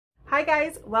Hi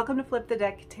guys, welcome to Flip the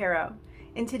Deck Tarot.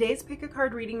 In today's pick a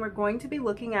card reading, we're going to be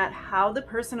looking at how the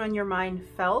person on your mind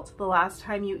felt the last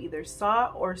time you either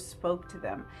saw or spoke to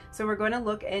them. So we're going to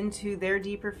look into their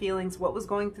deeper feelings, what was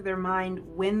going through their mind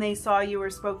when they saw you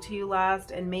or spoke to you last,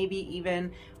 and maybe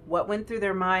even what went through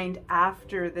their mind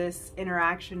after this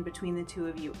interaction between the two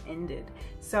of you ended.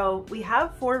 So we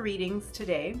have 4 readings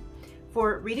today.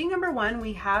 For reading number 1,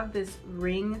 we have this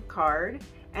ring card,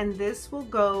 and this will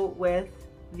go with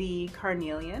the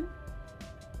carnelian.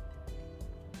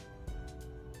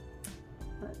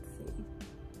 Let's see.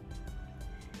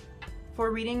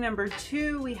 For reading number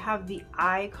 2, we have the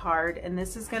eye card, and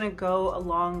this is going to go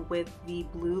along with the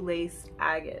blue lace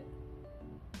agate.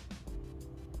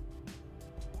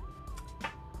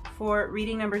 For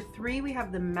reading number 3, we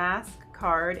have the mask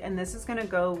card, and this is going to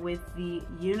go with the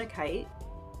unakite.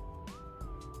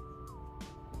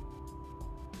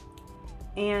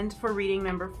 And for reading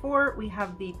number 4, we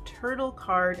have the turtle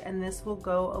card, and this will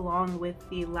go along with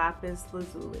the lapis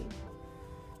lazuli.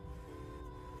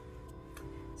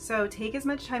 So take as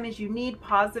much time as you need,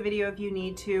 pause the video if you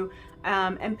need to,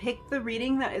 and pick the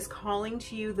reading that is calling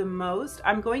to you the most.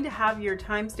 I'm going to have your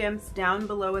timestamps down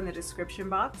below in the description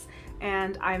box,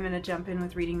 and I'm going to jump in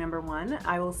with reading number 1.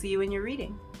 I will see you in your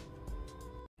reading.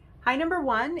 Hi, number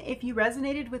 1, if you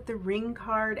resonated with the ring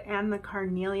card and the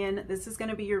carnelian, this is going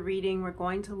to be your reading. We're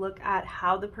going to look at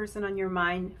how the person on your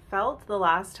mind felt the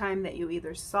last time that you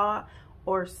either saw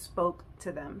or spoke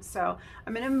to them. So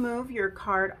I'm going to move your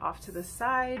card off to the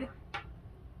side,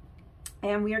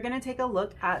 and we are going to take a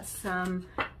look at some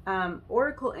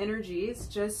oracle energies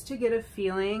just to get a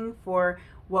feeling for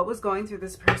what was going through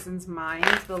this person's mind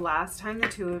the last time the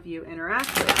two of you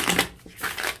interacted.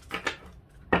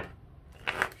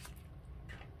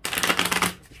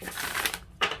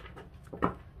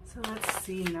 So let's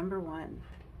see, number 1.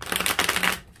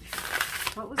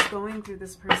 What was going through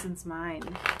this person's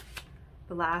mind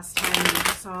the last time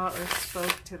you saw or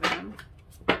spoke to them?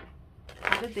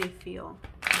 How did they feel?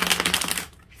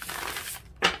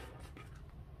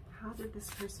 How did this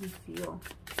person feel?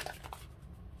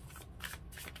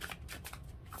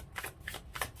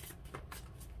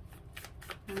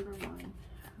 Number 1,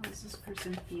 how is this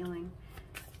person feeling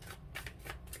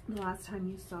the last time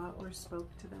you saw or spoke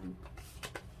to them?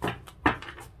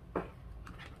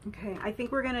 Okay, I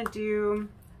think we're gonna do,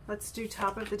 let's do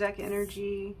top of the deck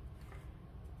energy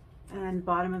and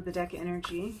bottom of the deck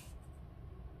energy.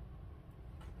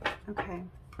 Okay.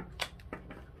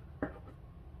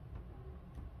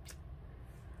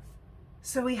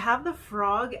 So we have the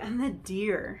frog and the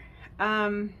deer.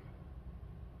 Yeah,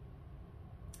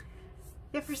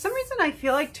 for some reason I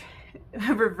feel like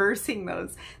reversing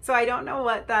those. So I don't know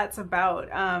what that's about.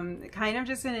 Kind of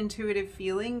just an intuitive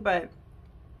feeling, but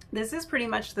this is pretty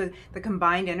much the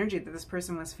combined energy that this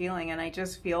person was feeling. And I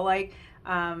just feel like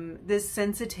this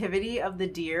sensitivity of the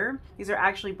deer, these are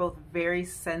actually both very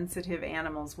sensitive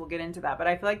animals. We'll get into that. But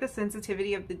I feel like the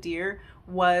sensitivity of the deer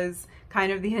was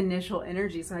kind of the initial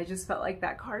energy. So I just felt like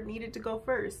that card needed to go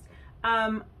first.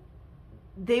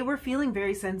 They were feeling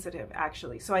very sensitive,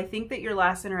 actually. So I think that your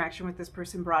last interaction with this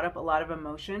person brought up a lot of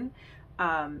emotion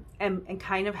and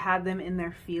kind of had them in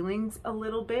their feelings a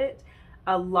little bit.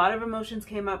 A lot of emotions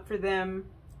came up for them.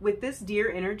 With this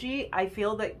deer energy, I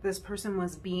feel that this person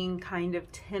was being kind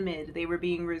of timid. They were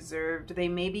being reserved. They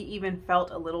maybe even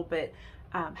felt a little bit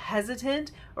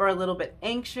hesitant or a little bit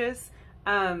anxious.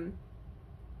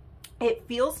 It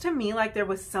feels to me like there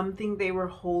was something they were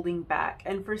holding back.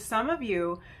 And for some of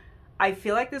you, I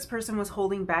feel like this person was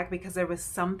holding back because there was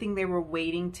something they were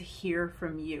waiting to hear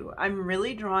from you. I'm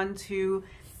really drawn to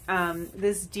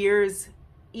this deer's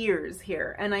ears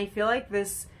here, and I feel like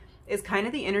this is kind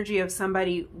of the energy of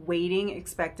somebody waiting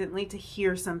expectantly to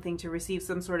hear something, to receive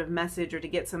some sort of message or to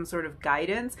get some sort of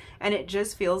guidance. And it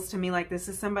just feels to me like this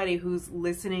is somebody who's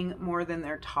listening more than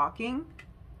they're talking.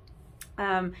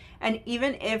 And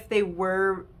even if they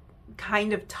were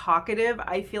kind of talkative,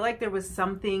 I feel like there was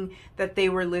something that they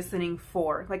were listening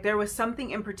for. Like there was something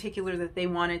in particular that they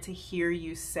wanted to hear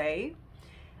you say.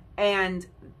 And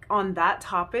on that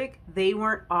topic, they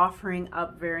weren't offering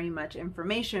up very much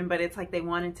information, but it's like they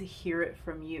wanted to hear it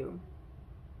from you.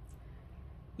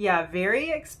 Yeah,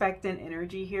 very expectant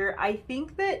energy here. I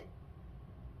think they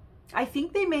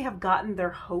may have gotten their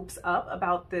hopes up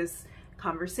about this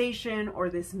conversation or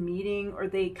this meeting, or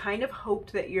they kind of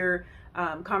hoped that your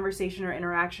conversation or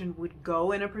interaction would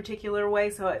go in a particular way.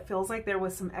 So it feels like there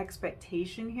was some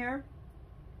expectation here.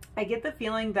 I get the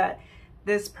feeling that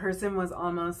this person was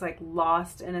almost like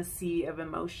lost in a sea of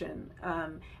emotion,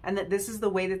 and that this is the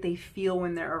way that they feel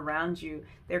when they're around you.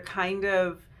 They're kind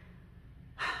of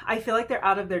I feel like they're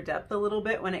out of their depth a little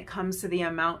bit when it comes to the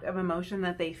amount of emotion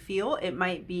that they feel. It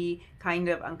might be kind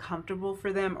of uncomfortable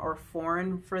for them or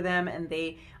foreign for them, and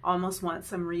they almost want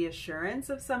some reassurance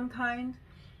of some kind.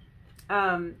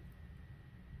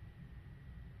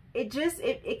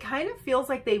 It kind of feels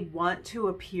like they want to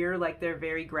appear like they're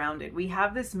very grounded. We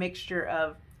have this mixture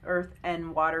of earth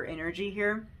and water energy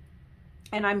here.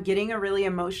 And I'm getting a really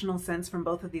emotional sense from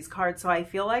both of these cards. So I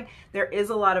feel like there is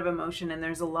a lot of emotion, and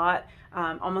there's a lot,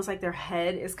 almost like their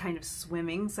head is kind of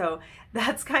swimming. So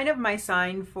that's kind of my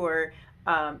sign for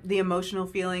the emotional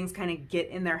feelings kind of get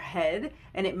in their head,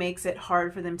 and it makes it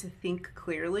hard for them to think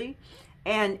clearly.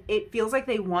 And it feels like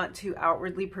they want to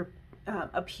outwardly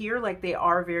appear like they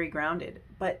are very grounded,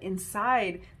 but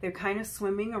inside they're kind of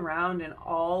swimming around in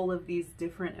all of these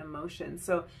different emotions.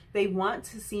 So they want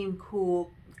to seem cool,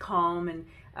 calm, and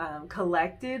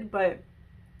collected, but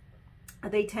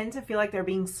they tend to feel like they're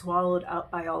being swallowed up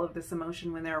by all of this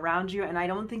emotion when they're around you. And I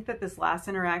don't think that this last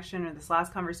interaction or this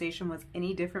last conversation was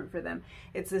any different for them.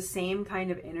 It's the same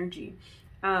kind of energy.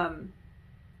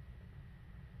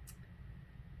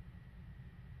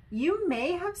 You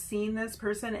may have seen this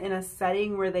person in a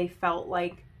setting where they felt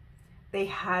like they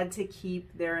had to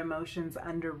keep their emotions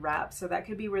under wraps. So that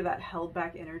could be where that held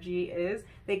back energy is.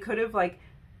 They could have like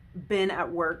been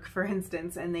at work, for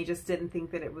instance, and they just didn't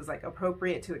think that it was like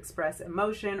appropriate to express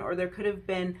emotion, or there could have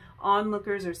been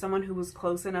onlookers or someone who was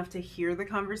close enough to hear the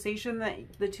conversation that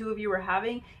the two of you were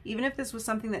having, even if this was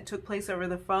something that took place over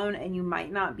the phone and you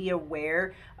might not be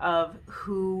aware of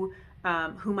who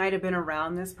might have been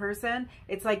around this person.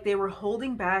 It's like they were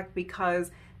holding back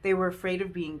because they were afraid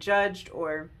of being judged,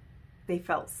 or they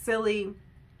felt silly.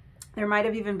 There might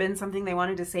have even been something they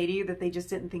wanted to say to you that they just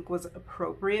didn't think was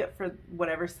appropriate for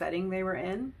whatever setting they were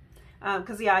in.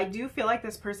 Because yeah, I do feel like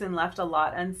this person left a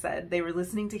lot unsaid. They were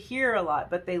listening to hear a lot,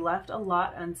 but they left a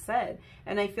lot unsaid.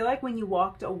 And I feel like when you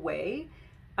walked away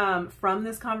from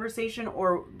this conversation,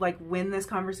 or like when this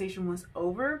conversation was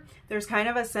over, there's kind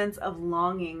of a sense of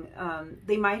longing.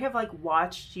 They might have like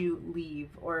watched you leave,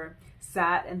 or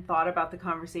sat and thought about the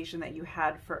conversation that you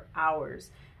had for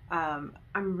hours. I'm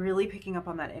really picking up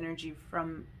on that energy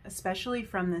especially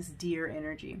from this deer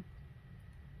energy.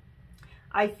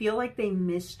 I feel like they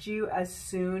missed you as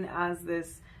soon as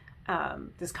this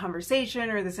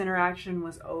conversation or this interaction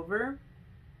was over.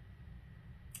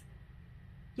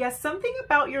 Yes, something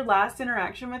about your last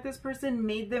interaction with this person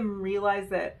made them realize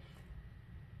that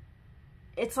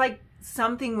it's like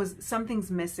something's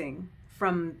missing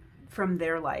from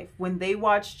their life. When they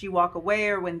watched you walk away,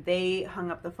 or when they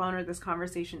hung up the phone or this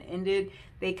conversation ended,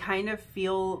 they kind of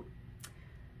feel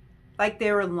like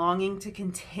they were longing to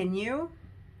continue.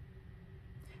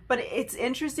 But it's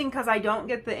interesting because I don't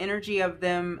get the energy of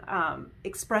them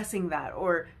expressing that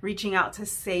or reaching out to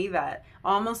say that.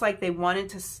 Almost like they wanted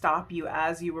to stop you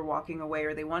as you were walking away,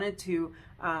 or they wanted to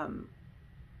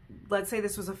let's say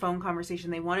this was a phone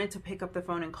conversation, they wanted to pick up the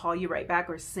phone and call you right back,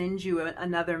 or send you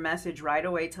another message right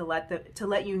away to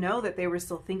let you know that they were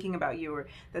still thinking about you, or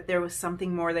that there was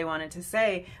something more they wanted to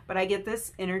say. But I get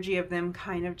this energy of them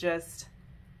kind of just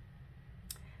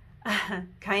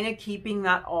kind of keeping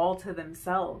that all to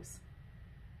themselves.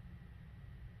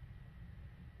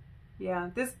 Yeah,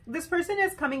 this person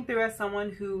is coming through as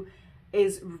someone who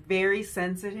is very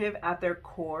sensitive at their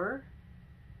core.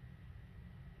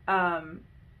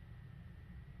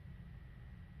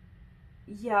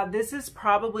 Yeah, this is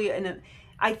probably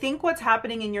I think what's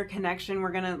happening in your connection,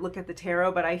 we're going to look at the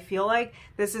tarot, but I feel like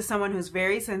this is someone who's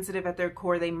very sensitive at their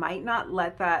core. They might not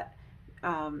let that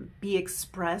be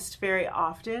expressed very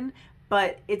often,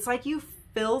 but it's like you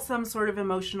fill some sort of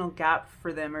emotional gap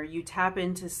for them, or you tap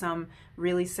into some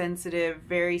really sensitive,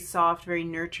 very soft, very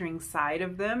nurturing side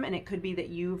of them. And it could be that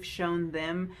you've shown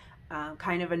them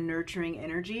kind of a nurturing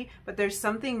energy, but there's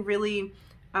something really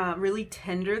really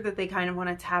tender that they kind of want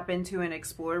to tap into and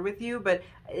explore with you. But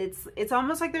it's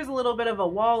almost like there's a little bit of a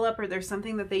wall up, or there's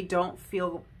something that they don't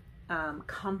feel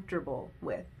comfortable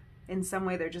with. In some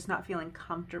way, they're just not feeling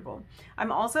comfortable.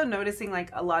 I'm also noticing like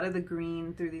a lot of the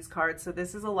green through these cards. So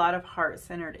this is a lot of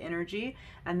heart-centered energy.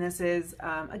 And this is,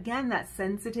 again, that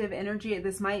sensitive energy.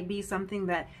 This might be something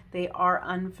that they are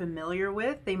unfamiliar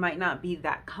with. They might not be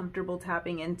that comfortable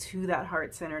tapping into that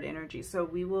heart-centered energy. So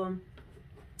we will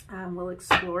we'll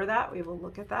explore that. We will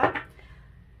look at that.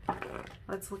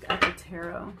 Let's look at the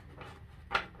tarot.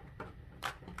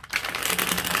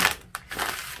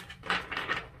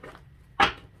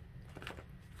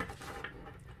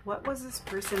 What was this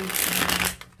person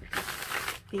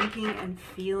thinking and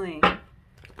feeling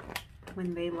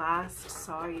when they last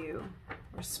saw you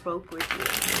or spoke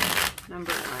with you?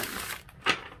 Number one.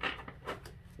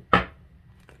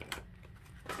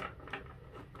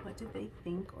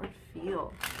 think or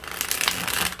feel?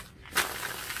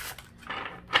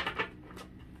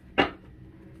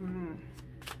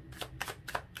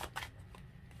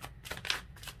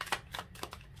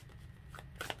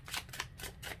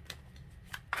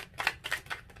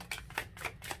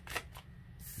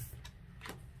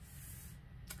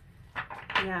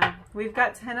 Yeah, we've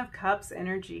got 10 of Cups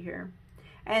energy here.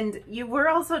 And you were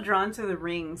also drawn to the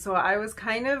ring. So I was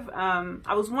kind of,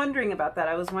 I was wondering about that.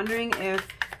 I was wondering if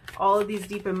all of these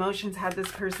deep emotions had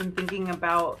this person thinking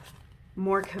about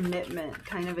more commitment,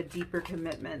 kind of a deeper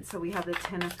commitment. So we have the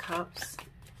 10 of Cups.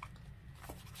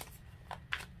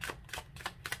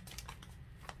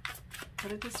 What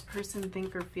did this person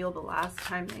think or feel the last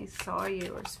time they saw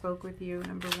you or spoke with you,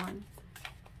 number one?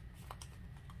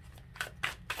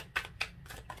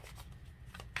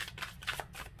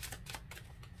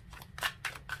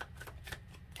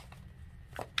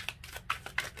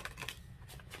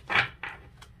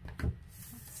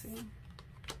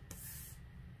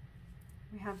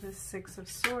 The 6 of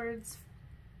Swords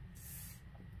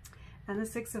and the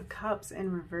 6 of Cups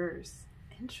in reverse.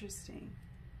 Interesting.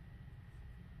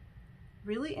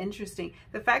 Really interesting.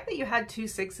 The fact that you had 2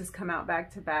 6s come out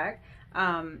back to back,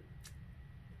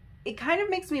 it kind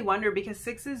of makes me wonder, because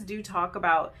 6s do talk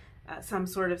about some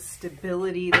sort of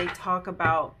stability. They talk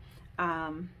about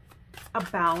a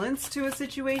balance to a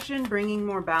situation, bringing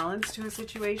more balance to a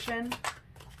situation.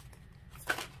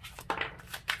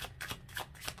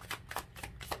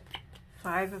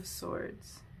 5 of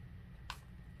Swords.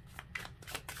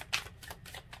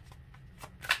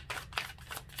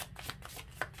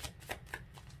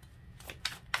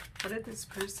 What did this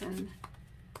person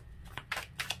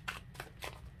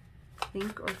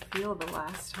think or feel the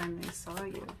last time they saw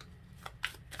you?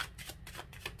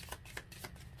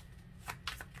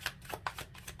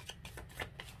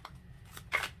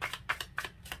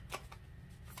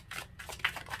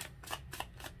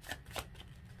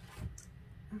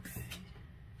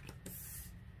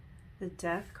 The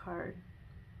Death card.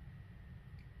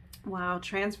 Wow,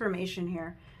 transformation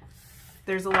here.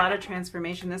 There's a lot of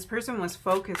transformation. This person was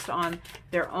focused on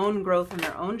their own growth and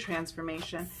their own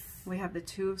transformation. We have the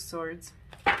 2 of Swords.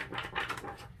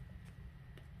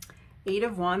 8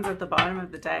 of Wands at the bottom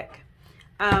of the deck.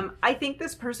 I think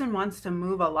this person wants to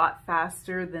move a lot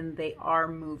faster than they are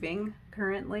moving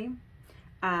currently.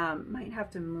 Might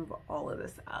have to move all of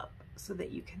this up so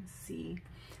that you can see.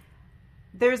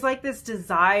 There's like this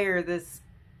desire, this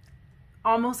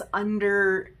almost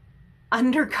undercover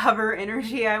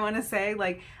energy, I want to say,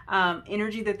 like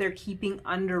energy that they're keeping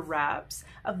under wraps,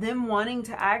 of them wanting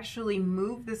to actually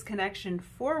move this connection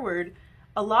forward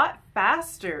a lot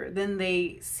faster than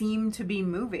they seem to be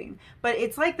moving. But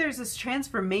it's like there's this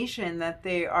transformation that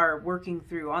they are working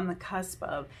through, on the cusp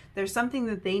of. There's something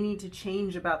that they need to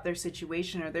change about their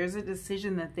situation, or there's a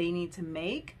decision that they need to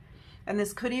make. And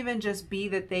this could even just be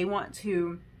that they want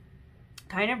to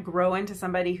kind of grow into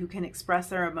somebody who can express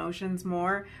their emotions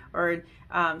more, or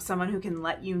someone who can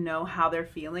let you know how they're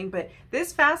feeling. But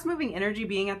this fast moving energy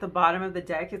being at the bottom of the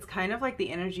deck, it's kind of like the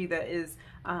energy that is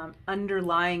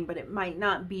underlying, but it might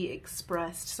not be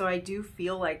expressed. So I do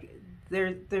feel like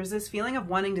there's this feeling of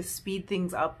wanting to speed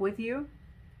things up with you.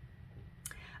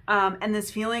 And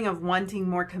this feeling of wanting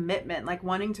more commitment, like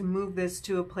wanting to move this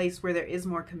to a place where there is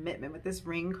more commitment with this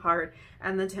Ring card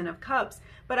and the 10 of Cups.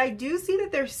 But I do see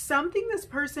that there's something this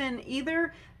person,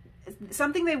 either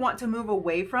something they want to move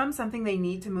away from, something they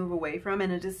need to move away from,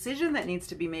 and a decision that needs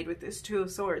to be made with this 2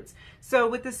 of Swords. So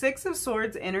with the 6 of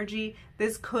Swords energy,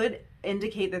 this could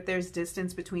indicate that there's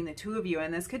distance between the 2 of you,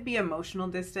 and this could be emotional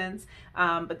distance,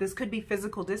 but this could be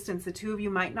physical distance. The 2 of you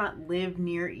might not live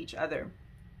near each other.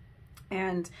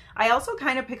 And I also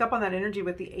kind of pick up on that energy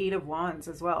with the 8 of Wands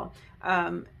as well.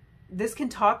 This can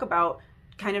talk about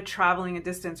kind of traveling a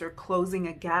distance or closing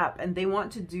a gap, and they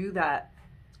want to do that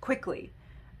quickly.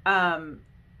 But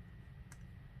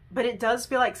it does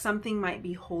feel like something might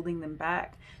be holding them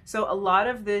back. So a lot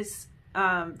of this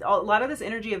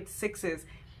energy of 6s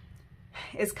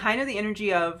is kind of the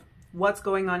energy of what's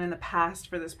going on in the past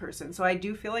for this person. So I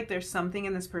do feel like there's something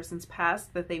in this person's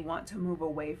past that they want to move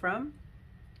away from.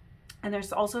 And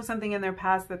there's also something in their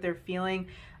past that they're feeling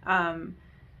kind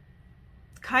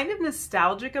of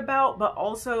nostalgic about, but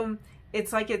also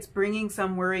it's like it's bringing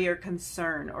some worry or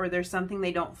concern, or there's something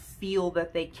they don't feel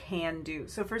that they can do.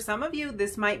 So for some of you,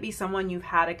 this might be someone you've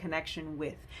had a connection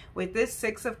with. With this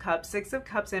 6 of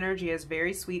Cups energy is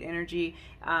very sweet energy.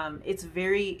 It's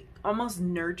very almost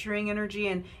nurturing energy,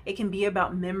 and it can be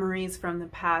about memories from the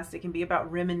past. It can be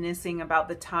about reminiscing about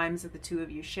the times that the two of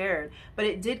you shared. But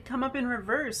it did come up in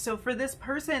reverse. So for this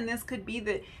person, this could be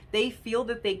that they feel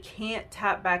that they can't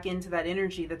tap back into that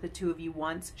energy that the two of you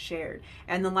once shared.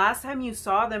 And the last time you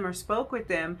saw them or spoke with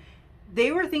them,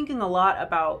 they were thinking a lot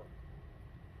about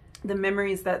the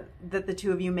memories that the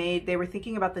two of you made. They were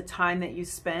thinking about the time that you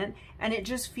spent, and it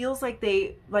just feels like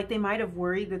they might have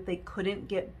worried that they couldn't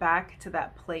get back to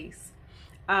that place.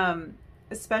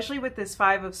 Especially with this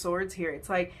Five of Swords here, it's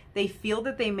like they feel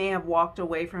that they may have walked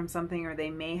away from something, or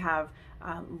they may have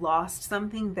lost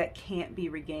something that can't be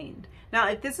regained. Now,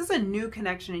 if this is a new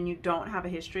connection and you don't have a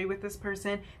history with this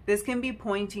person, this can be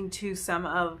pointing to some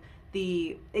of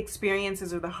the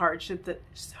experiences or the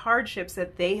hardships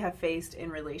that they have faced in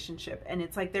relationship. And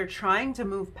it's like they're trying to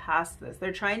move past this.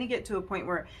 They're trying to get to a point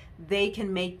where they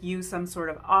can make you some sort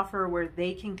of offer, where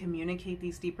they can communicate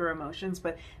these deeper emotions,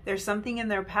 but there's something in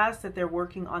their past that they're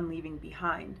working on leaving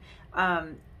behind.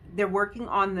 They're working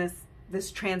on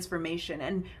this transformation,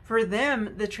 and for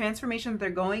them, the transformation that they're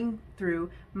going through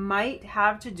might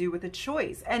have to do with a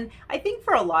choice. And I think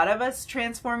for a lot of us,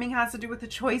 transforming has to do with a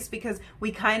choice, because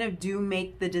we kind of do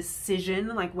make the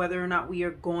decision, like whether or not we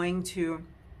are going to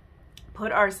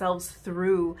put ourselves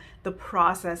through the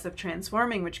process of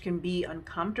transforming, which can be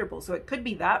uncomfortable. So it could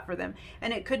be that for them,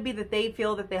 and it could be that they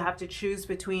feel that they have to choose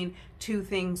between two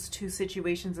things, two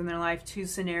situations in their life, two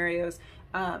scenarios,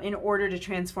 in order to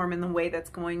transform in the way that's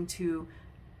going to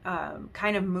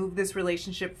kind of move this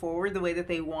relationship forward the way that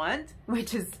they want,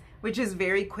 which is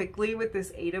very quickly with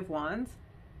this Eight of Wands.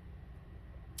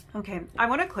 Okay, I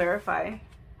want to clarify.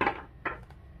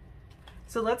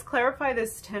 So let's clarify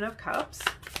this Ten of Cups.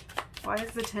 Why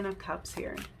is the Ten of Cups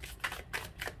here?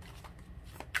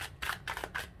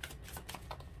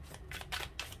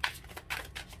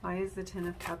 Why is the Ten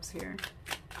of Cups here?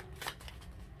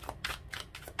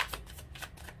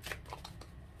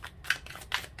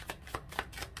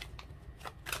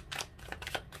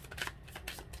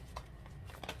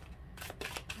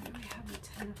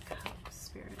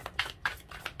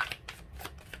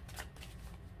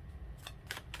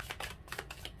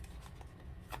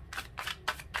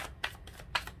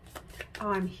 Oh,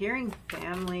 I'm hearing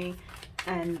family,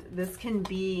 and this can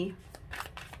be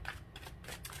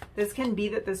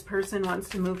that this person wants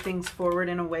to move things forward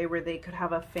in a way where they could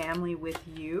have a family with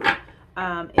you.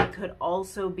 It could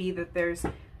also be that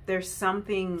there's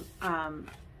something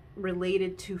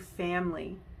related to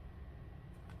family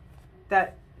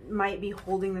that might be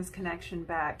holding this connection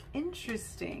back.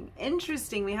 Interesting.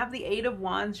 We have the Eight of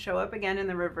Wands show up again in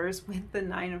the reverse with the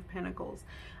Nine of Pentacles.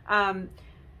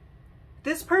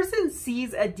 This person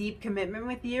sees a deep commitment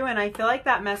with you, and I feel like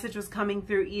that message was coming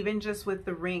through even just with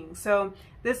the ring. So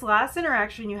this last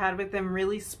interaction you had with them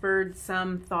really spurred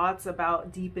some thoughts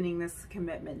about deepening this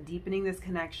commitment, deepening this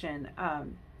connection,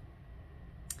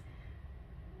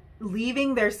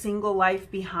 leaving their single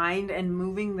life behind and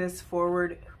moving this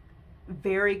forward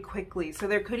very quickly. So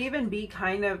there could even be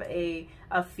kind of a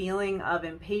feeling of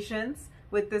impatience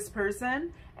with this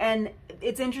person. And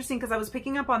it's interesting because I was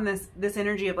picking up on this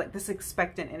energy of like this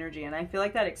expectant energy, and I feel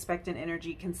like that expectant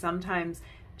energy can sometimes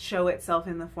show itself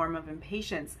in the form of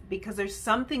impatience, because there's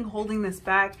something holding this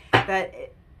back that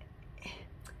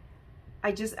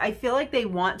I feel like they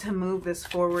want to move this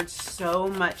forward so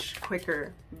much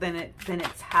quicker than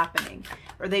it's happening,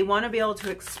 or they want to be able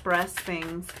to express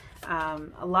things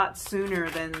a lot sooner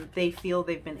than they feel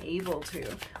they've been able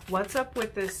to. What's up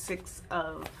with this Six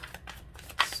of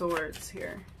Swords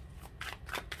here?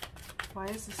 Why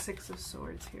is the Six of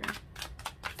Swords here?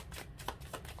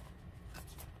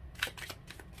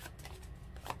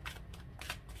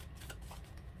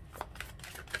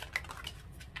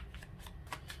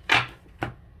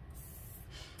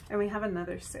 And we have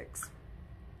another six.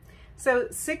 So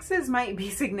sixes might be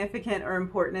significant or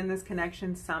important in this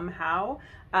connection somehow.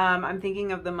 I'm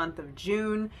thinking of the month of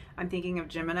June. I'm thinking of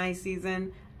Gemini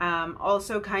season.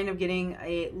 Also kind of getting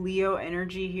a Leo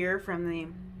energy here from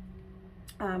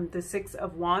the Six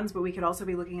of Wands, but we could also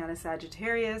be looking at a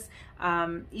Sagittarius,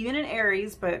 even an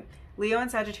Aries, but Leo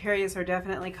and Sagittarius are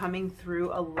definitely coming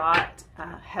through a lot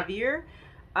heavier.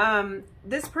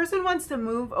 This person wants to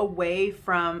move away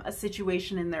from a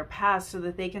situation in their past so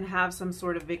that they can have some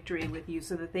sort of victory with you,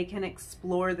 so that they can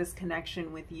explore this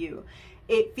connection with you.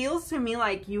 It feels to me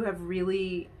like you have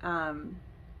really,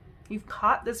 you've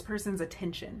caught this person's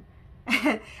attention.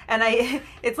 And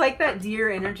it's like that deer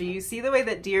energy. You see the way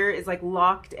that deer is like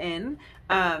locked in.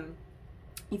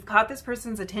 You've caught this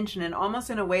person's attention, and almost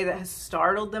in a way that has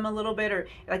startled them a little bit, or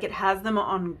like it has them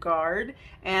on guard,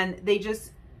 and they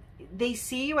just, they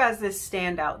see you as this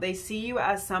standout. They see you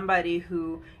as somebody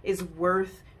who is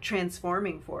worth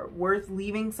transforming for, worth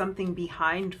leaving something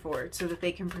behind for, so that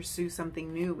they can pursue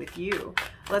something new with you.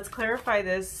 Let's clarify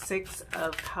this Six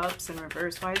of Cups in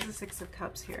reverse. Why is the Six of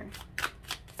Cups here?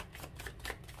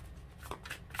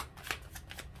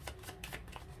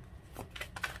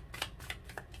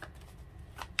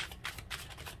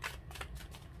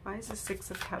 Why is the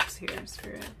Six of Cups here,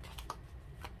 Spirit?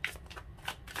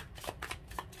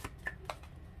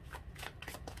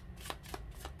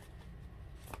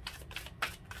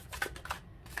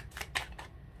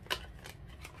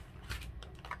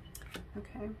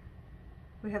 Okay,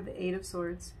 we have the Eight of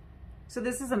Swords. So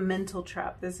this is a mental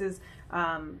trap. This is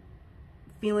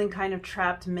feeling kind of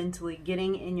trapped mentally,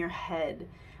 getting in your head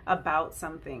about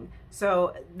something.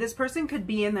 So this person could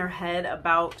be in their head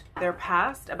about their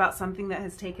past, about something that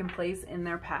has taken place in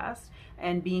their past,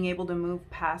 and being able to move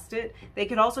past it. They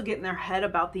could also get in their head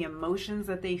about the emotions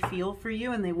that they feel for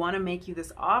you, and they want to make you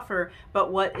this offer,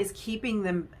 but what is keeping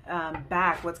them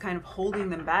back, what's kind of holding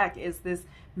them back, is this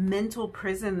mental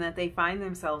prison that they find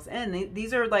themselves in.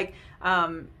 These are like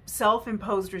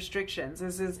self-imposed restrictions.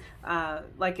 This is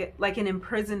like an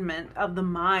imprisonment of the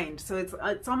mind. So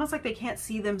it's almost like they can't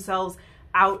see themselves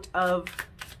out of,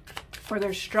 or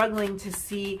they're struggling to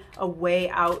see a way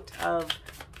out of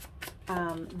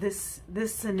this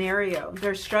scenario.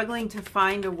 They're struggling to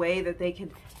find a way that they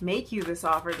could make you this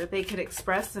offer, that they could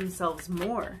express themselves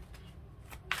more.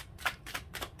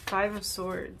 Five of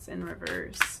Swords in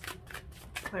reverse.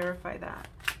 Clarify that.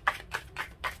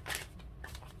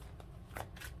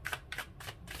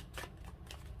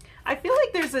 I feel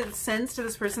like there's a sense to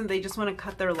this person they just want to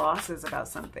cut their losses about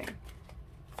something.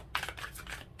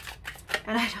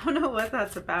 And I don't know what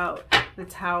that's about, the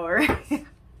Tower.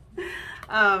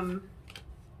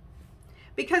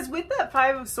 Because with that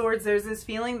Five of Swords, there's this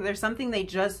feeling that there's something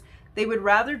they would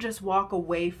rather just walk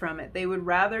away from it. They would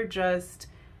rather just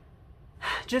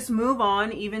move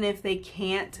on, even if they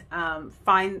can't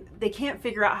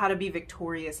figure out how to be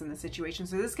victorious in the situation.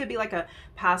 So this could be like a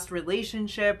past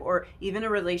relationship, or even a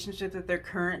relationship that they're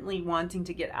currently wanting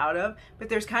to get out of. But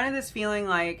there's kind of this feeling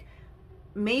like,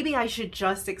 maybe I should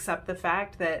just accept the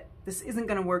fact that this isn't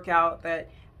going to work out, that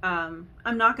I'm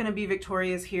not going to be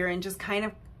victorious here, and just kind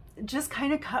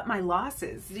of cut my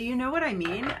losses. Do you know what I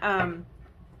mean?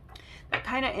 That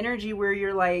kind of energy where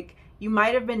you're like, you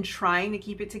might have been trying to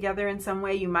keep it together in some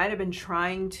way. You might have been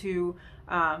trying to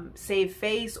save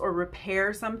face or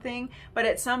repair something. But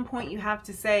at some point you have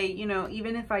to say, you know,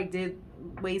 even if I did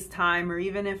waste time, or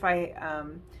even if I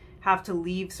have to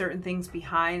leave certain things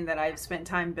behind that I've spent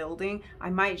time building,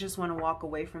 I might just want to walk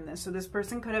away from this. So this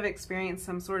person could have experienced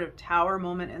some sort of tower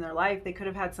moment in their life. They could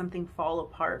have had something fall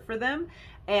apart for them.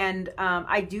 And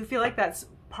I do feel like that's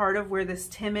part of where this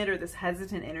timid or this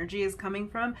hesitant energy is coming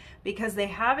from, because they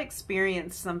have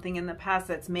experienced something in the past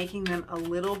that's making them a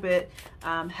little bit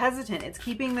hesitant. It's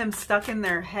keeping them stuck in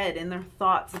their head, in their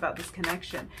thoughts about this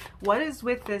connection. What is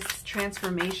with this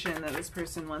transformation that this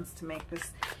person wants to make,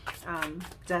 this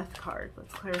Death card?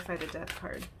 Let's clarify the Death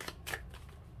card.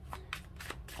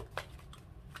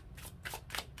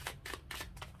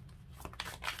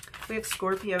 We have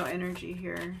Scorpio energy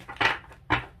here.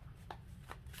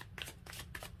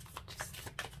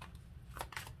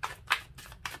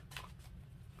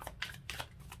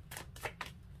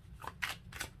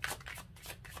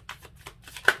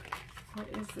 What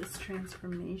is this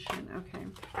transformation? Okay.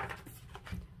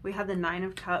 We have the Nine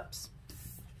of Cups.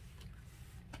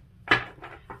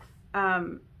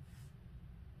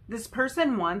 This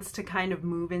person wants to kind of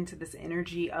move into this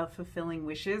energy of fulfilling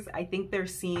wishes. I think they're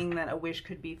seeing that a wish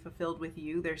could be fulfilled with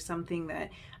you. There's something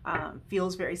that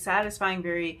feels very satisfying,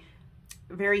 very,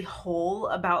 very whole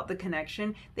about the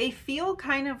connection. They feel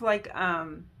kind of like,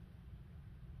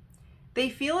 they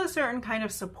feel a certain kind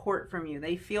of support from you.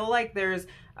 They feel like there's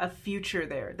a future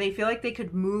there. They feel like they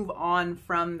could move on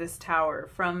from this tower,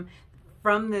 from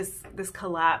this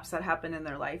collapse that happened in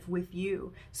their life with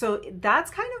you. So that's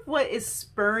kind of what is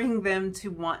spurring them to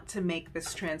want to make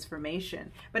this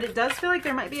transformation. But it does feel like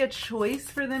there might be a choice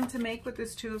for them to make with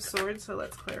this Two of Swords. So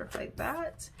let's clarify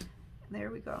that.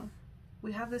 There we go.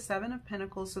 We have the Seven of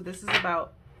Pentacles. So this is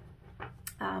about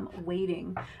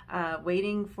waiting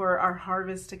for our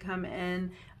harvest to come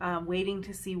in, waiting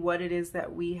to see what it is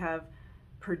that we have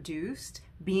produced,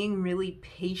 being really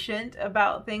patient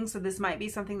about things. So this might be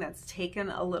something that's taken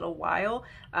a little while,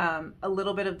 a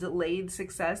little bit of delayed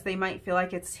success. They might feel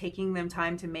like it's taking them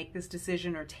time to make this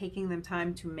decision, or taking them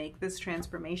time to make this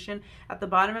transformation. At the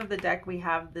bottom of the deck, we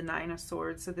have the Nine of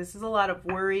Swords. So this is a lot of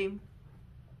worry.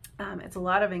 It's a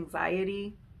lot of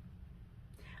anxiety.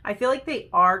 I feel like they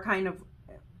are kind of,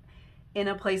 in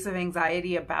a place of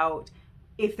anxiety about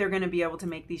if they're going to be able to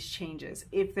make these changes,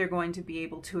 if they're going to be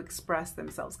able to express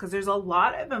themselves. Because there's a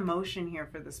lot of emotion here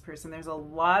for this person. There's a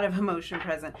lot of emotion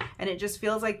present. And it just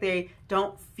feels like they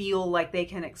don't feel like they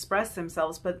can express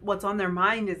themselves. But what's on their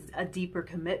mind is a deeper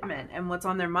commitment. And what's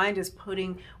on their mind is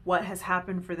putting what has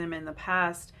happened for them in the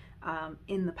past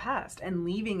and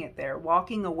leaving it there,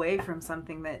 walking away from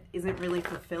something that isn't really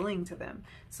fulfilling to them.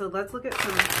 So let's look at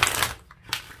some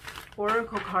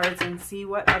oracle cards and see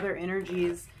what other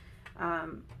energies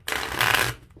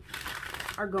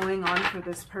are going on for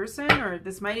this person, or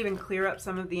this might even clear up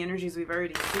some of the energies we've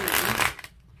already seen.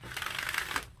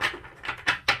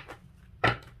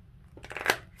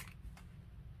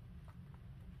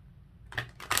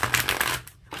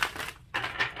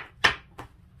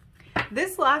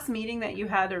 This last meeting that you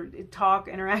had, or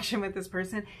interaction with this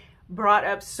person, brought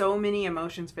up so many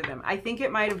emotions for them. I think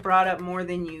it might have brought up more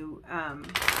than you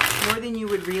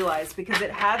would realize, because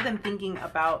it had them thinking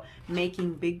about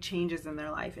making big changes in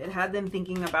their life. It had them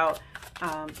thinking about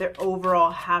their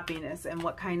overall happiness and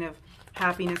what kind of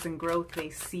happiness and growth they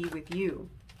see with you.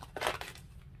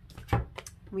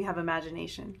 We have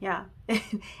imagination. Yeah.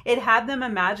 It had them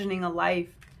imagining a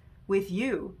life with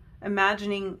you,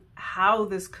 imagining how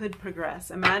this could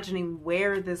progress, imagining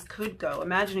where this could go,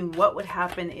 imagining what would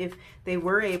happen if they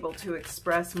were able to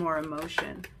express more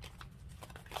emotion.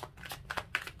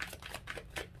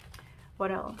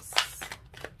 What else?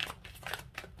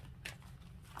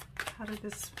 How did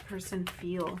this person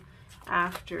feel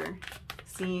after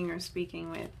seeing or speaking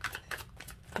with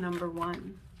number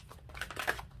one?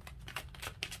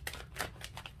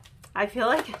 I feel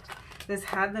like this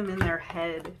had them in their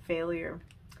head, failure.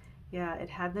 Yeah, it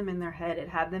had them in their head. It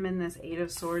had them in this Eight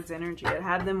of Swords energy. It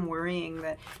had them worrying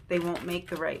that they won't make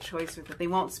the right choice, or that they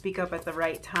won't speak up at the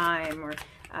right time, or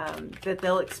that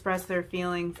they'll express their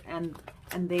feelings and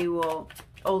they will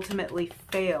ultimately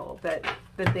fail, that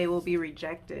they will be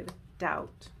rejected.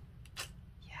 Doubt.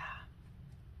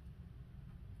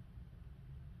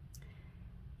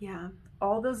 Yeah,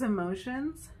 all those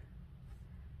emotions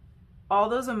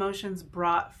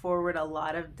brought forward a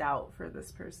lot of doubt for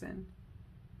this person.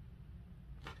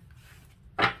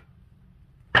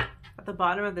 At the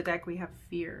bottom of the deck, we have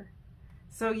fear.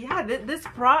 So yeah, this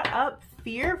brought up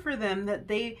fear for them, that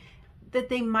they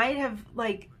might have,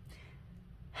 like,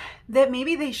 that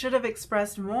maybe they should have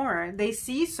expressed more. They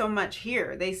see so much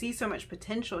here. They see so much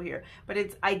potential here. But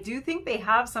I do think they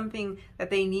have something that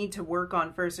they need to work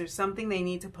on first, or something they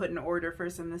need to put in order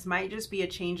first. And this might just be a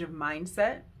change of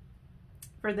mindset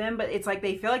for them. But it's like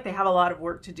they feel like they have a lot of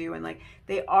work to do, and like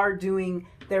they are doing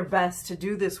their best to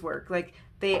do this work. Like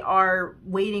they are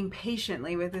waiting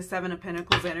patiently with the Seven of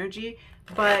Pentacles energy.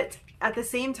 But at the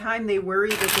same time, they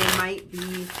worry that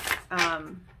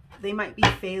they might be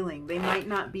failing. They might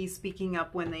not be speaking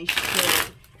up when they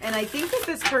should. And I think that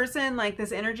this person, like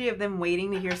this energy of them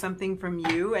waiting to hear something from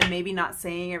you and maybe not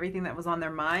saying everything that was on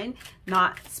their mind,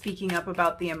 not speaking up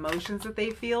about the emotions that they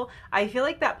feel, I feel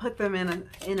like that put them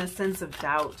in a sense of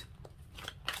doubt.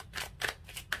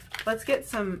 Let's get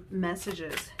some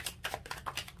messages,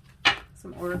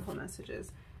 some oracle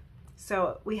messages.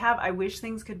 So we have, I wish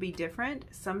things could be different.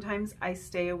 Sometimes I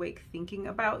stay awake thinking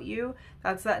about you.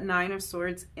 That's that Nine of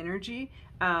Swords energy.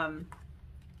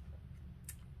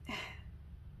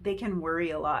 They can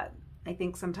worry a lot. I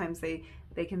think sometimes they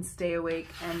can stay awake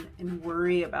and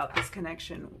worry about this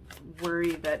connection,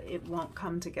 worry that it won't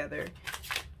come together.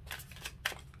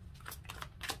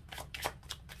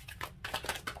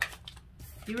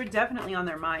 You were definitely on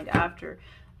their mind after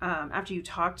you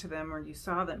talked to them or you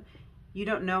saw them. You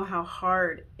don't know how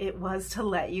hard it was to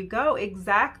let you go.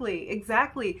 Exactly,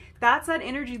 exactly. That's that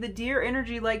energy, the deer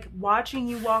energy, like watching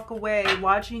you walk away,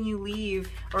 watching you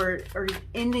leave, or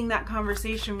ending that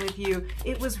conversation with you.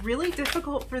 It was really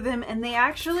difficult for them, and they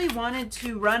actually wanted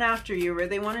to run after you, or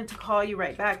they wanted to call you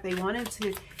right back. They wanted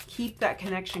to keep that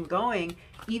connection going,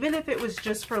 even if it was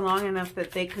just for long enough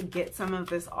that they could get some of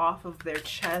this off of their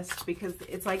chest, because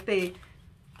it's like they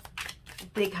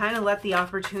kind of let the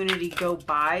opportunity go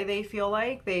by. They feel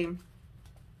like they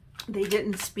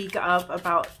didn't speak up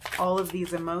about all of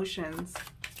these emotions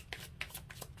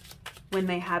when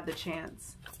they had the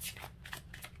chance.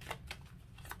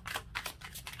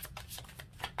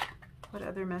 What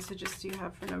other messages do you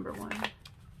have for number one?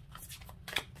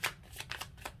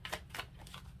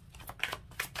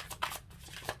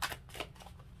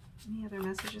 Any other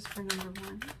messages for number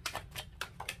one?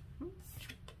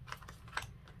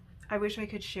 I wish I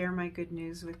could share my good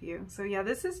news with you. So yeah,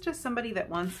 this is just somebody that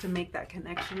wants to make that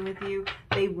connection with you.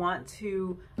 They want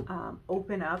to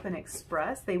open up and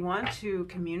express. They want to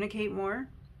communicate more.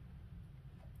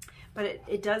 but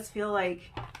it does feel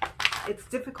like it's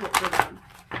difficult for them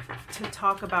to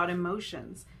talk about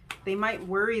emotions. They might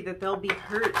worry that they'll be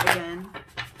hurt again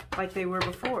like they were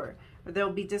before, or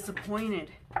they'll be disappointed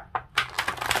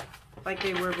like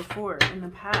they were before in the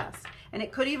past. And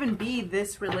it could even be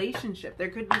this relationship. There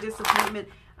could be disappointment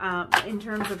in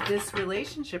terms of this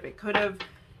relationship. It could have,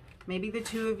 maybe the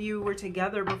two of you were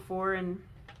together before and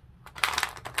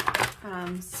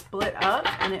split up,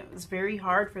 and it was very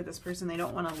hard for this person. They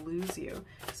don't want to lose you.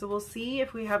 So we'll see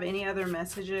if we have any other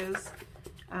messages,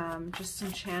 just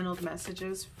some channeled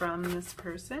messages from this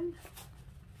person.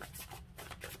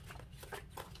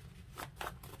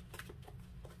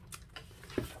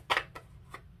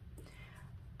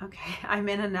 Okay, I'm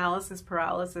in analysis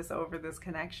paralysis over this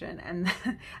connection. And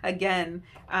again,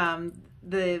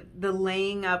 the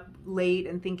laying up late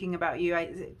and thinking about you.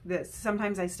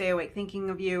 Sometimes I stay awake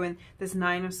thinking of you, and this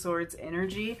Nine of Swords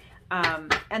energy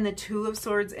and the Two of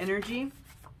Swords energy.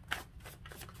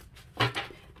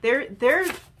 They're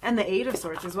and the Eight of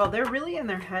Swords as well. They're really in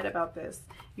their head about this.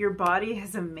 Your body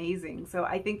is amazing. So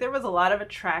I think there was a lot of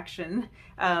attraction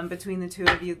between the two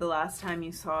of you the last time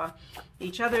you saw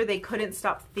each other. They couldn't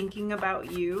stop thinking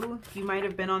about you. You might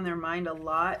have been on their mind a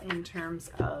lot in terms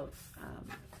of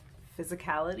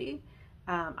physicality.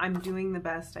 I'm doing the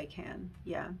best I can.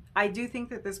 Yeah. I do think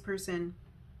that this person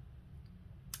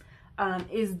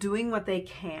is doing what they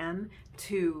can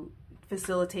to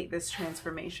facilitate this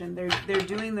transformation. They're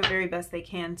doing the very best they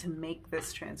can to make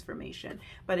this transformation,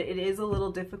 but it is a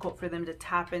little difficult for them to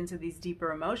tap into these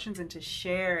deeper emotions and to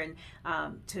share and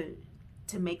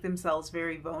to make themselves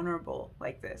very vulnerable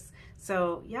like this.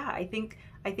 So yeah, I think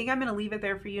I'm going to leave it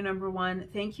there for you, number one.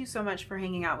 Thank you so much for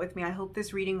hanging out with me. I hope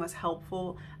this reading was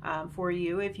helpful for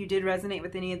you. If you did resonate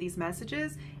with any of these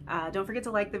messages, don't forget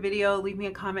to like the video, leave me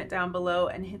a comment down below,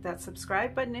 and hit that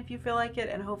subscribe button if you feel like it.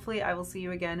 And hopefully I will see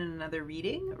you again in another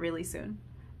reading really soon.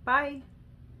 Bye.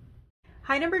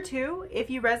 Hi, number two.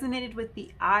 If you resonated with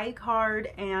the Eye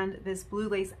card and this blue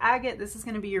lace agate, this is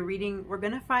going to be your reading. We're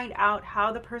going to find out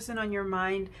how the person on your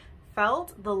mind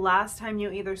felt the last time you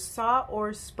either saw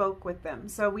or spoke with them.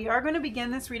 So we are going to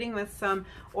begin this reading with some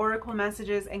oracle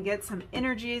messages and get some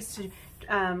energies to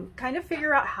kind of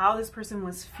figure out how this person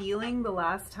was feeling the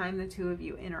last time the two of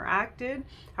you interacted,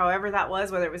 however that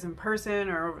was, whether it was in person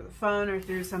or over the phone or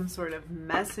through some sort of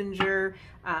messenger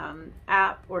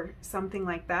app or something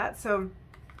like that. So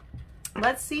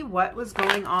let's see what was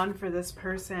going on for this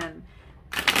person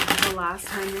the last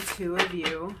time the two of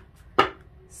you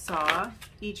saw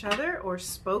each other or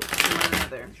spoke to one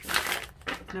another.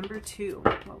 Number two,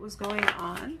 what was going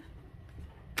on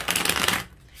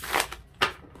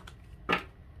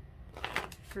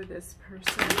for this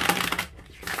person?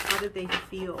 How did they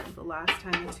feel the last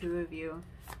time the two of you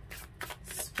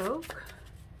spoke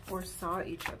or saw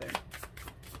each other?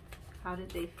 How did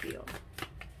they feel?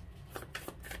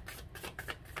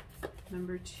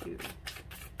 Number two.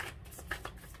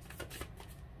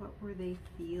 What were they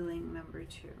feeling, number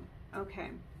two? Okay.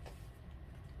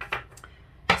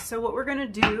 So what we're gonna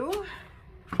do,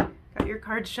 got your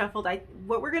cards shuffled.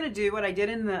 What we're gonna do, what I did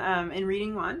in the in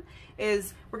reading one,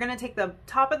 is we're gonna take the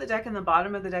top of the deck and the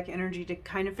bottom of the deck energy to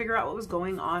kind of figure out what was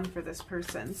going on for this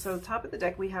person. So top of the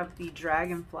deck we have the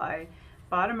dragonfly.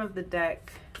 Bottom of the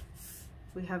deck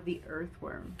we have the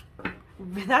earthworm.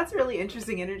 That's really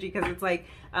interesting energy because it's like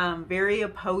very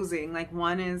opposing. Like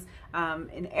one is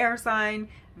an air sign,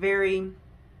 very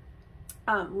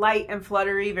light and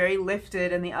fluttery, very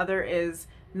lifted, and the other is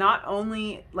not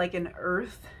only like an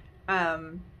earth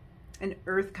kind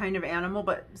of animal,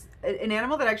 but an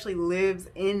animal that actually lives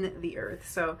in the earth.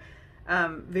 So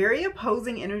very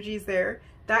opposing energies there.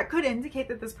 That could indicate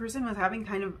that this person was having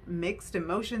kind of mixed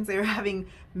emotions. They were having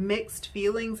mixed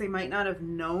feelings. They might not have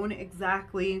known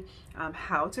exactly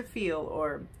how to feel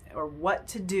or what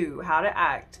to do, how to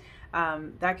act.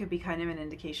 That could be kind of an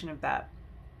indication of that.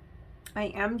 I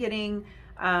am getting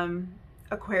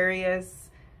Aquarius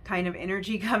kind of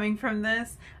energy coming from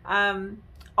this.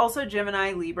 Also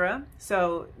Gemini, Libra,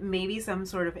 so maybe some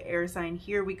sort of air sign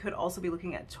here. We could also be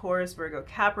looking at Taurus, Virgo,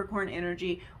 Capricorn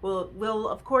energy. We'll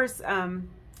of course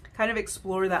kind of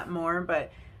explore that more,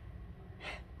 but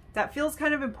that feels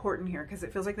kind of important here because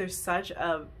it feels like there's such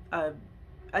a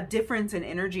difference in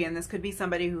energy, and this could be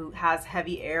somebody who has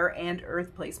heavy air and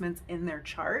earth placements in their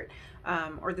chart,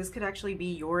 or this could actually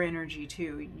be your energy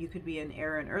too. You could be an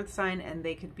air and earth sign, and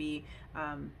they could be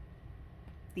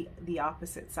the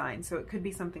opposite sign, so it could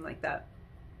be something like that.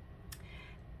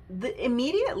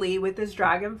 Immediately with this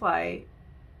dragonfly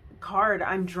card,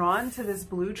 I'm drawn to this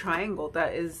blue triangle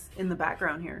that is in the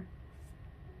background here,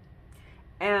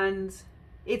 and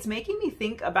it's making me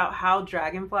think about how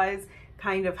dragonflies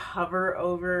kind of hover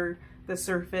over the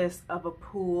surface of a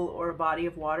pool or a body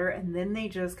of water, and then they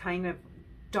just kind of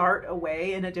dart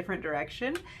away in a different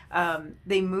direction.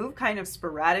 They move kind of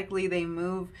sporadically. They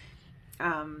move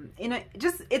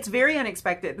it's very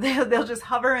unexpected. They'll just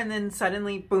hover, and then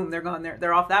suddenly, boom, they're gone.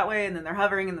 They're off that way, and then they're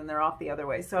hovering, and then they're off the other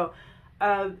way. So,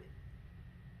 and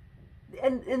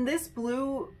this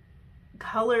blue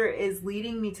color is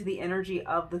leading me to the energy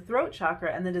of the throat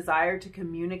chakra and the desire to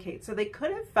communicate. So they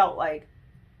could have felt like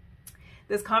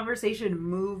this conversation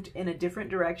moved in a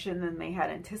different direction than they had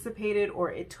anticipated,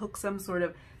 or it took some sort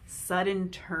of sudden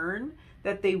turn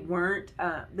that they weren't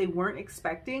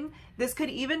expecting. This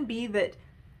could even be that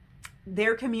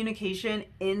their communication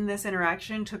in this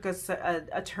interaction took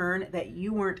a turn that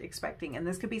you weren't expecting, and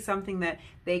this could be something that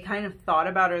they kind of thought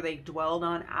about or they dwelled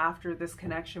on after this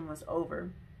connection was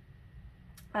over.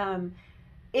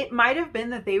 It might have been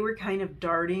that they were kind of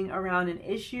darting around an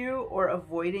issue or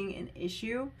avoiding an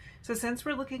issue. So since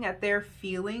we're looking at their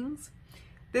feelings,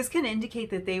 this can indicate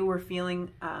that they were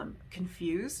feeling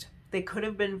confused. They could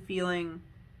have been feeling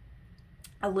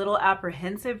a little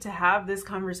apprehensive to have this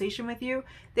conversation with you.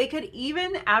 They could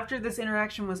even, after this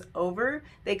interaction was over,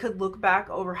 they could look back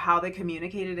over how they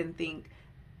communicated and think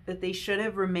that they should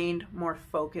have remained more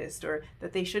focused, or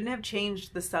that they shouldn't have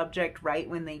changed the subject right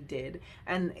when they did,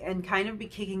 and kind of be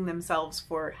kicking themselves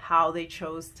for how they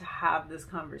chose to have this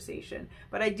conversation.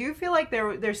 But I do feel like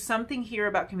there's something here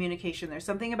about communication. There's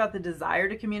something about the desire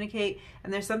to communicate,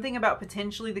 and there's something about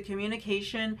potentially the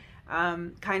communication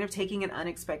kind of taking an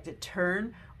unexpected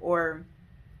turn, or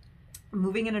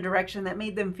moving in a direction that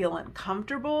made them feel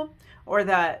uncomfortable, or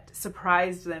that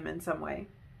surprised them in some way.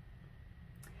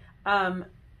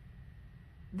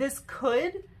 This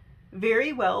could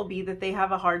very well be that they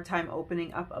have a hard time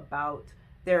opening up about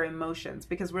their emotions,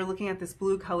 because we're looking at this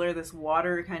blue color, this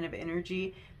water kind of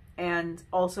energy, and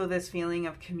also this feeling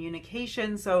of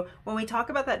communication. So when we talk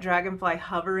about that dragonfly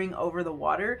hovering over the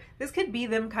water, this could be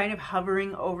them kind of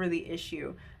hovering over the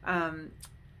issue,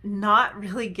 not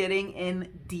really getting in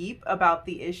deep about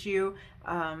the issue,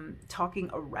 talking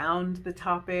around the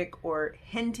topic or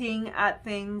hinting at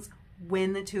things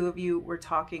when the two of you were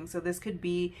talking. So this could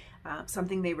be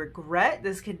something they regret.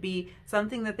 This could be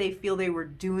something that they feel they were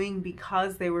doing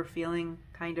because they were feeling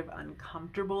kind of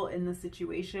uncomfortable in the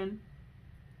situation.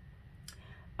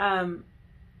 For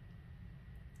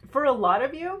a lot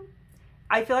of you,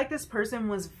 I feel like this person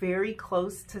was very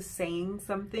close to saying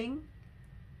something,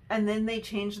 and then they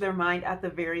changed their mind at the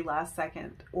very last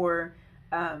second, or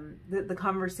the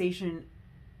conversation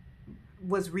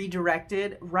was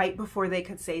redirected right before they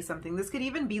could say something. This could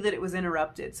even be that it was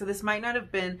interrupted. So this might not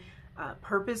have been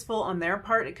purposeful on their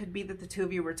part. It could be that the two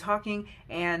of you were talking,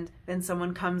 and then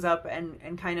someone comes up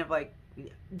and kind of like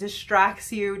distracts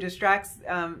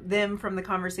them from the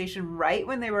conversation right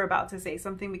when they were about to say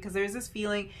something, because there's this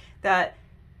feeling that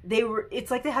it's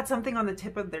like they had something on the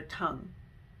tip of their tongue.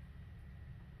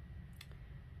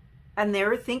 And they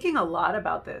were thinking a lot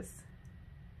about this.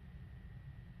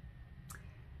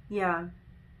 Yeah.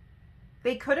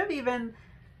 They could have even,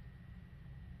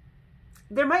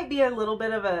 there might be a little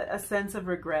bit of a sense of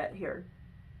regret here.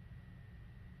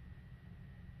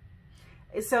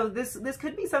 So this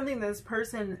could be something this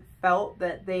person felt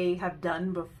that they have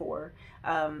done before.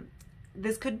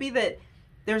 This could be that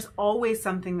there's always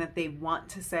something that they want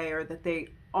to say, or that they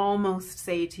almost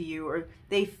say to you, or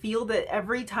they feel that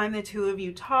every time the two of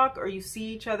you talk or you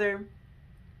see each other,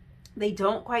 they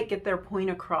don't quite get their point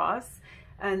across.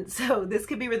 And so this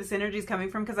could be where this energy is coming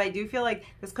from, because I do feel like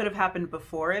this could have happened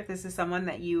before. If this is someone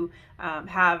that you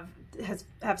have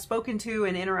spoken to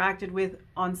and interacted with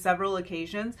on several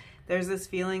occasions, there's this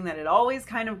feeling that it always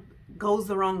kind of goes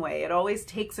the wrong way. It always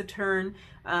takes a turn.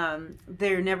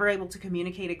 They're never able to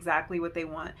communicate exactly what they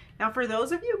want. Now, for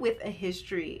those of you with a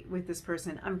history with this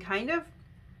person, I'm kind of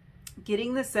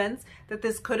getting the sense that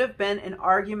this could have been an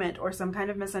argument or some kind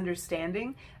of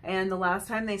misunderstanding, and the last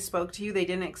time they spoke to you, they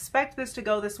didn't expect this to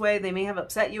go this way. They may have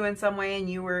upset you in some way, and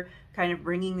you were kind of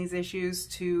bringing these issues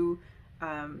to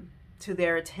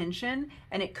their attention,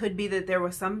 and it could be that there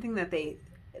was something that they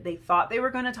thought they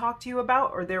were going to talk to you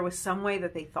about, or there was some way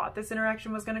that they thought this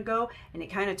interaction was going to go, and it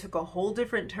kind of took a whole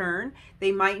different turn.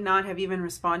 They might not have even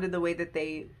responded the way that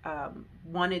they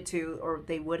wanted to, or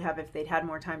they would have if they'd had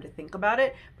more time to think about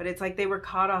it, but it's like they were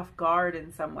caught off guard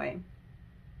in some way.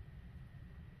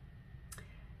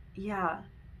 Yeah.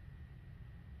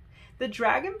 The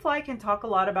dragonfly can talk a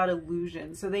lot about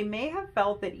illusion, so they may have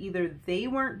felt that either they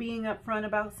weren't being upfront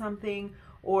about something,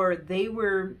 or they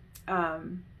were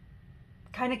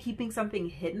kind of keeping something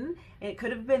hidden. It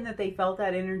could have been that they felt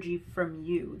that energy from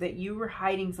you, that you were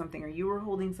hiding something or you were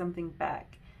holding something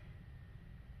back.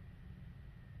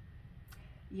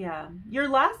 Yeah, your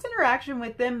last interaction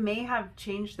with them may have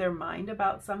changed their mind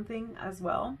about something as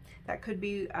well. That could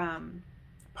be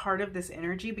part of this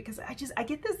energy, because I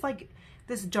get this like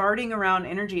this darting around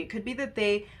energy. It could be that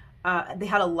they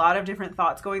had a lot of different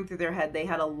thoughts going through their head. They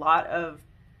had a lot of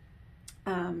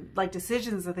like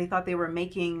decisions that they thought they were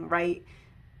making, right?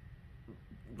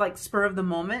 Like spur of the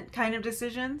moment kind of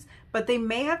decisions, but they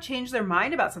may have changed their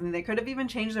mind about something. They could have even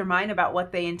changed their mind about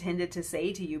what they intended to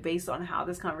say to you based on how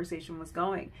this conversation was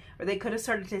going. Or they could have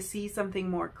started to see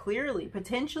something more clearly,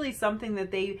 potentially something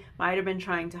that they might have been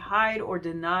trying to hide or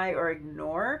deny or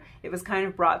ignore. It was kind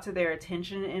of brought to their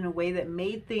attention in a way that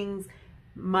made things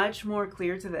much more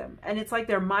clear to them. And it's like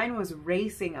their mind was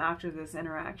racing after this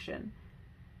interaction.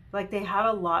 Like they had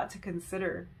a lot to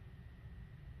consider.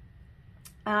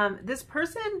 This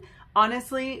person,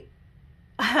 honestly,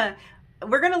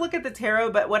 we're going to look at the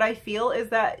tarot, but what I feel is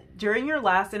that during your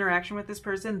last interaction with this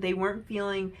person, they weren't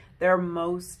feeling their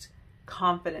most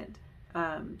confident.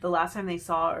 The last time they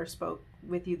saw or spoke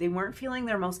with you, they weren't feeling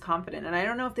their most confident. And I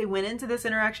don't know if they went into this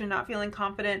interaction not feeling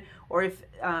confident, or if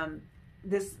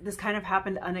this kind of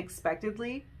happened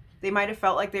unexpectedly. They might have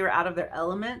felt like they were out of their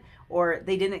element, or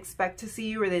they didn't expect to see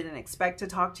you, or they didn't expect to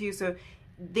talk to you. So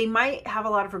they might have a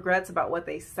lot of regrets about what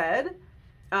they said,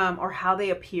 or how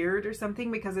they appeared or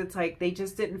something, because it's like they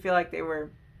just didn't feel like they were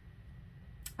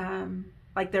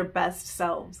like their best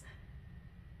selves.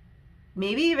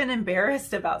 Maybe even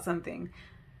embarrassed about something.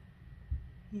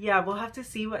 Yeah, we'll have to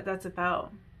see what that's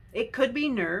about. It could be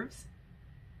nerves.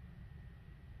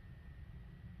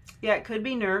 Yeah, it could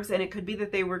be nerves, and it could be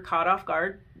that they were caught off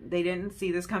guard. They didn't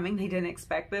see this coming. They didn't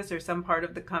expect this, or some part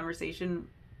of the conversation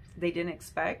they didn't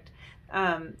expect.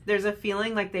 There's a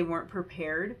feeling like they weren't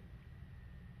prepared.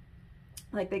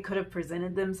 Like they could have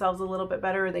presented themselves a little bit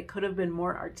better, or they could have been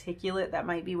more articulate. That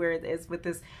might be where it is with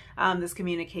this this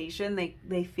communication.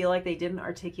 They feel like they didn't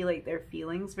articulate their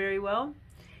feelings very well.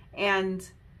 And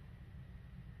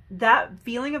that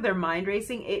feeling of their mind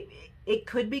racing, it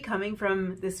could be coming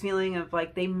from this feeling of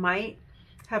like they might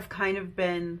have kind of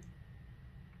been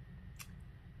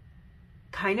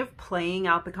kind of playing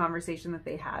out the conversation that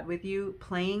they had with you,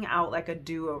 playing out like a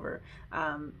do-over,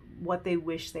 what they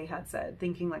wish they had said,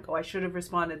 thinking like, oh, I should have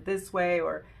responded this way,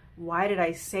 or why did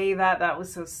I say that? That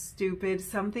was so stupid,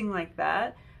 something like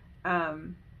that.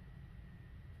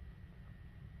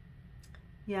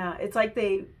 Yeah, it's like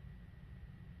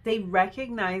they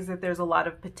recognize that there's a lot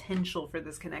of potential for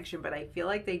this connection, but I feel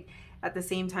like they, at the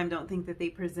same time, don't think that they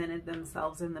presented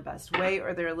themselves in the best way,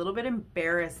 or they're a little bit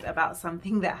embarrassed about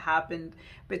something that happened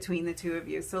between the two of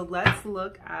you. So let's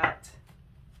look at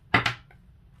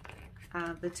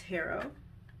the tarot.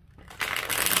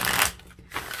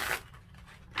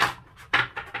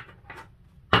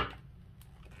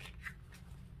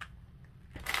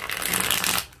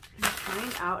 And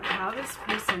find out how this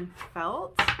person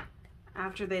felt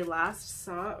after they last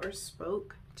saw or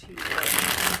spoke to you.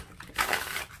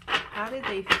 How did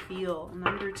they feel?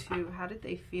 Number 2, how did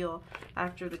they feel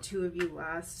after the two of you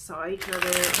last saw each other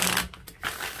and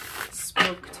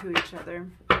spoke to each other?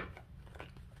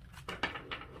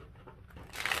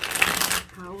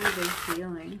 How were they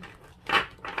feeling?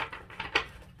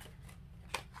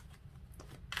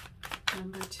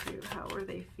 Number 2, how were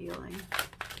they feeling?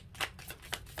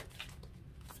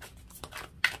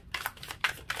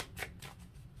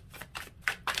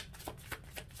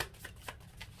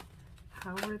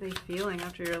 How were they feeling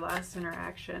after your last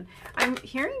interaction? I'm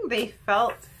hearing they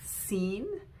felt seen.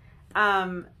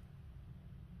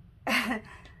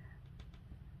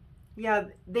 Yeah,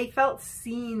 they felt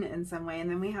seen in some way. And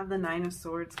then we have the 9 of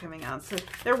Swords coming out. So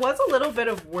there was a little bit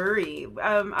of worry.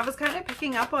 I was kind of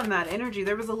picking up on that energy.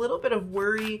 There was a little bit of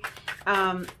worry,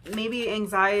 maybe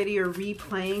anxiety, or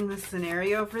replaying the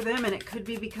scenario for them. And it could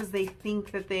be because they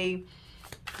think that they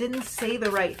didn't say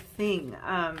the right thing.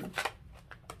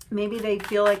 Maybe they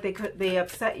feel like they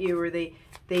upset you, or they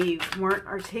weren't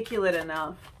articulate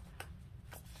enough.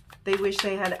 They wish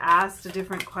they had asked a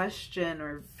different question,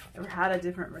 or had a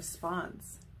different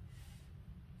response.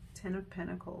 10 of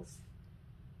Pentacles.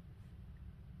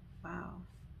 Wow.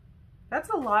 That's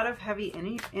a lot of heavy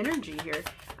energy here.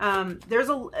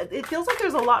 It feels like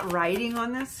there's a lot riding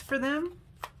on this for them.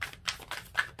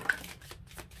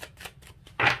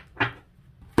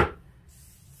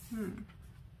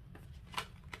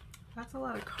 That's a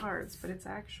lot of cards, but it's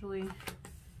actually...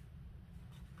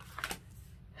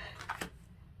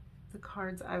 The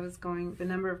cards I was going, the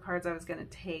number of cards I was going to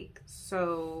take.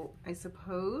 So I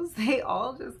suppose they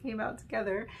all just came out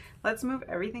together. Let's move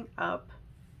everything up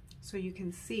so you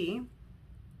can see.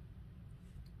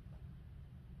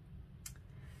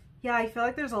 Yeah, I feel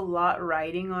like there's a lot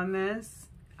riding on this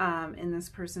in this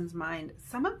person's mind.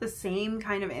 Some of the same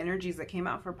kind of energies that came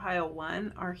out for pile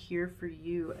 1 are here for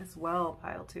you as well,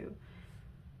 pile 2.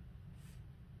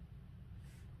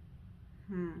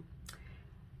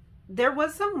 There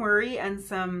was some worry and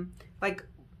some like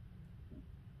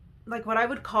what I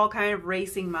would call kind of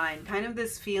racing mind, kind of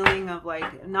this feeling of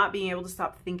like not being able to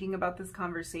stop thinking about this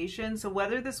conversation. So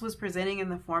whether this was presenting in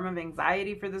the form of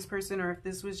anxiety for this person, or if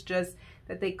this was just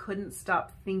that they couldn't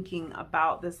stop thinking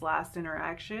about this last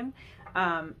interaction,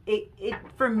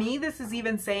 for me, this is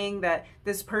even saying that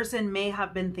this person may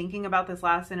have been thinking about this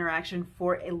last interaction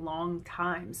for a long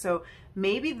time. So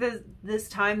maybe this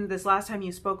last time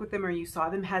you spoke with them or you saw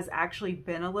them has actually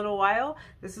been a little while.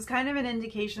 This is kind of an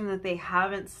indication that they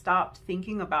haven't stopped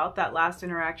thinking about that last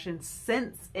interaction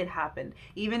since it happened.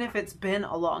 Even if it's been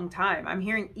a long time. I'm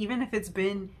hearing even if it's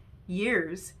been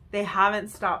years, they haven't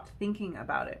stopped thinking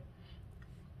about it.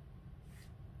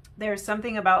 There's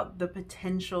something about the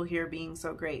potential here being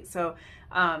so great. So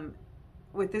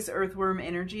with this earthworm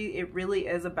energy, it really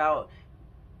is about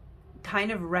kind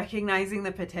of recognizing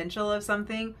the potential of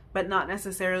something, but not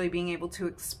necessarily being able to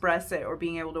express it or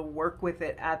being able to work with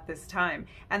it at this time.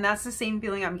 And that's the same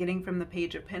feeling I'm getting from the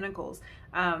Page of Pentacles.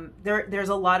 There's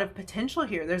a lot of potential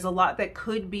here. There's a lot that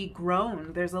could be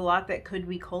grown. There's a lot that could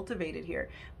be cultivated here,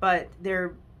 but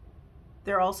there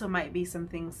also might be some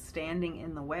things standing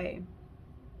in the way.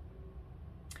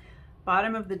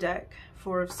 Bottom of the deck,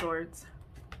 Four of Swords.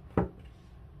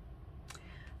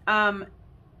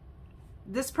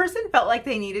 This person felt like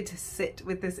they needed to sit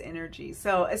with this energy.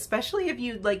 So especially if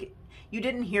you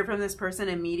didn't hear from this person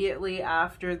immediately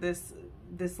after this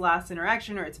last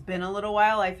interaction, or it's been a little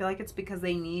while, I feel like it's because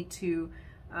they need to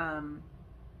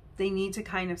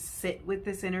kind of sit with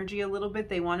this energy a little bit.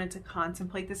 They wanted to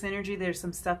contemplate this energy. There's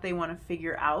some stuff they want to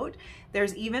figure out.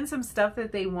 There's even some stuff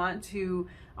that they want to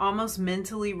almost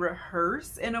mentally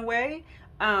rehearse in a way,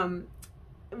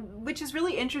 which is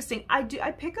really interesting. I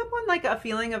pick up on like a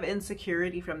feeling of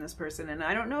insecurity from this person, and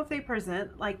I don't know if they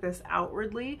present like this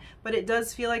outwardly, but it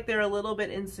does feel like they're a little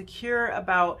bit insecure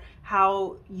about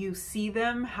how you see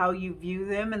them, how you view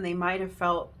them, and they might have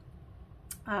felt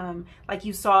like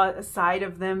you saw a side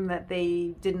of them that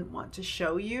they didn't want to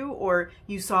show you, or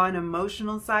you saw an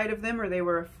emotional side of them, or they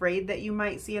were afraid that you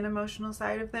might see an emotional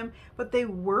side of them. But they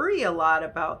worry a lot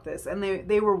about this, and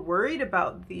they were worried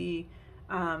about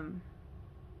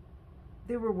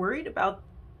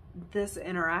this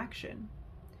interaction.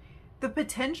 The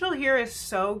potential here is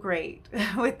so great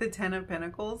with the Ten of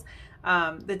Pentacles.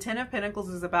 The Ten of Pentacles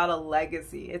is about a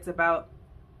legacy. It's about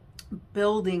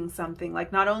building something,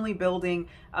 like not only building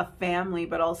a family,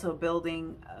 but also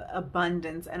building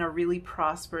abundance and a really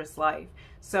prosperous life.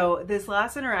 So this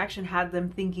last interaction had them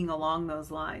thinking along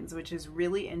those lines, which is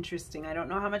really interesting. I don't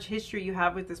know how much history you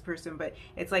have with this person, but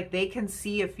it's like they can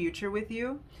see a future with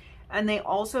you. And they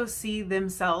also see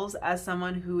themselves as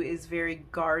someone who is very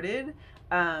guarded,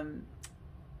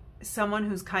 someone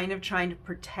who's kind of trying to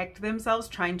protect themselves,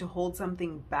 trying to hold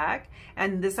something back.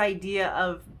 And this idea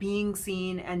of being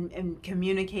seen and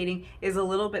communicating is a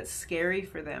little bit scary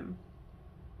for them.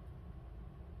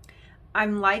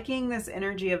 I'm liking this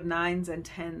energy of 9s and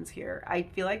 10s here. I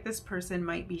feel like this person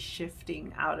might be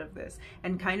shifting out of this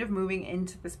and kind of moving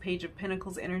into this Page of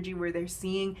Pentacles energy, where they're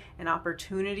seeing an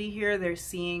opportunity here. They're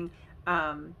seeing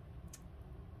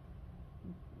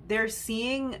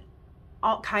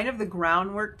all kind of the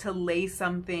groundwork to lay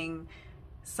something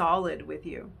solid with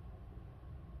you.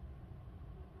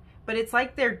 But it's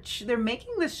like they're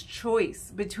making this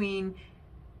choice between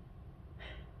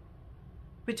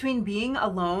being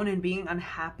alone and being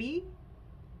unhappy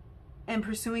and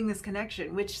pursuing this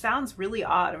connection, which sounds really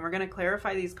odd. And we're going to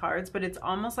clarify these cards, but it's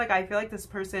almost like I feel like this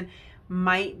person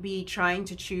might be trying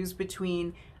to choose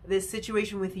between this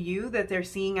situation with you that they're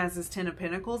seeing as this Ten of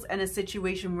Pentacles and a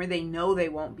situation where they know they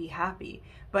won't be happy.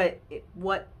 But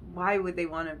why would they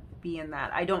want to be in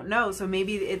that? I don't know. So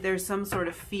maybe there's some sort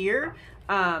of fear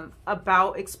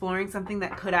about exploring something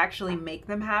that could actually make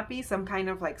them happy, some kind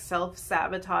of like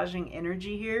self-sabotaging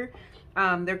energy here.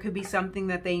 There could be something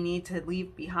that they need to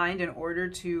leave behind in order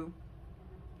to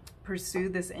pursue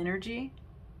this energy.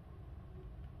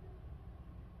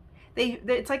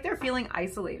 It's like they're feeling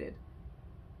isolated.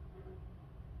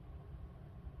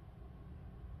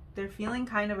 They're feeling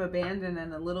kind of abandoned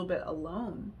and a little bit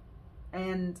alone.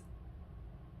 And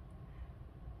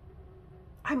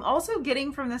I'm also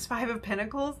getting from this Five of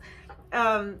Pentacles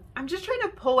I'm just trying to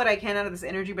pull what I can out of this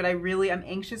energy, but I'm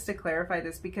anxious to clarify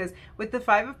this, because with the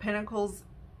Five of Pentacles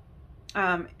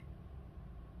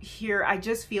here, I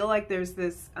just feel like there's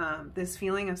this this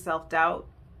feeling of self-doubt,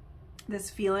 this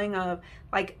feeling of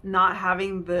like not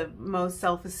having the most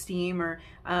self-esteem, or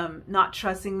not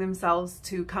trusting themselves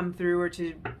to come through, or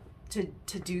to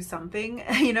do something.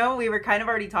 You know, we were kind of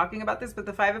already talking about this, but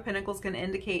the Five of Pentacles can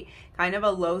indicate kind of a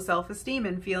low self-esteem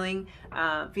and feeling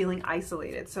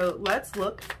isolated. So let's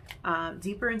look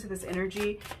deeper into this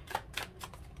energy.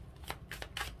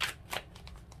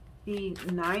 The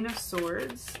Nine of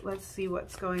Swords. Let's see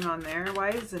what's going on there. Why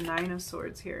is the Nine of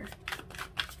Swords here?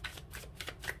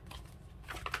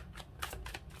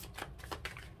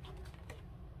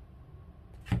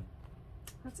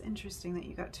 That's interesting that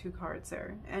you got two cards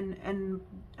there, and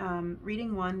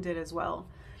reading one did as well.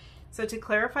 So to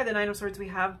clarify the Nine of Swords, we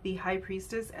have the High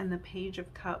Priestess and the Page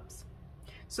of Cups.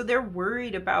 So they're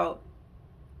worried about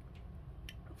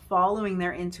following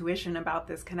their intuition about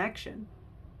this connection.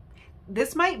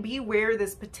 This might be where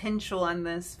this potential and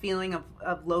this feeling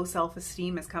of low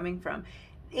self-esteem is coming from.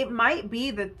 It might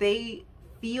be that they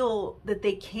feel that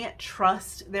they can't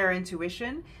trust their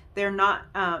intuition. They're not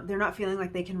feeling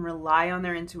like they can rely on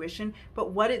their intuition,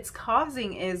 but what it's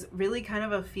causing is really kind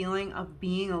of a feeling of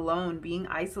being alone, being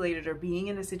isolated, or being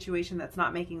in a situation that's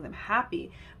not making them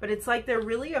happy. But it's like they're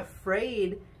really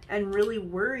afraid and really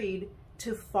worried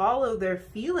to follow their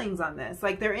feelings on this.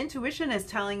 Like their intuition is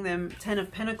telling them Ten of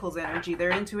Pentacles energy.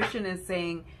 Their intuition is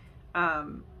saying,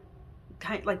 kind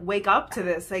of like, wake up to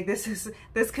this. Like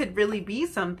this could really be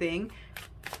something.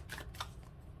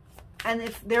 And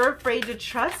if they're afraid to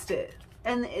trust it.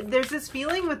 And there's this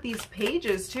feeling with these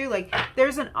pages too, like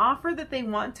there's an offer that they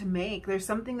want to make. There's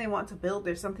something they want to build.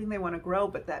 There's something they want to grow.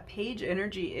 But that page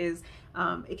energy is,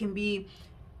 it can be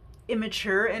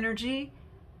immature energy.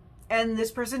 And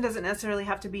this person doesn't necessarily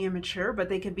have to be immature, but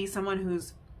they could be someone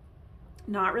who's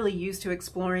not really used to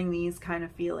exploring these kind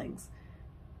of feelings.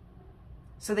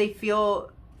 So they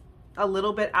feel a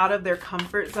little bit out of their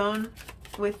comfort zone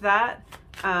with that.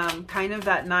 Kind of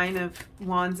that Nine of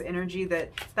Wands energy,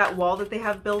 that wall that they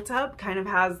have built up kind of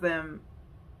has them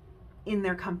in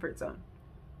their comfort zone.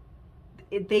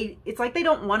 It's like they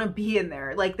don't want to be in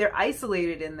there. Like they're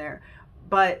isolated in there,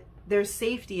 but there's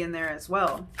safety in there as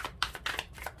well.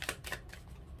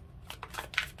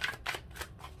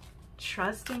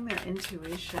 Trusting their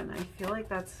intuition. I feel like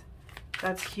that's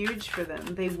huge for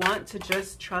them. They want to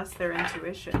just trust their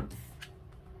intuition.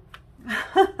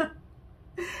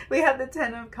 We have the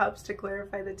Ten of Cups to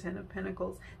clarify the Ten of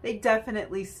Pentacles. They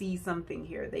definitely see something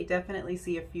here. They definitely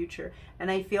see a future. And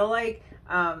I feel like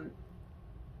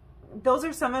those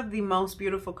are some of the most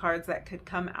beautiful cards that could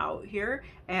come out here.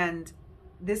 And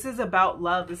this is about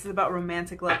love. This is about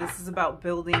romantic love. This is about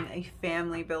building a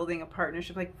family, building a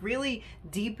partnership, like really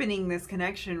deepening this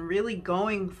connection, really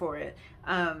going for it.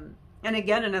 And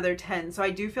again, another 10. So I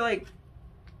do feel like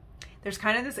there's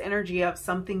kind of this energy of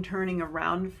something turning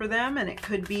around for them. And it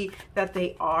could be that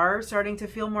they are starting to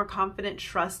feel more confident,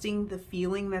 trusting the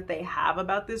feeling that they have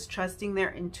about this, trusting their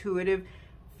intuitive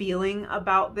feeling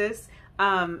about this.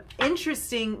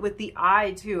 Interesting with the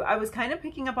eye too. I was kind of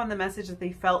picking up on the message that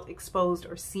they felt exposed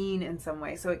or seen in some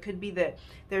way. So it could be that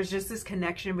there's just this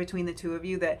connection between the two of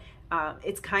you that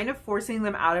it's kind of forcing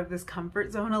them out of this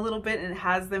comfort zone a little bit, and it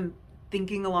has them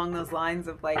thinking along those lines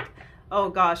of like, oh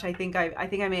gosh, I think I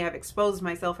may have exposed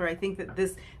myself, or I think that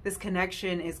this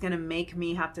connection is going to make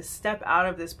me have to step out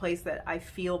of this place that I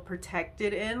feel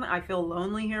protected in. I feel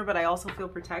lonely here, but I also feel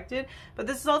protected. But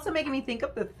this is also making me think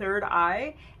of the third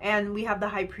eye, and we have the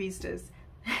High Priestess.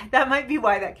 That might be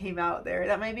why that came out there.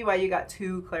 That might be why you got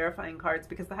two clarifying cards,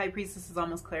 because the High Priestess is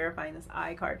almost clarifying this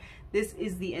eye card. This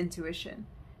is the intuition.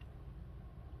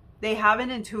 They have an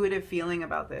intuitive feeling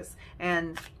about this,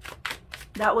 and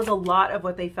that was a lot of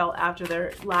what they felt after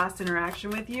their last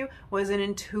interaction with you, was an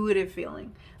intuitive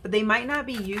feeling. But they might not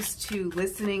be used to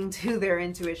listening to their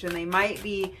intuition. They might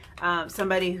be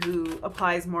somebody who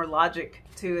applies more logic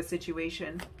to a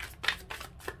situation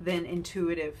than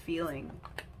intuitive feeling.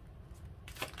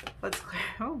 Let's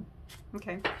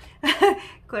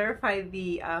clarify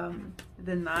the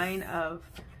Nine of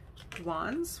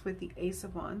Wands with the Ace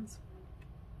of Wands.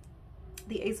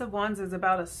 The Ace of Wands is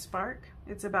about a spark.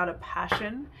 It's about a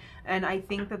passion. And I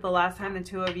think that the last time the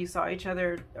two of you saw each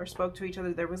other or spoke to each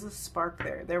other, there was a spark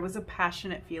there. There was a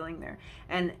passionate feeling there.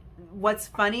 And what's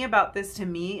funny about this to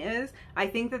me is I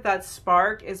think that that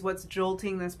spark is what's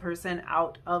jolting this person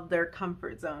out of their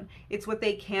comfort zone. It's what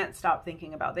they can't stop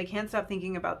thinking about. They can't stop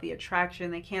thinking about the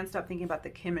attraction. They can't stop thinking about the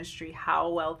chemistry, how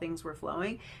well things were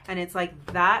flowing. And it's like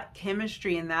that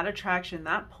chemistry and that attraction,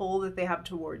 that pull that they have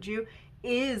towards you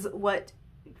is what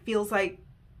feels like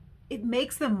it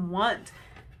makes them want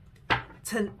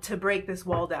to break this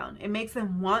wall down. It makes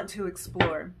them want to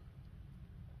explore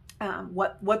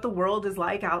what the world is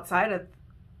like outside of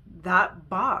that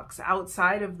box,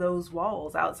 outside of those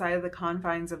walls, outside of the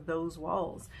confines of those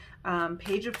walls.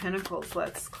 Page of Pentacles.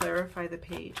 Let's clarify the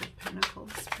Page of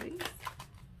Pentacles, please.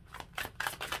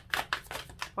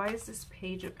 Why is this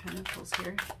Page of Pentacles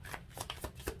here?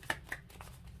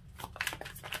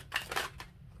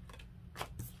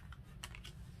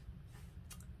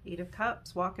 Eight of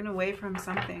Cups, walking away from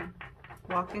something.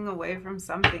 Walking away from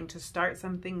something to start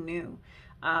something new.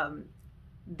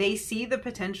 They see the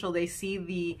potential. They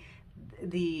see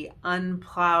the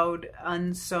unplowed,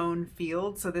 unsown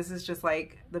field. So this is just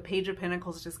like, the Page of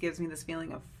Pentacles just gives me this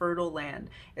feeling of fertile land.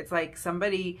 It's like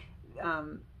somebody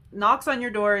knocks on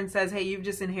your door and says, hey, you've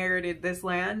just inherited this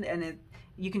land, and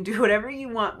you can do whatever you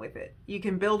want with it. You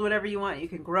can build whatever you want. You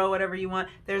can grow whatever you want.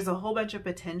 There's a whole bunch of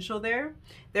potential there.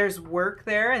 There's work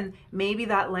there. And maybe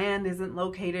that land isn't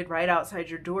located right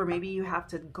outside your door. Maybe you have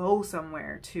to go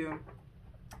somewhere to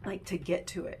get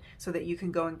to it so that you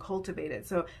can go and cultivate it.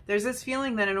 So there's this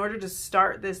feeling that in order to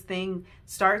start this thing,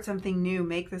 start something new,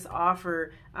 make this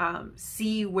offer,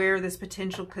 see where this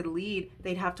potential could lead,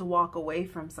 they'd have to walk away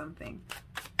from something.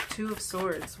 Two of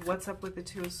Swords. What's up with the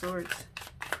Two of Swords?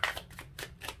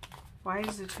 Why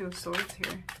is the Two of Swords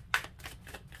here?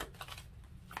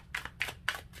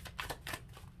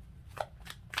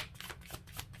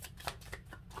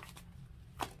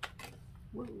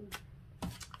 Whoa.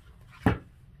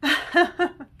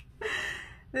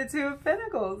 The Two of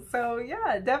Pentacles. So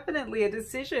yeah, definitely a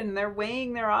decision. They're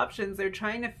weighing their options. They're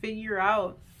trying to figure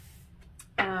out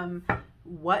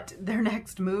what their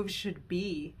next move should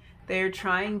be. They're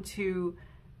trying to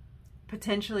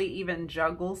potentially even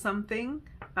juggle something,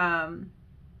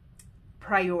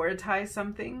 prioritize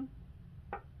something.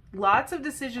 Lots of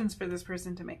decisions for this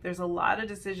person to make. There's a lot of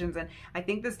decisions, and I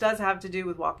think this does have to do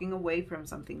with walking away from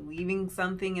something, leaving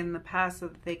something in the past so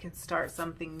that they can start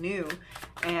something new.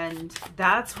 And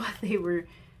that's what they were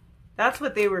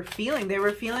feeling. They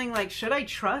were feeling like, should I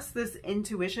trust this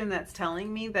intuition that's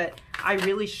telling me that I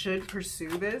really should pursue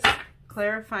this?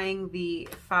 Clarifying the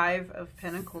Five of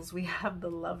Pentacles, we have the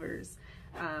Lovers.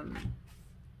 Yeah,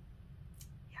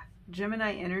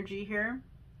 Gemini energy here.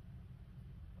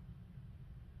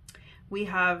 We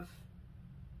have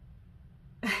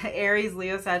Aries,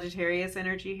 Leo, Sagittarius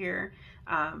energy here.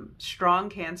 Strong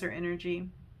Cancer energy.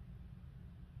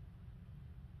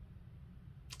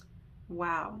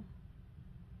 Wow.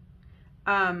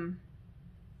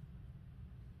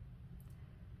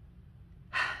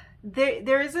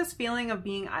 There is this feeling of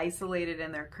being isolated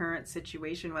in their current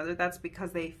situation, whether that's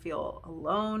because they feel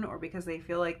alone or because they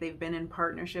feel like they've been in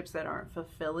partnerships that aren't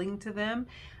fulfilling to them.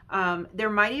 There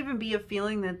might even be a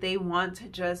feeling that they want to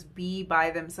just be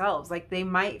by themselves. Like they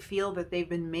might feel that they've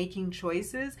been making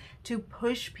choices to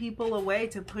push people away,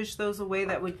 to push those away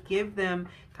that would give them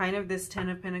kind of this Ten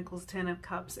of Pentacles, Ten of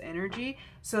Cups energy.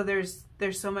 So there's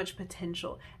so much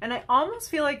potential. And I almost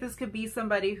feel like this could be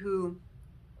somebody who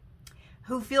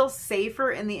feels safer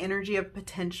in the energy of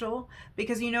potential,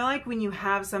 because you know, like when you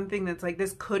have something that's like,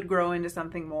 this could grow into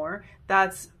something more,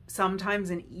 that's sometimes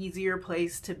an easier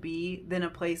place to be than a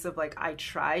place of like, I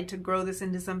tried to grow this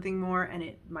into something more and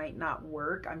it might not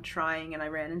work. I'm trying and I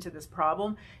ran into this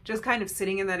problem. Just kind of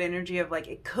sitting in that energy of like,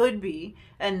 it could be,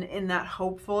 and in that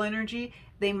hopeful energy,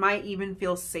 they might even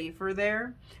feel safer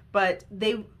there. But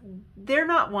they're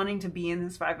not wanting to be in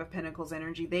this Five of Pentacles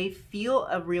energy. They feel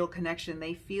a real connection.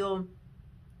 They feel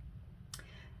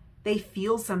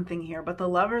something here. But the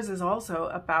Lovers is also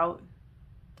about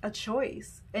a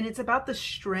choice, and it's about the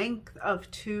strength of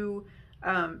two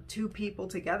people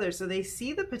together. So they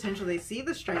see the potential, they see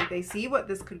the strength, they see what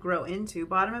this could grow into.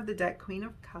 Bottom of the deck, Queen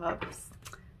of Cups.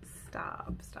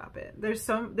 Stop it. There's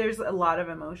a lot of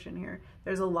emotion here.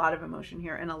 There's a lot of emotion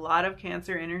here, and a lot of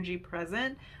Cancer energy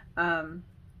present. A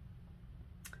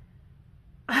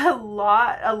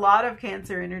lot of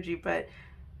Cancer energy, but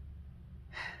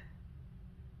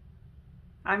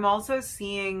I'm also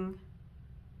seeing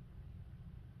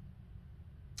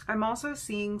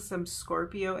some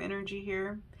Scorpio energy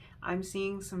here. I'm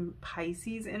seeing some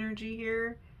Pisces energy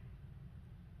here.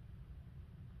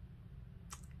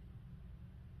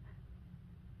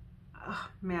 oh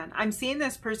man, I'm seeing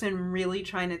this person really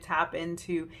trying to tap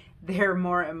into their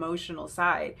more emotional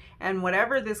side. And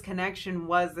whatever this connection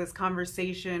was, this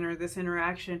conversation or this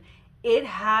interaction, it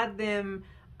had them,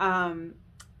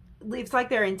 it's like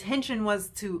their intention was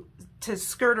to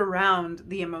skirt around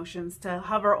the emotions, to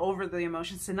hover over the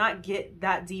emotions, to not get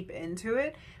that deep into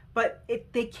it. But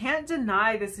they can't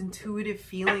deny this intuitive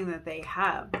feeling that they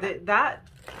have.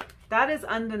 That is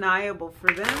undeniable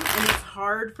for them, and it's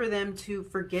hard for them to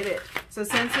forget it. So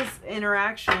since this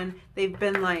interaction, they've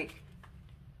been like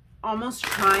almost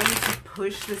trying to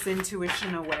push this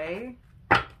intuition away.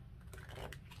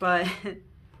 But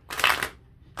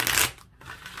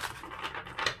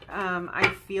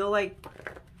I feel like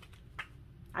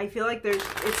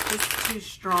it's just too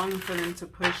strong for them to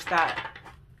push that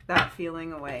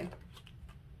feeling away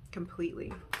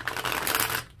completely.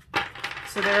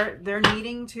 So they're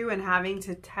needing to and having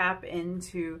to tap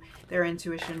into their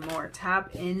intuition more,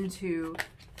 tap into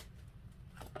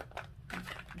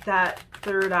that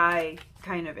third eye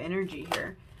kind of energy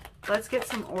here. Let's get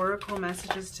some oracle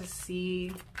messages to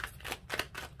see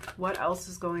what else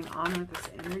is going on with this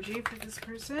energy for this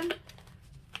person.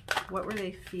 What were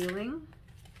they feeling?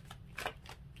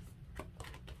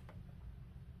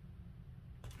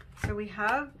 So we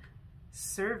have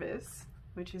service,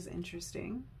 which is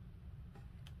interesting.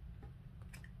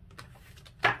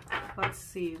 Let's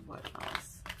see what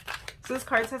else. So this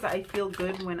card says, I feel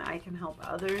good when I can help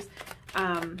others.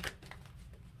 Gosh,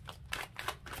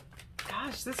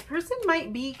 this person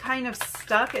might be kind of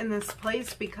stuck in this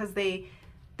place because they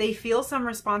feel some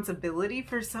responsibility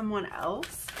for someone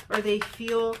else, or they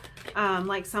feel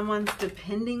like someone's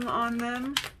depending on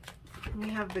them. We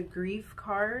have the grief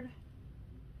card.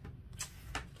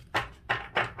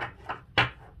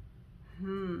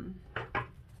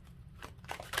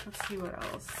 Let's see what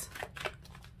else.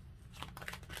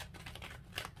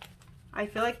 I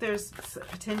feel like there's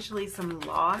potentially some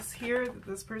loss here that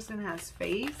this person has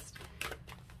faced.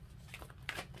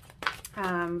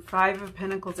 Five of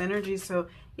Pentacles energy. So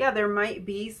yeah, there might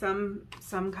be some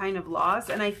kind of loss.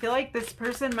 And I feel like this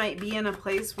person might be in a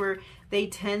place where they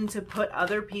tend to put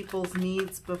other people's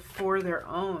needs before their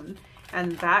own.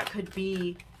 And that could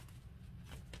be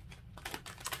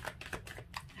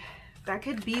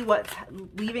what's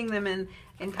leaving them in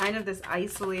kind of this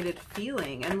isolated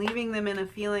feeling, and leaving them in a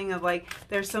feeling of like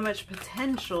there's so much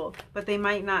potential, but they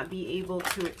might not be able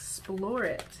to explore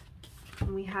it.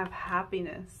 And we have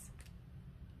happiness.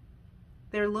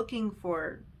 They're looking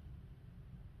for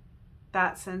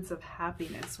that sense of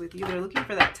happiness with you. They're looking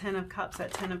for that 10 of Cups,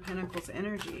 that 10 of Pentacles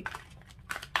energy.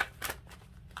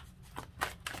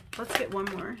 Let's get one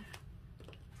more.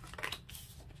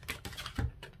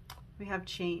 We have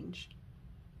change.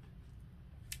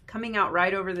 Coming out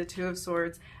right over the Two of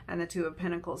Swords and the Two of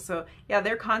Pentacles. So yeah,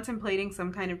 they're contemplating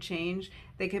some kind of change.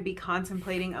 They could be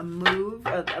contemplating a move,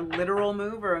 a literal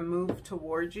move, or a move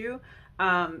towards you.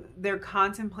 They're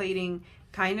contemplating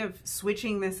kind of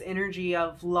switching this energy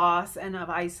of loss and of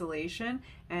isolation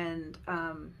and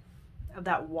of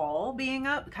that wall being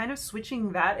up, kind of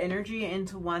switching that energy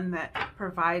into one that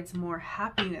provides more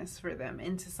happiness for them,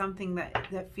 into something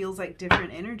that feels like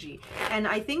different energy. And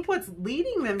I think what's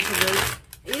leading them to this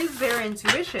is their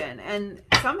intuition. And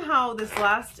somehow this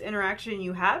last interaction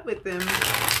you had with them,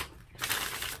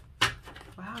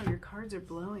 wow, your cards are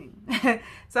blowing.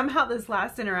 Somehow this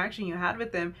last interaction you had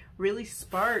with them really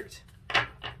sparked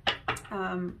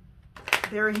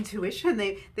their intuition.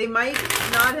 They might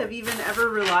not have even ever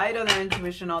relied on their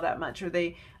intuition all that much, or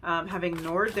they have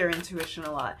ignored their intuition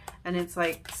a lot. And it's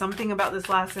like something about this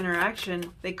last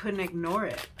interaction, they couldn't ignore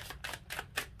it.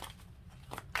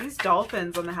 These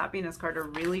dolphins on the happiness card are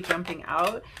really jumping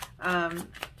out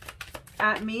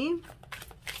at me.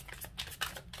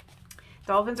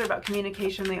 Dolphins are about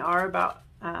communication. They are about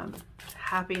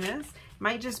happiness.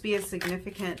 Might just be a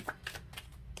significant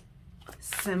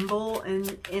symbol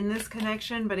in this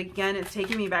connection, but again, it's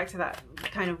taking me back to that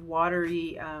kind of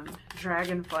watery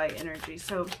dragonfly energy.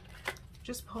 So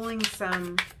just pulling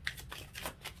some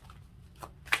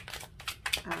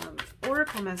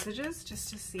oracle messages just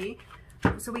to see.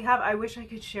 So we have, I wish I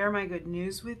could share my good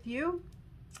news with you.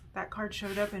 That card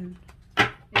showed up in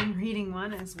reading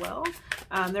one as well.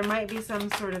 There might be some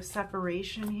sort of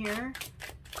separation here.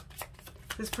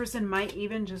 This person might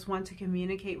even just want to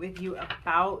communicate with you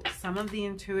about some of the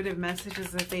intuitive messages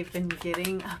that they've been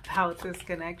getting about this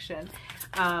connection.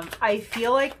 I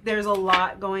feel like there's a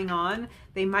lot going on.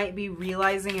 They might be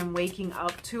realizing and waking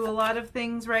up to a lot of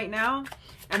things right now,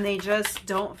 and they just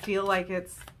don't feel like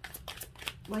it's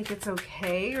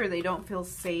okay, or they don't feel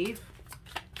safe.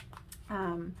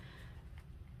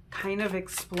 kind of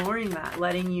exploring that,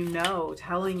 letting you know,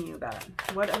 telling you that.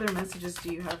 What other messages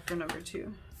do you have for number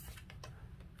 2?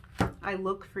 I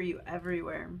look for you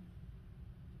everywhere.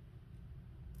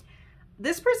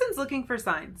 This person's looking for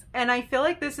signs, and I feel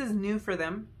like this is new for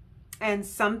them, and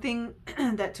something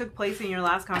that took place in your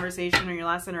last conversation or your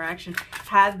last interaction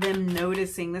had them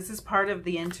noticing. This is part of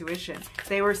the intuition.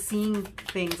 They were seeing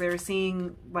things. They were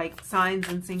seeing like signs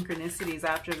and synchronicities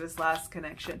after this last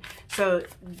connection. So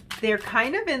they're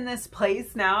kind of in this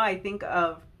place now, I think,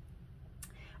 of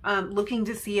looking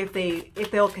to see if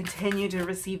they'll continue to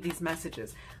receive these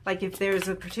messages. Like if there's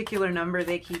a particular number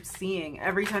they keep seeing,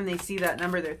 every time they see that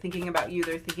number, they're thinking about you.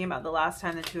 They're thinking about the last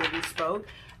time the two of you spoke.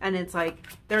 And it's like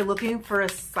they're looking for a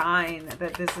sign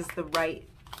that this is the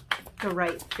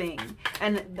right thing.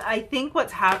 And I think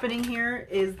what's happening here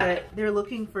is that they're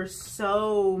looking for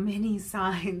so many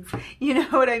signs. You know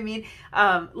what I mean?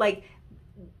 Like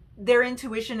their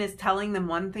intuition is telling them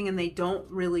one thing and they don't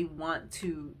really want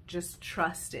to just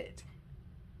trust it.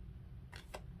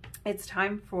 It's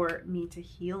time for me to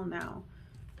heal now.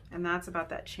 And that's about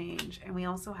that change. And we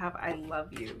also have I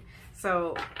love you.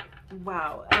 So,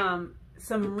 wow.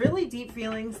 Some really deep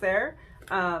feelings there.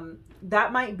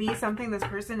 That might be something this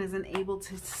person isn't able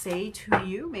to say to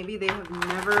you. Maybe they have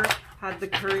never had the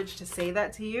courage to say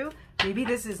that to you. Maybe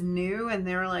this is new and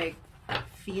they're like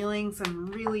feeling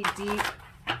some really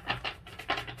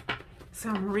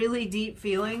deep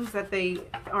feelings that they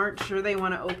aren't sure they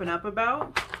want to open up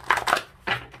about.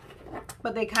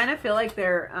 But they kind of feel like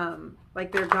their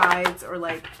guides or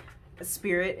like a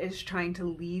spirit is trying to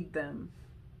lead them.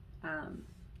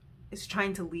 Is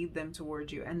trying to lead them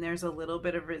towards you. And there's a little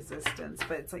bit of resistance,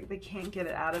 but it's like they can't get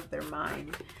it out of their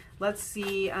mind. Let's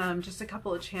see just a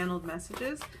couple of channeled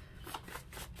messages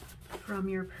from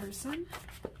your person.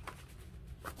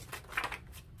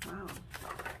 Wow.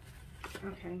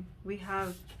 Okay,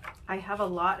 I have a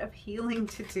lot of healing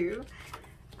to do.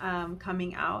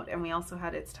 Coming out, and we also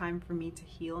had it's time for me to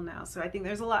heal now. So I think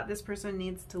there's a lot this person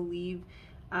needs to leave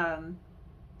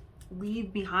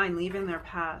behind, leave in their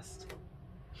past.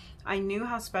 I knew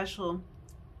how special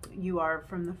you are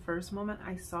from the first moment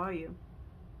I saw you.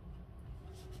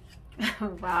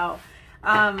 Wow.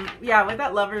 Yeah, with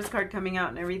that Lovers card coming out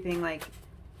and everything, like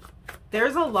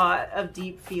there's a lot of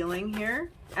deep feeling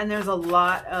here, and there's a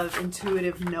lot of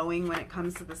intuitive knowing when it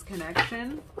comes to this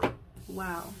connection.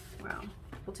 Wow. Wow.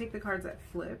 We'll take the cards that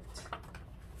flipped.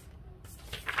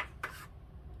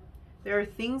 There are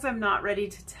things I'm not ready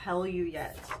to tell you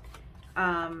yet.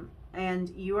 And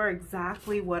you are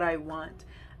exactly what I want.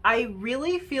 I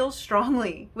really feel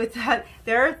strongly with that.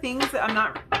 There are things that I'm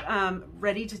not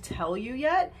ready to tell you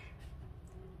yet.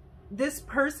 This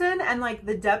person and like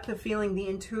the depth of feeling, the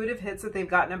intuitive hits that they've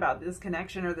gotten about this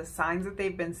connection or the signs that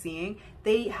they've been seeing,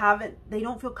 they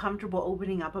don't feel comfortable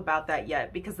opening up about that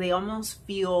yet because they almost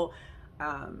feel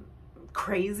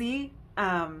crazy.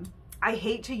 I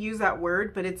hate to use that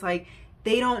word, but it's like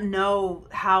they don't know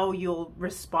how you'll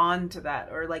respond to that,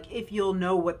 or like if you'll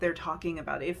know what they're talking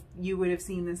about, if you would have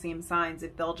seen the same signs,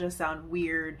 if they'll just sound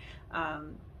weird,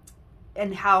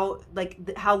 and how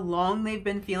long they've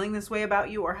been feeling this way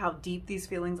about you or how deep these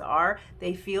feelings are.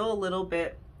 They feel a little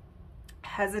bit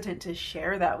hesitant to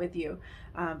share that with you,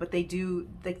 but they do,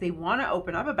 like, they want to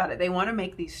open up about it. They want to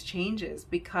make these changes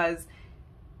because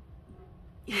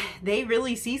they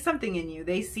really see something in you.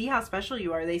 They see how special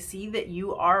you are. They see that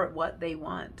you are what they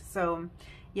want. So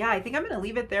yeah, I think I'm going to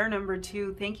leave it there, number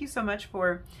 2. Thank you so much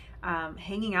for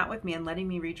hanging out with me and letting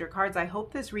me read your cards. I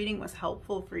hope this reading was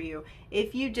helpful for you.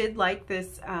 If you did like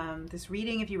this this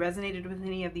reading, if you resonated with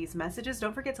any of these messages,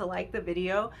 don't forget to like the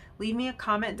video, leave me a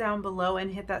comment down below,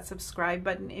 and hit that subscribe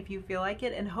button if you feel like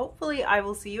it. And hopefully I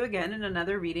will see you again in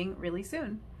another reading really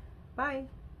soon. Bye.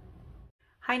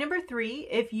 Hi, number 3.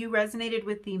 If you resonated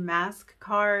with the Mask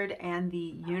card and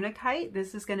the Unakite,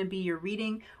 this is going to be your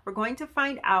reading. We're going to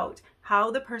find out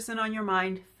how the person on your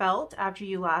mind felt after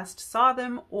you last saw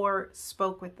them or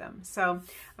spoke with them. So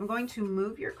I'm going to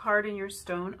move your card and your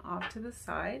stone off to the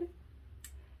side.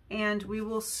 And we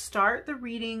will start the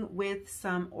reading with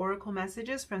some oracle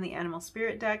messages from the Animal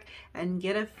Spirit deck and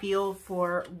get a feel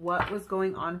for what was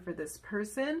going on for this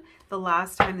person the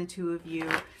last time the two of you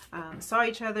saw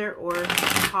each other or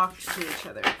talked to each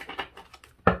other.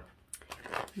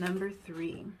 Number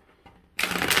 3.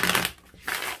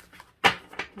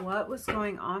 What was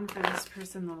going on for this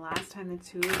person the last time the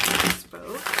two of you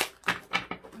spoke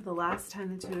or the last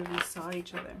time the two of you saw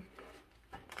each other?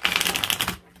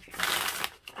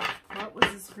 What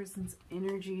was this person's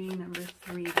energy, number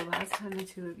 3, the last time the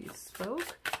two of you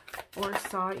spoke or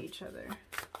saw each other?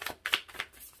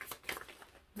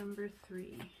 Number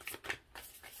 3.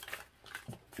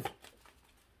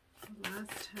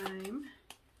 time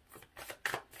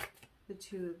the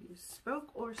two of you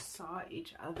spoke or saw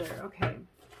each other. Okay,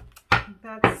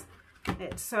 that's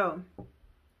it. So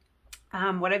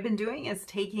what I've been doing is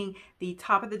taking the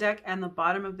top of the deck and the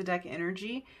bottom of the deck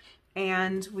energy,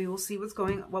 and we will see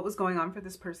what was going on for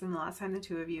this person the last time the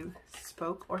two of you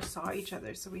spoke or saw each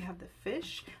other. So we have the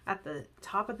fish at the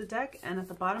top of the deck, and at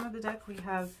the bottom of the deck we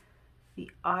have the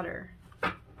otter.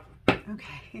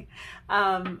 Okay,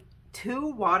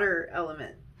 two water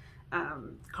element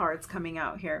cards coming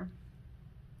out here.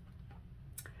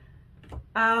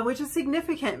 Which is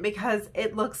significant because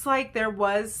it looks like there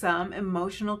was some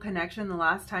emotional connection the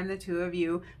last time the two of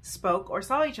you spoke or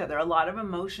saw each other. A lot of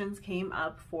emotions came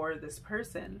up for this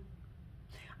person.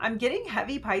 I'm getting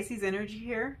heavy Pisces energy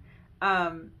here.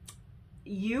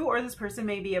 You or this person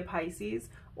may be a Pisces,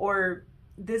 or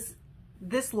this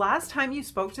last time you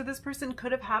spoke to this person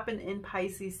could have happened in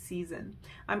Pisces season.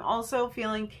 I'm also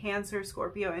feeling Cancer,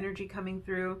 Scorpio energy coming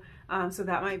through, so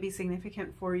that might be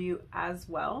significant for you as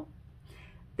well.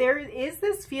 There is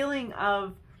this feeling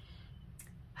of,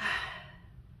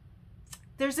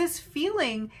 there's this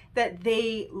feeling that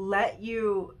they let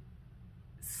you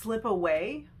slip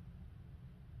away.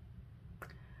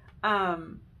 Yeah,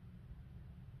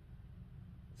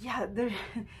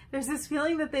 there's this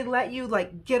feeling that they let you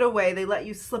like get away. They let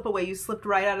you slip away. You slipped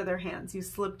right out of their hands. You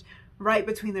slipped right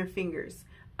between their fingers.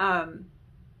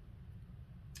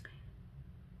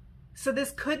 So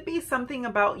this could be something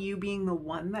about you being the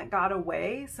one that got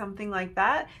away, something like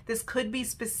that. This could be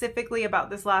specifically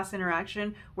about this last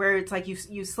interaction where it's like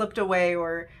you slipped away,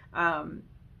 or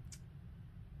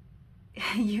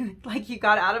you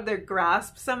got out of their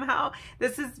grasp somehow.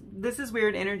 This is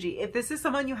weird energy. If this is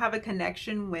someone you have a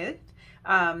connection with,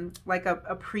 like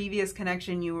a previous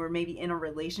connection, you were maybe in a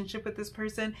relationship with this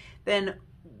person, then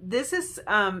this is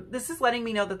letting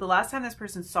me know that the last time this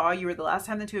person saw you, or the last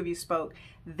time the two of you spoke,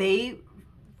 they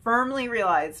firmly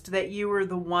realized that you were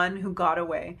the one who got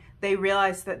away. They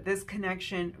realized that this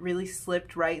connection really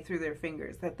slipped right through their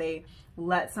fingers, that they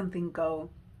let something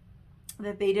go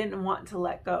that they didn't want to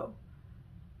let go.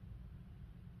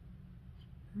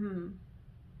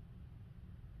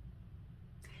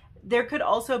 There could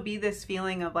also be this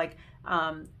feeling of like,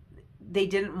 they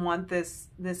didn't want this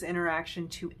interaction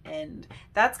to end.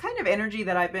 That's kind of energy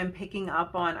that I've been picking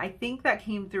up on. I think that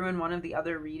came through in one of the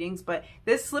other readings, but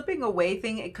this slipping away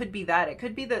thing, it could be that. It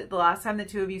could be that the last time the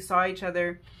two of you saw each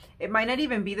other, it might not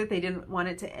even be that they didn't want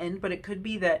it to end, but it could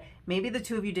be that maybe the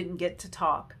two of you didn't get to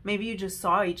talk. Maybe you just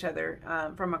saw each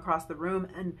other from across the room,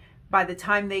 and by the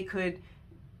time they could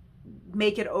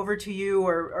make it over to you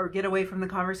or get away from the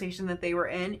conversation that they were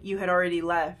in, you had already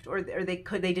left, or they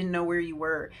didn't know where you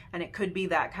were. And it could be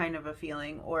that kind of a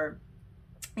feeling, or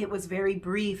it was very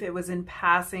brief, it was in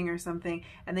passing or something,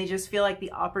 and they just feel like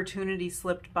the opportunity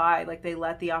slipped by, like they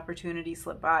let the opportunity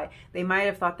slip by. They might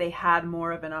have thought they had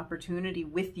more of an opportunity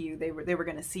with you. They were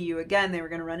going to see you again, they were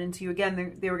going to run into you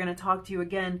again, they were going to talk to you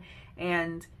again,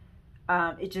 and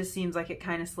it just seems like it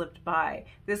kind of slipped by.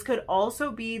 This could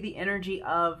also be the energy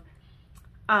of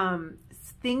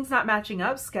things not matching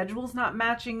up, schedules not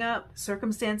matching up,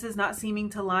 circumstances not seeming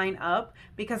to line up,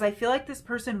 because I feel like this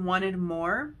person wanted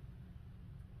more.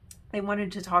 They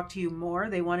wanted to talk to you more.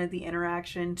 They wanted the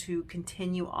interaction to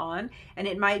continue on. And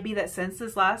it might be that since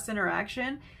this last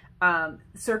interaction,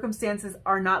 circumstances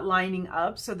are not lining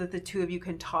up so that the two of you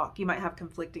can talk. You might have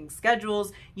conflicting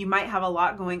schedules. You might have a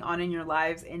lot going on in your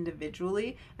lives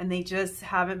individually, and they just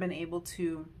haven't been able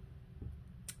to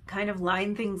kind of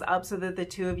line things up so that the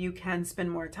two of you can spend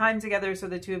more time together, so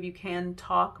the two of you can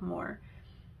talk more.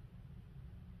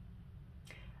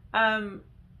 I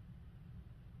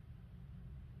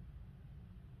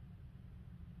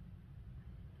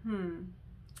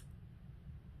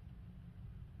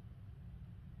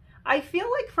feel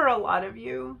like for a lot of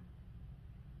you,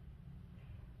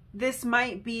 this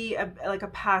might be like a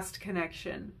past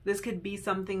connection. This could be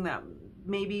something that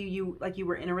maybe you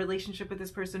were in a relationship with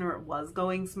this person, or it was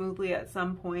going smoothly at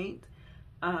some point,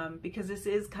 because this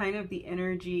is kind of the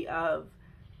energy of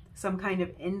some kind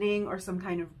of ending or some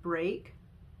kind of break.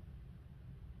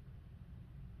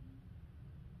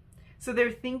 So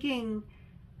they're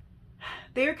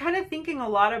kind of thinking a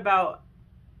lot about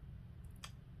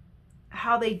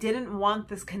how they didn't want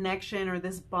this connection or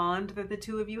this bond that the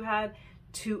two of you had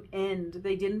to end.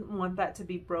 They didn't want that to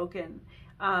be broken.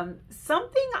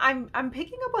 Something I'm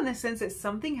picking up on the sense that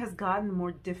something has gotten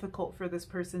more difficult for this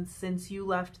person since you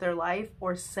left their life,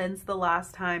 or since the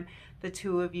last time the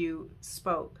two of you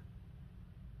spoke.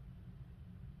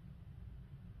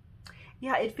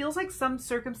 Yeah, it feels like some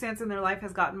circumstance in their life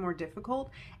has gotten more difficult,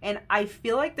 and I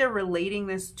feel like they're relating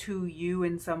this to you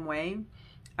in some way.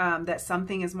 that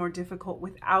something is more difficult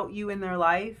without you in their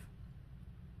life,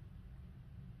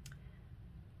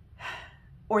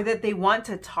 or that they want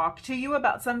to talk to you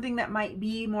about something that might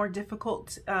be more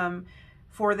difficult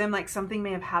for them, like something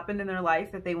may have happened in their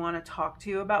life that they want to talk to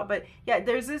you about. But yeah,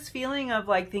 there's this feeling of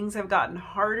like things have gotten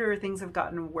harder, things have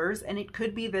gotten worse, and it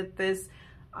could be that this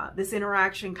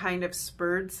interaction kind of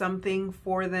spurred something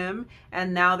for them,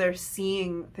 and now they're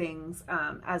seeing things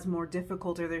as more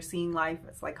difficult, or they're seeing life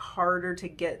as like harder to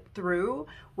get through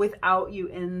without you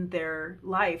in their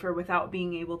life, or without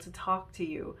being able to talk to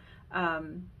you.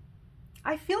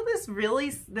 I feel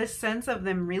this sense of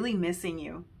them really missing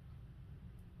you.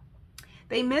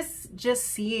 They miss just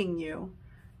seeing you.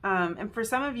 And for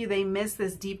some of you, they miss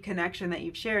this deep connection that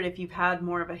you've shared if you've had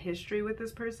more of a history with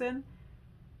this person.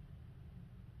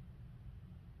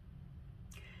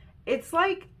 It's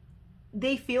like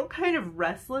they feel kind of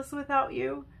restless without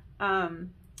you.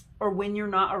 Or when you're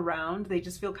not around, they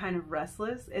just feel kind of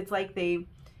restless. It's like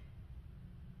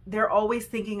they're always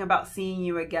thinking about seeing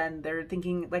you again. They're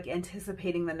thinking, like,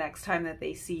 anticipating the next time that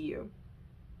they see you.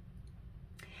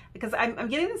 Because I'm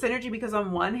getting this energy because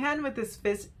on one hand, with this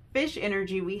fish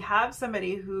energy, we have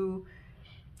somebody who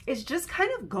is just kind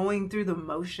of going through the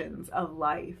motions of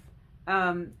life.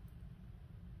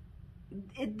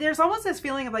 There's almost this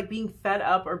feeling of like being fed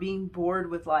up or being bored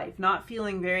with life, not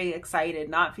feeling very excited,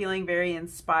 not feeling very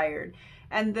inspired.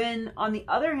 And then on the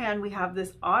other hand, we have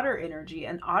this otter energy,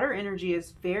 and otter energy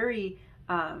is very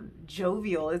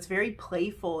jovial. It's very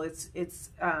playful. It's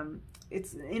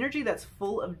energy that's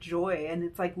full of joy, and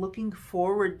it's like looking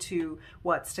forward to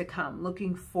what's to come,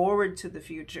 looking forward to the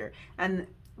future. And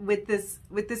with this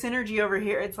energy over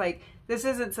here, it's like this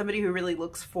isn't somebody who really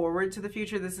looks forward to the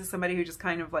future. This is somebody who just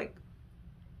kind of like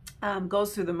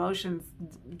goes through the motions,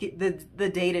 the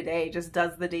day-to-day, just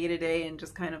does the day-to-day, and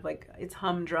just kind of like, it's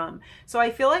humdrum. So I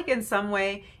feel like in some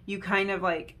way you kind of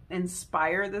like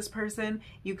inspire this person,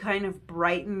 you kind of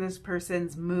brighten this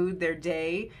person's mood, their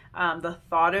day. The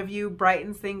thought of you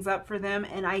brightens things up for them.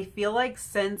 And I feel like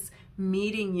since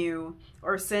meeting you,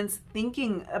 or since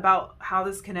thinking about how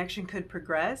this connection could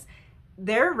progress,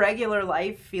 their regular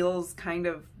life feels kind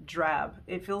of drab.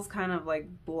 It feels kind of like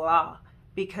blah,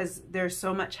 because there's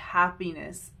so much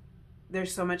happiness,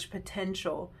 there's so much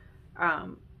potential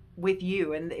with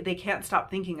you, and they can't stop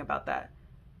thinking about that.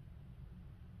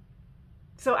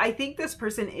 So I think this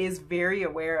person is very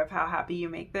aware of how happy you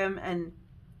make them, and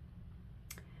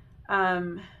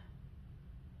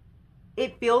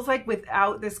it feels like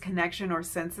without this connection, or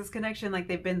since this connection, like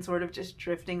they've been sort of just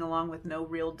drifting along with no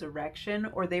real direction,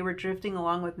 or they were drifting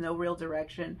along with no real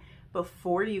direction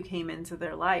before you came into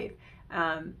their life.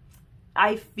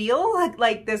 I feel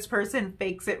like this person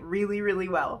fakes it really, really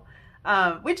well,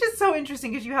 which is so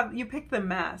interesting because you pick the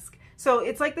mask. So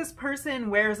it's like this person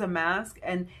wears a mask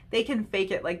and they can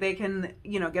fake it. Like they can,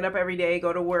 get up every day,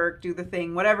 go to work, do the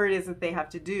thing, whatever it is that they have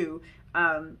to do.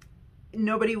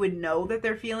 Nobody would know that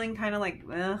they're feeling kind of like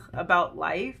about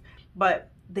life, but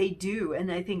they do.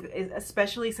 And I think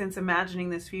especially since imagining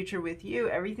this future with you,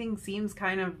 everything seems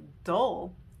kind of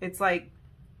dull. It's like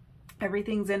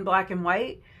everything's in black and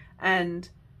white. And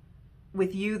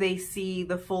with you, they see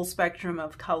the full spectrum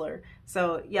of color.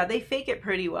 So yeah, they fake it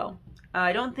pretty well.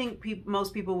 I don't think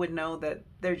most people would know that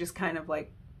they're just kind of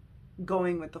like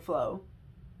going with the flow.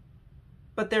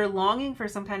 But they're longing for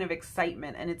some kind of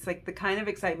excitement, and it's like the kind of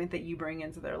excitement that you bring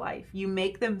into their life. You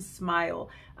make them smile.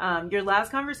 Your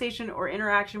last conversation or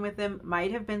interaction with them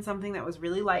might have been something that was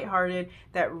really lighthearted,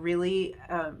 that really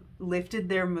lifted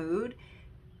their mood.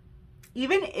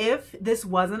 Even if this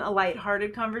wasn't a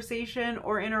lighthearted conversation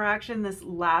or interaction, this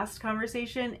last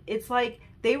conversation, it's like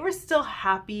they were still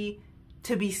happy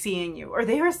to be seeing you, or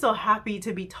they were still happy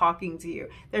to be talking to you.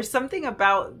 There's something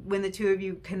about when the two of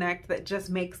you connect that just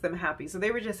makes them happy. So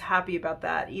they were just happy about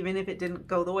that, even if it didn't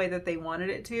go the way that they wanted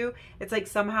it to. It's like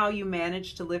somehow you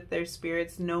managed to lift their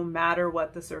spirits no matter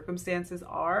what the circumstances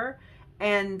are.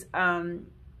 And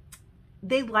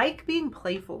they like being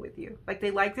playful with you. Like they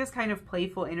like this kind of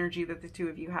playful energy that the two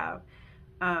of you have.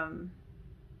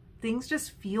 Things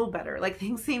just feel better. Like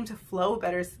things seem to flow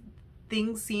better.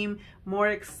 Things seem more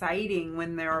exciting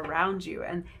when they're around you.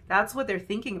 And that's what they're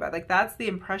thinking about. Like that's the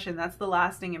impression. That's the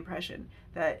lasting impression,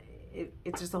 that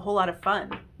it's just a whole lot of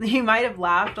fun. You might have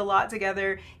laughed a lot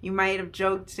together. You might have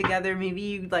joked together.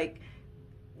 Maybe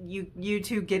you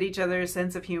two get each other's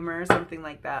sense of humor or something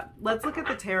like that. Let's look at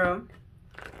the tarot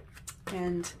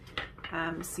and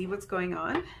see what's going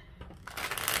on.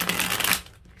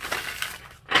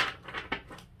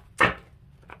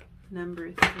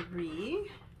 Number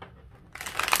 3.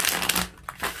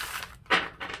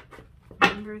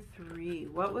 Number 3,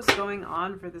 what was going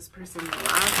on for this person the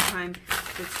last time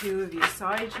the two of you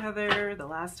saw each other, the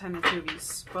last time the two of you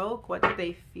spoke? What did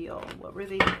they feel? What were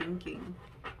they thinking?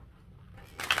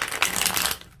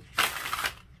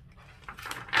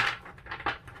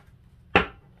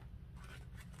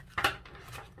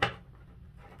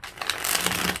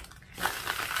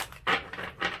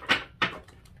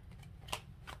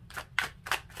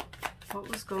 What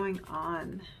was going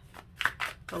on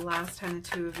the last time the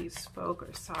two of you spoke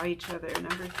or saw each other?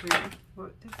 Number 3,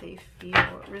 what did they feel?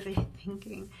 What were they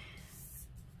thinking?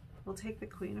 We'll take the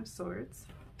Queen of Swords.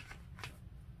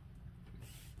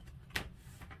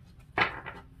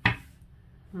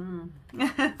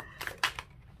 The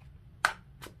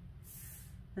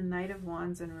Knight of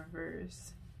Wands in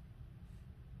reverse.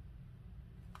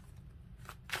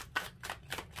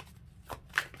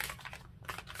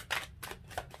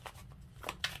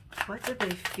 What did they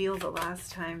feel the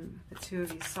last time the two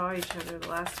of you saw each other, the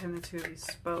last time the two of you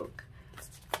spoke?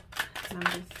 Number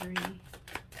 3.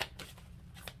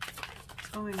 What's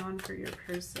going on for your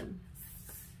person?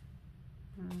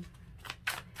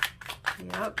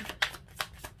 Yep.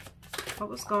 What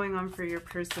was going on for your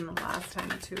person the last time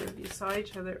the two of you saw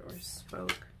each other or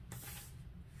spoke?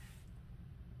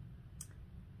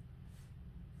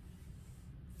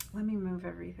 Let me move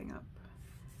everything up.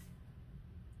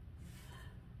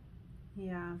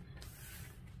 Yeah.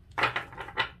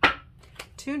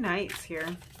 2 knights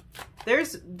here.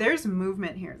 There's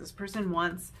movement here. This person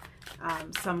wants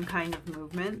some kind of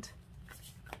movement.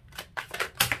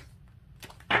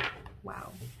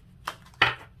 Wow.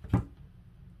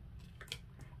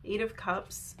 8 of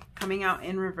Cups coming out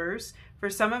in reverse. For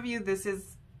some of you, this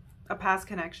is a past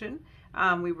connection.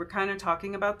 We were kind of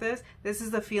talking about this. This is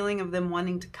the feeling of them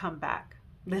wanting to come back.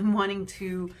 Them wanting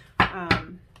to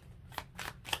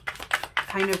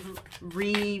kind of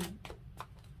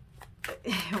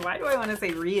why do I want to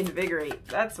say reinvigorate?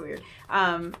 That's weird.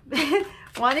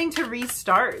 Wanting to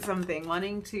restart something,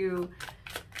 wanting to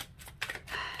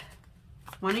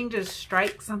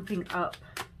strike something up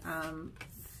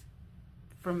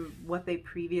from what they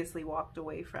previously walked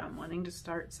away from, wanting to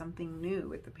start something new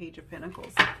with the Page of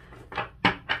Pentacles.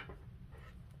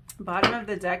 Bottom of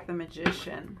the deck, the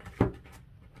Magician.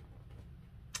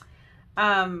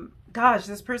 Gosh,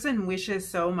 this person wishes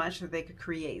so much that they could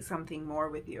create something more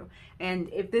with you. And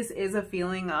if this is a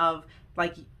feeling of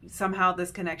like somehow this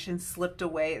connection slipped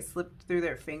away, it slipped through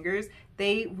their fingers,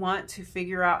 they want to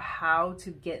figure out how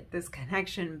to get this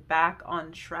connection back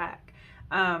on track.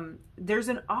 There's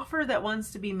an offer that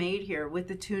wants to be made here with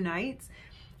the 2 knights.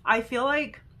 I feel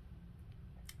like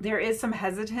there is some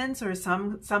hesitance or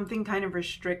something kind of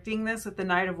restricting this with the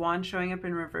Knight of Wands showing up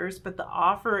in reverse, but the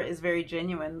offer is very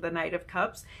genuine. The Knight of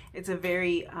Cups, it's a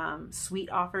very sweet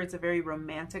offer. It's a very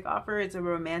romantic offer. It's a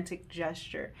romantic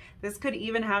gesture. This could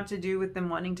even have to do with them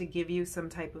wanting to give you some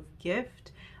type of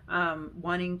gift,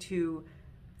 wanting to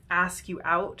ask you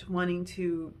out, wanting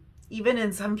to even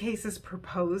in some cases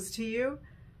propose to you.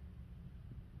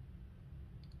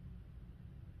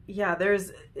 Yeah,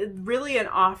 there's really an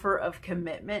offer of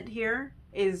commitment here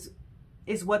is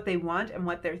what they want and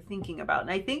what they're thinking about.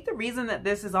 And I think the reason that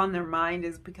this is on their mind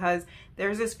is because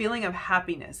there's this feeling of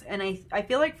happiness. And I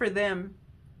feel like for them,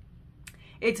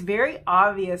 it's very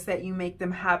obvious that you make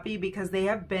them happy because they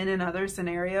have been in other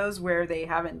scenarios where they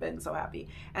haven't been so happy.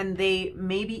 And they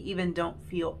maybe even don't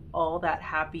feel all that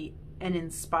happy and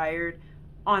inspired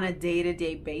on a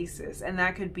day-to-day basis. And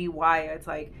that could be why it's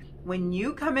like, when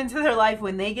you come into their life,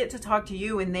 when they get to talk to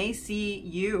you and they see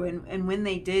you, and when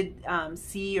they did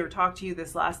see or talk to you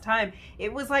this last time,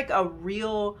 it was like a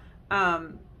real,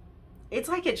 it's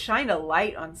like it shined a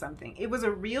light on something. It was a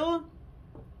real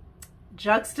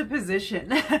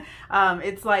juxtaposition.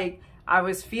 It's like I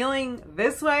was feeling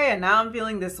this way and now I'm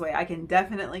feeling this way. I can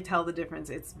definitely tell the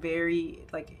difference. It's very,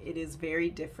 like, it is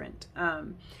very different.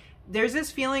 There's this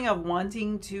feeling of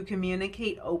wanting to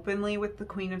communicate openly with the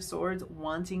Queen of Swords,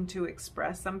 wanting to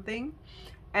express something.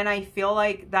 And I feel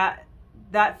like that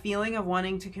feeling of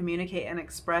wanting to communicate and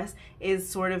express is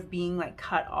sort of being like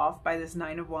cut off by this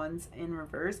Nine of Wands in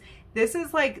reverse. This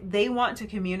is like they want to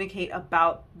communicate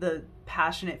about the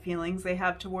passionate feelings they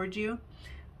have towards you.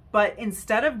 But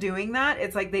instead of doing that,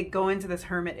 it's like they go into this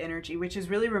Hermit energy, which is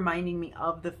really reminding me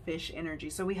of the Fish energy.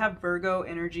 So we have Virgo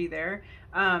energy there.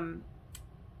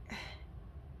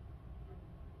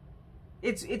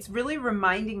 It's really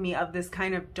reminding me of this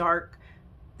kind of dark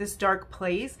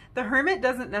place. The Hermit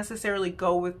doesn't necessarily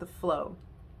go with the flow.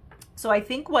 So I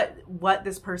think what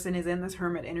this person is in this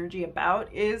Hermit energy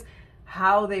about is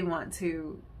how they want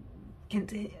to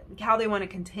continue,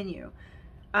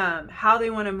 how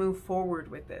they want to move forward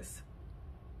with this.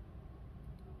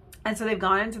 And so they've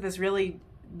gone into this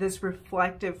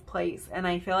reflective place, and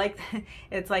I feel like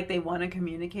it's like they want to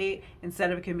communicate.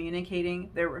 Instead of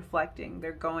communicating, they're reflecting,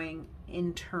 they're going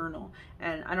internal.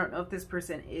 And I don't know if this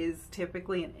person is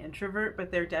typically an introvert,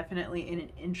 but they're definitely in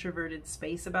an introverted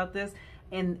space about this,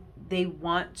 and they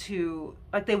want to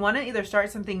either start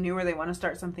something new or they want to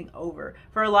start something over.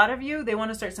 For a lot of you, they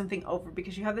want to start something over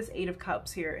because you have this 8 of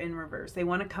Cups here in reverse. They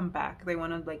want to come back, they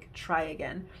want to like try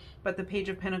again. But the Page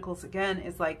of Pentacles again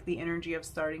is like the energy of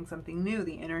starting something new,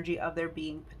 the energy of there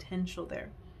being potential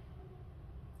there.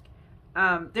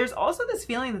 There's also this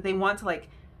feeling that they want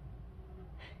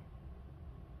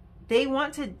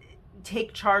to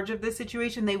take charge of this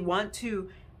situation. They want to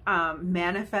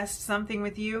manifest something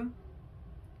with you.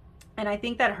 And I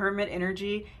think that Hermit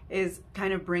energy is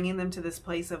kind of bringing them to this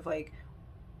place of like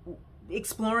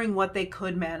exploring what they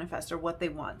could manifest or what they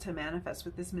want to manifest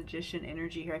with this Magician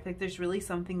energy here. I think there's really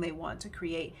something they want to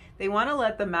create. They want to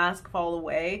let the mask fall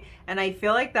away, and I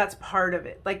feel like that's part of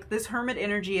it. Like this Hermit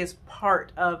energy is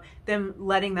part of them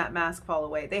letting that mask fall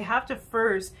away. They have to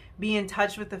first be in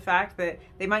touch with the fact that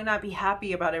they might not be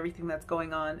happy about everything that's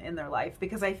going on in their life,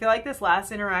 because I feel like this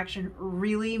last interaction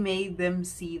really made them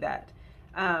see that.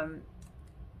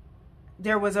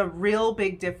 There was a real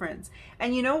big difference.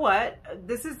 And you know what?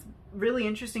 This is really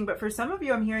interesting, but for some of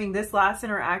you, I'm hearing this last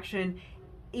interaction,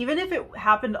 even if it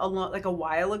happened like a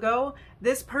while ago,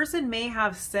 this person may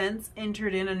have since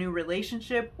entered in a new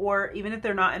relationship, or even if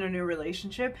they're not in a new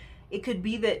relationship, it could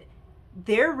be that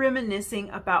they're reminiscing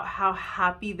about how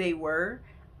happy they were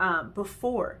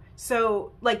before.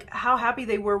 So like how happy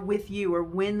they were with you, or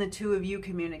when the two of you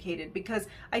communicated, because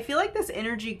I feel like this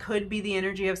energy could be the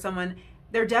energy of someone.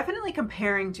 They're definitely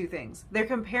comparing two things. They're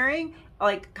comparing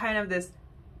like kind of this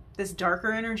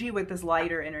darker energy with this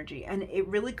lighter energy, and it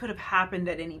really could have happened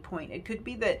at any point. It could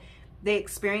be that they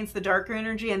experienced the darker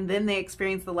energy and then they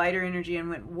experienced the lighter energy and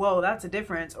went, whoa, that's a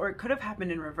difference. Or it could have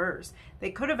happened in reverse.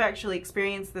 They could have actually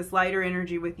experienced this lighter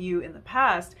energy with you in the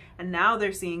past, and now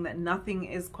they're seeing that nothing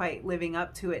is quite living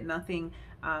up to it. Nothing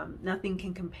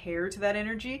can compare to that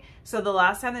energy. So the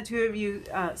last time the two of you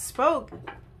spoke,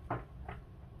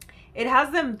 it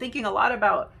has them thinking a lot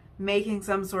about making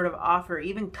some sort of offer,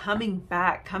 even coming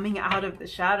back, coming out of the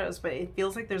shadows. But it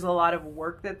feels like there's a lot of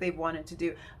work that they've wanted to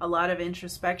do, a lot of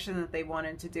introspection that they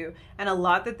wanted to do, and a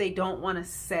lot that they don't want to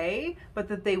say, but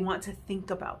that they want to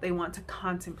think about, they want to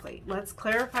contemplate. Let's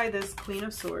clarify this Queen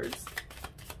of Swords.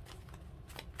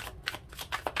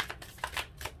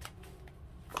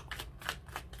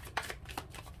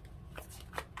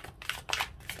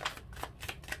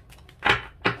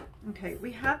 Okay,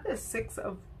 we have this Six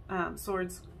of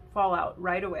Swords fall out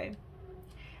right away,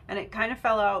 and it kind of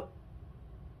fell out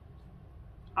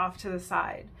off to the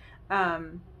side.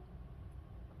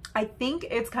 I think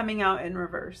it's coming out in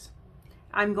reverse.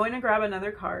 I'm going to grab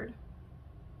another card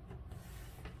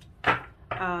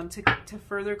to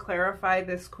further clarify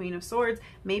this Queen of Swords,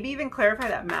 maybe even clarify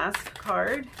that Mask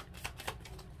card.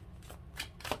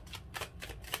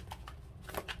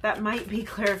 That might be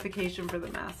clarification for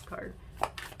the Mask card.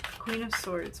 Queen of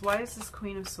Swords. Why is this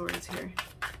Queen of Swords here?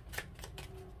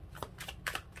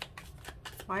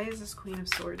 Why is this Queen of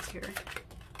Swords here?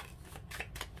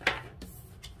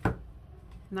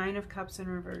 Nine of Cups in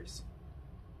reverse.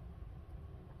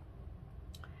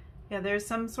 Yeah, there's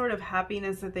some sort of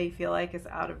happiness that they feel like is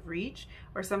out of reach,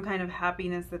 or some kind of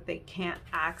happiness that they can't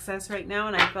access right now.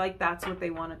 And I feel like that's what they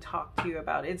want to talk to you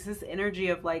about. It's this energy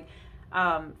of like,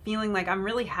 feeling like I'm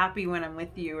really happy when I'm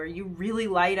with you, or you really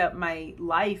light up my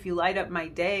life, you light up my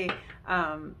day.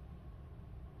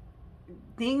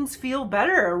 Things feel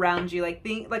better around you. Like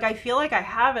I feel like I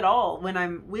have it all when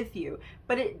I'm with you.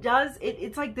 But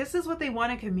it's like this is what they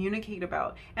want to communicate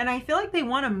about. And I feel like they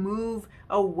want to move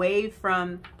away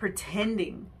from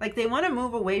pretending. Like they want to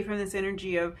move away from this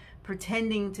energy of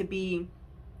pretending to be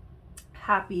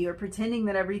happy, or pretending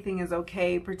that everything is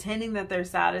okay, pretending that they're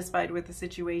satisfied with the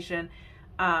situation.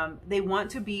 They want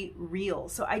to be real.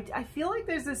 So I feel like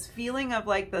there's this feeling of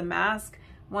like the mask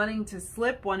wanting to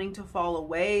slip, wanting to fall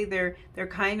away. They're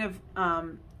kind of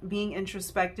being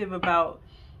introspective about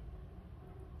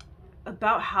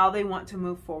how they want to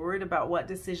move forward, about what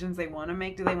decisions they want to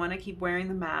make. Do they want to keep wearing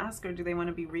the mask, or do they want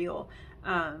to be real?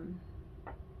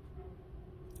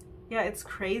 Yeah, it's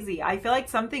crazy. I feel like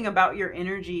something about your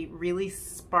energy really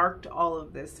sparked all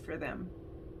of this for them.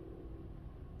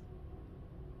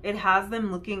 It has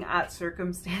them looking at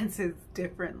circumstances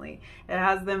differently. It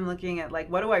has them looking at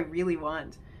like, what do I really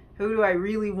want? Who do I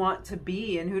really want to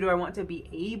be? And who do I want to be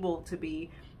able to be?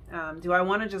 Do I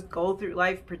want to just go through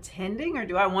life pretending, or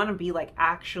do I want to be like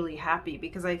actually happy?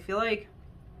 Because I feel like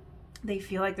they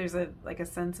feel like there's a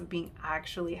sense of being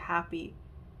actually happy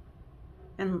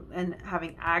and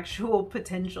having actual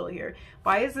potential here.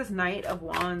 Why is this Knight of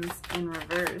Wands in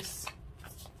reverse?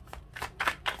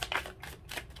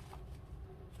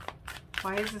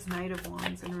 Why is this Knight of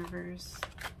Wands in reverse?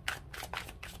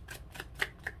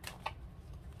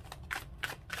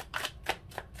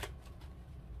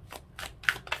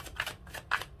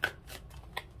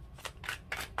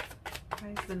 Why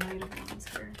is the Knight of Wands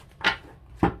here?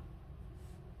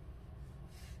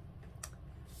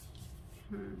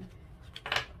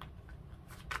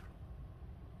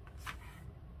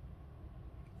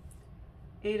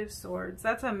 Eight of Swords.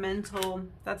 That's a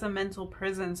mental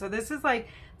prison. So this is like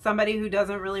somebody who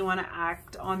doesn't really want to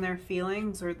act on their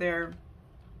feelings, or they're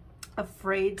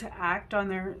afraid to act on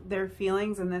their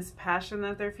feelings and this passion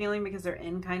that they're feeling because they're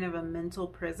in kind of a mental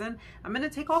prison. I'm going to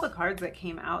take all the cards that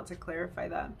came out to clarify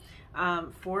that.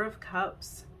 Four of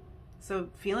Cups. So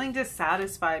feeling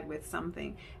dissatisfied with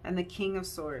something. And the King of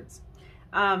Swords.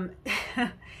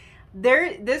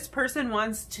 This person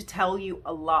wants to tell you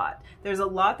a lot. There's a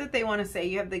lot that they want to say.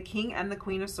 You have the King and the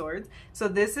Queen of Swords. So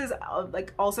this is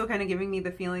like also kind of giving me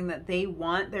the feeling that they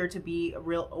want there to be a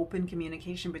real open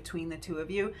communication between the two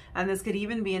of you. And this could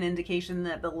even be an indication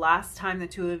that the last time the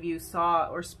two of you saw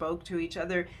or spoke to each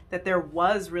other, that there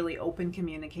was really open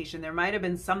communication. There might have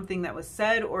been something that was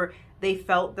said, or they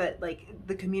felt that like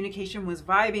the communication was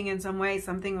vibing in some way.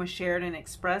 Something was shared and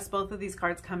expressed. Both of these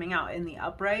cards coming out in the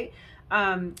upright.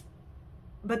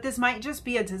 But this might just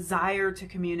be a desire to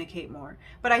communicate more.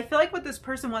 But I feel like what this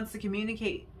person wants to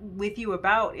communicate with you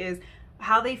about is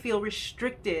how they feel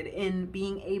restricted in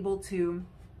being able to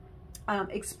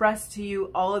express to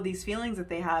you all of these feelings that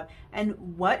they have, and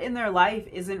what in their life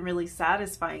isn't really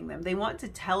satisfying them. They want to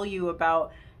tell you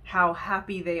about how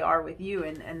happy they are with you,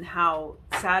 and how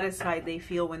satisfied they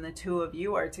feel when the two of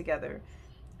you are together.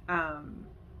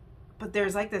 But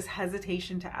there's like this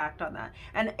hesitation to act on that.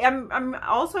 And I'm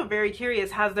also very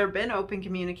curious, has there been open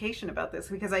communication about this?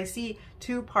 Because I see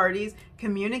two parties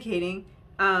communicating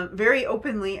very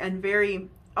openly and very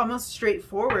almost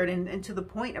straightforward and to the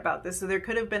point about this. So there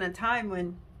could have been a time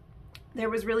when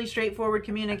there was really straightforward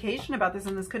communication about this,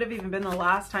 and this could have even been the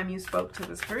last time you spoke to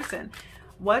this person.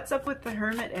 What's up with the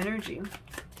Hermit energy?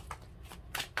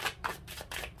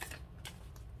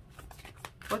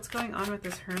 What's going on with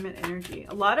this Hermit energy?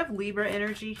 A lot of Libra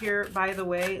energy here, by the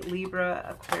way. Libra,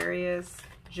 Aquarius,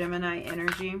 Gemini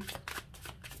energy.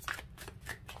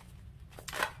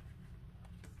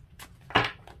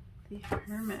 The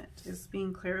Hermit is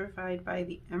being clarified by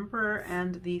the Emperor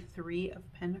and the Three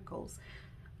of Pentacles.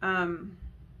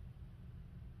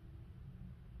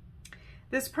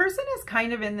 This person is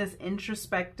kind of in this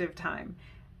introspective time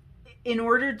in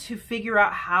order to figure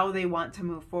out how they want to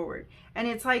move forward. And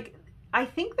it's like, I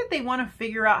think that they want to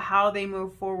figure out how they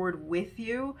move forward with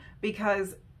you,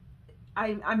 because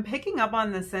I'm picking up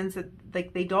on the sense that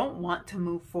like they don't want to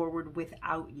move forward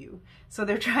without you. So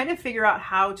they're trying to figure out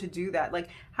how to do that. Like,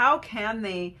 how can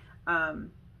they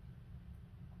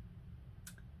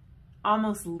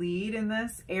almost lead in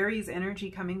this? Aries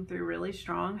energy coming through really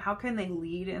strong. How can they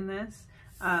lead in this?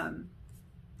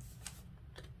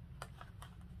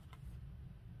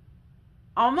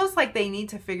 Almost like they need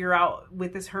to figure out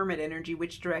with this Hermit energy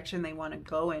which direction they want to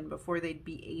go in before they'd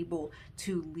be able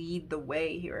to lead the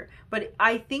way here. But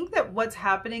I think that what's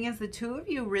happening is the two of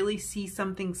you really see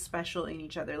something special in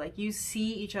each other. Like, you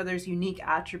see each other's unique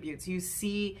attributes. You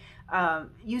see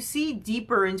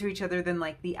deeper into each other than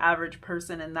like the average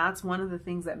person, and that's one of the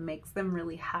things that makes them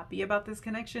really happy about this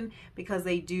connection, because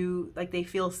they do, like, they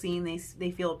feel seen,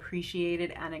 they feel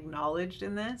appreciated and acknowledged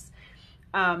in this.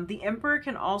 The Emperor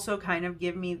can also kind of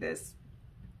give me this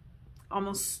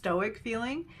almost stoic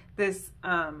feeling, this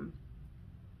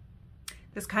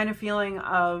this kind of feeling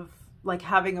of like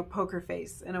having a poker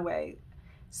face in a way.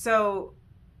 So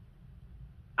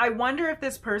I wonder if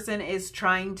this person is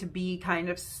trying to be kind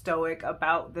of stoic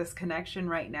about this connection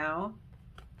right now.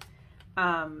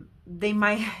 They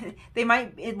might,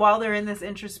 while they're in this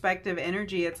introspective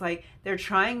energy, it's like they're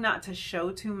trying not to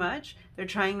show too much. They're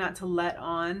trying not to let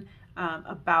on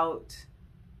about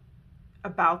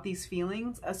these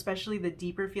feelings, especially the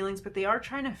deeper feelings, but they are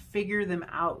trying to figure them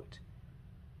out.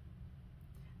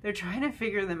 They're trying to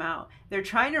figure them out. They're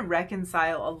trying to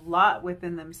reconcile a lot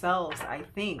within themselves, I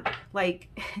think.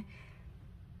 Like,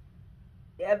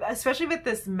 especially with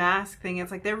this mask thing,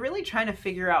 it's like they're really trying to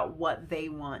figure out what they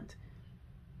want.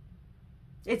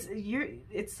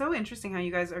 It's so interesting how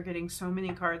you guys are getting so many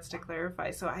cards to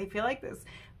clarify. So I feel like this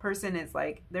person is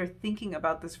like, they're thinking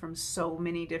about this from so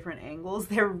many different angles.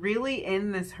 They're really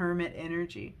in this Hermit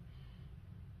energy.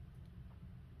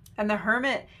 And the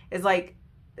Hermit is like,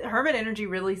 Hermit energy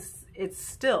really, it's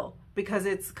still, because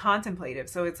it's contemplative.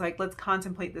 So it's like, let's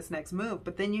contemplate this next move.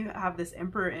 But then you have this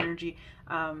Emperor energy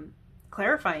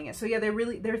clarifying it. So yeah,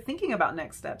 they're thinking about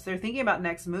next steps. They're thinking about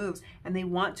next moves, and they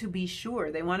want to be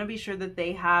sure. They want to be sure that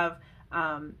they have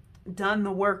done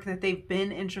the work, that they've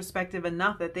been introspective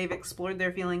enough, that they've explored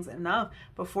their feelings enough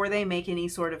before they make any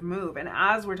sort of move. And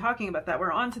as we're talking about that,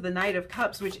 we're on to the Knight of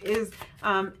Cups, which is,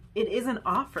 it is an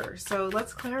offer. So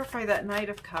let's clarify that Knight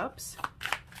of Cups.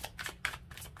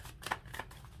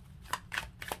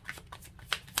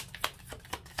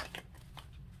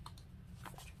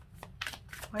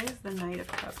 Why is the Knight of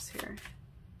Cups here?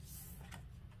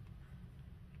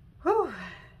 Whew,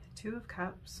 Two of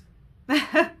Cups.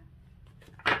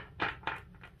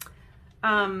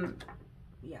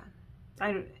 Yeah,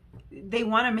 they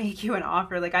want to make you an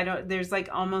offer. Like, there's like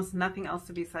almost nothing else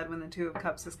to be said when the Two of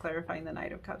Cups is clarifying the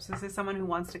Knight of Cups. This is someone who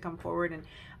wants to come forward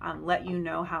and let you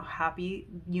know how happy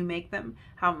you make them,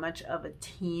 how much of a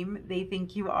team they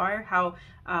think you are,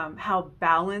 how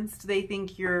balanced they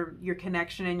think your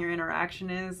connection and your interaction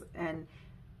is, and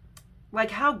like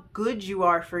how good you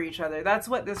are for each other. That's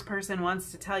what this person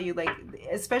wants to tell you, like,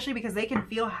 especially because they can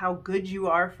feel how good you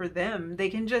are for them. They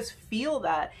can just feel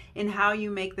that in how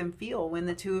you make them feel when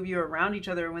the two of you are around each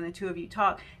other, when the two of you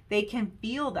talk. They can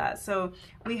feel that. So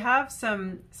we have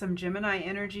some Gemini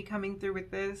energy coming through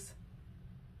with this.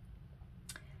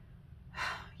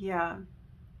 Yeah.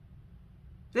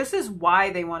 This is why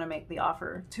they want to make the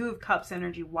offer. Two of Cups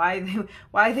energy, why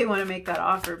they want to make that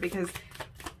offer, because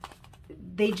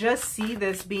they just see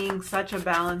this being such a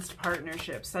balanced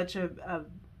partnership, such a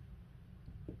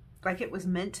like it was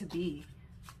meant to be.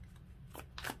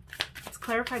 Let's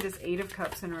clarify this Eight of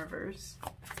Cups in reverse.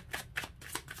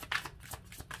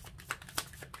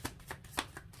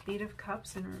 Eight of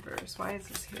Cups in reverse. Why is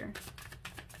this here?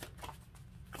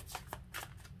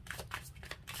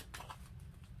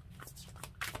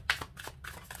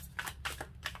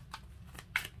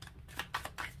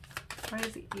 Why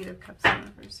is the Eight of Cups in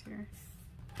reverse here?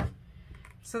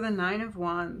 So the Nine of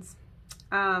Wands,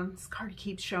 this card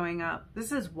keeps showing up.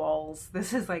 This is walls.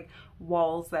 This is like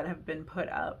walls that have been put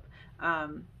up,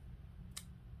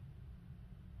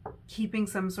 keeping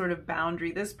some sort of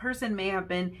boundary. This person may have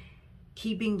been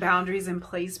keeping boundaries in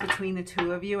place between the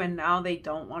two of you, and now they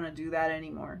don't want to do that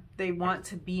anymore. They want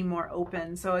to be more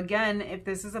open. So again, if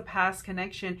this is a past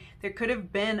connection, there could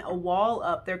have been a wall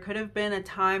up. There could have been a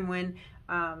time when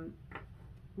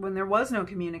there was no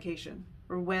communication,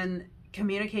 or when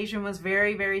communication was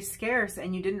very, very scarce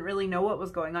and you didn't really know what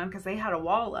was going on because they had a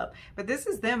wall up. But this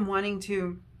is them wanting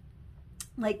to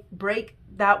like break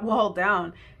that wall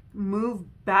down,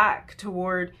 move back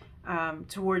toward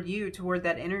you, toward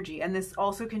that energy. And this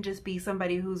also can just be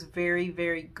somebody who's very,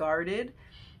 very guarded.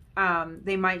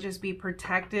 They might just be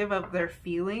protective of their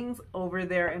feelings over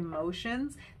their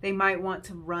emotions. They might want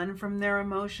to run from their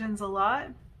emotions a lot.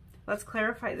 Let's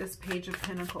clarify this Page of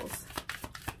Pentacles.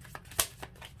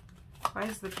 Why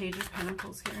is the Page of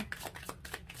Pentacles here?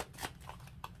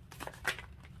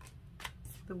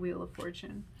 The Wheel of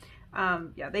Fortune.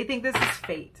 Yeah, they think this is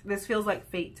fate. This feels like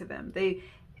fate to them.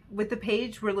 With the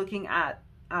Page, we're looking at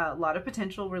a lot of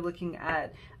potential. We're looking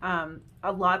at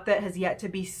a lot that has yet to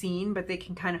be seen, but they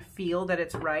can kind of feel that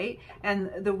it's right.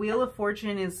 And the Wheel of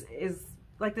Fortune is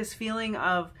like this feeling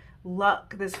of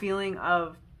luck, this feeling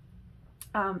of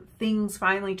things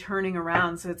finally turning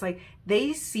around. So it's like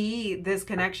they see this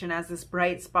connection as this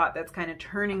bright spot that's kind of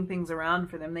turning things around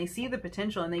for them. They see the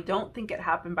potential, and they don't think it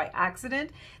happened by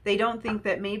accident. They don't think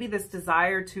that maybe this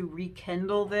desire to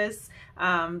rekindle this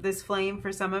this flame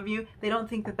for some of you, they don't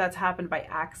think that that's happened by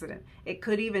accident. It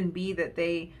could even be that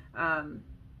they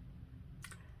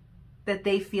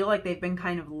feel like they've been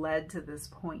kind of led to this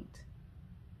point.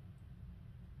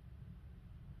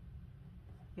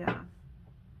 Yeah.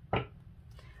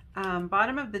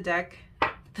 Bottom of the deck,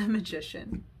 the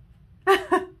Magician.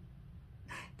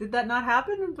 Did that not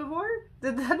happen before?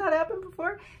 Did that not happen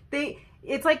before?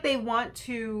 It's like they want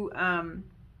to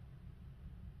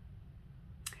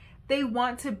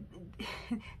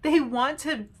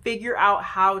figure out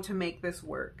how to make this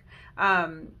work.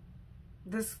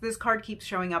 This card keeps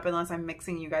showing up unless I'm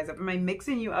mixing you guys up. Am I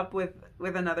mixing you up with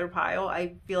another pile?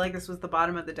 I feel like this was the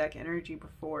bottom of the deck energy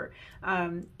before.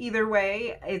 Either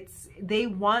way, they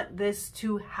want this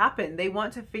to happen. They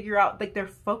want to figure out, like, they're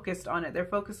focused on it. They're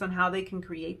focused on how they can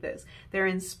create this. They're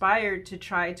inspired to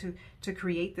try to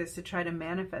create this, to try to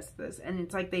manifest this. And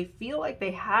it's like they feel like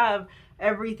they have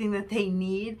everything that they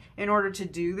need in order to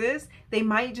do this. They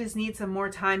might just need some more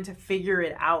time to figure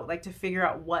it out, like to figure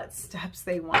out what steps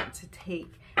they want to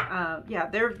take. yeah,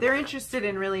 they're interested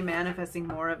in really manifesting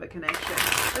more of a connection.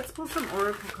 Let's pull some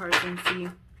oracle cards and see.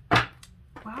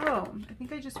 Wow, I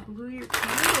think I just blew your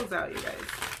candles out, you guys.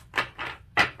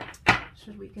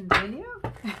 Should we continue?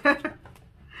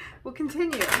 We'll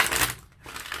continue.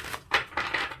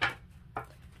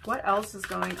 What else is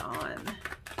going on?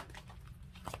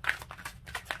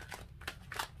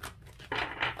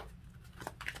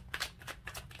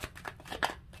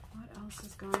 What else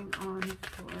is going on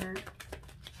for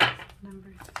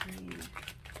number 3?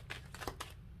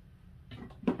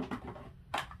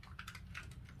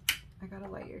 I gotta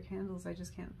light your candles. I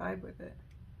just can't vibe with it.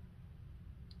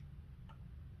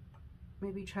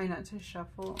 Maybe try not to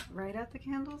shuffle right at the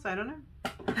candles. I don't know.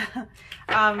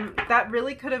 That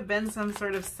really could have been some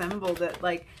sort of symbol that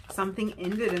like something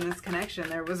ended in this connection.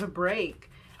 There was a break.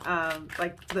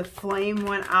 Like the flame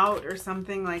went out or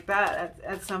something like that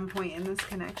at some point in this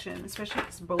connection, especially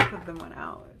because both of them went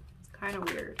out. It's kind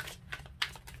of weird.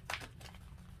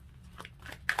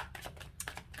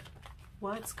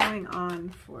 What's going on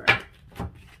for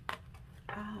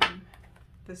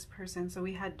this person? So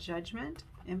we had judgment,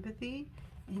 empathy,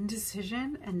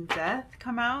 indecision, and death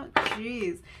come out.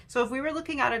 Jeez. So if we were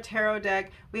looking at a tarot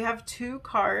deck, we have 2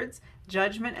 cards,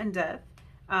 judgment and death.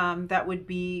 That would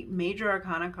be major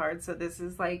arcana cards. So this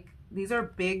is like, these are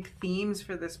big themes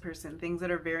for this person, things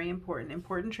that are very important,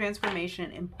 important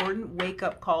transformation, important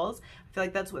wake-up calls. I feel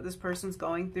like that's what this person's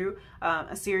going through,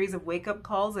 a series of wake-up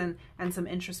calls and some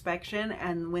introspection.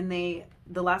 And when the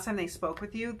last time they spoke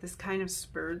with you, this kind of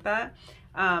spurred that.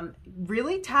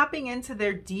 Really tapping into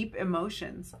their deep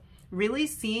emotions, really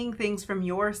seeing things from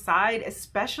your side,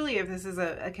 especially if this is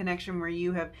a connection where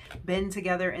you have been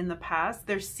together in the past.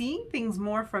 They're seeing things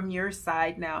more from your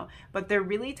side now, but they're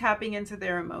really tapping into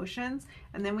their emotions.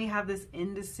 And then we have this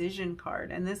indecision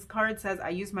card, and this card says, I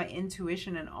use my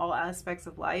intuition in all aspects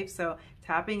of life. So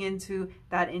tapping into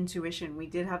that intuition. We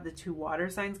did have the 2 water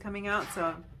signs coming out,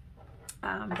 so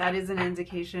that is an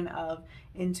indication of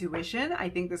intuition. I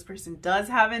think this person does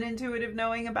have an intuitive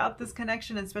knowing about this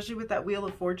connection, especially with that Wheel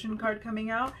of Fortune card coming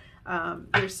out.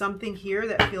 There's something here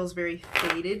that feels very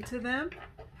fated to them.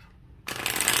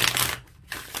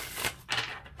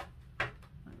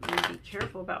 Let me be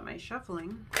careful about my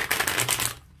shuffling.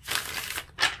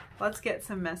 Let's get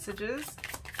some messages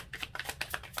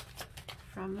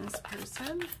from this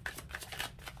person.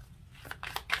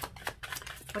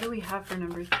 What do we have for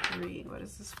number 3? What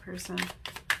does this person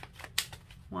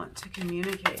want to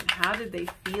communicate? How did they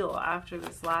feel after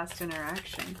this last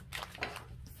interaction?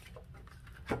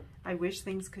 I wish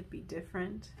things could be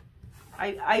different.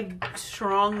 I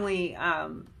strongly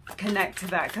connect to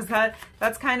that, because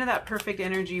that's kind of that perfect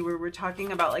energy where we're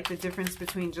talking about like the difference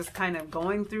between just kind of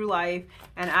going through life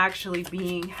and actually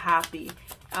being happy.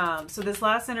 So this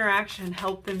last interaction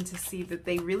helped them to see that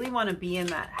they really want to be in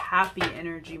that happy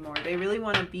energy more. They really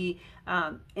want to be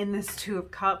in this 2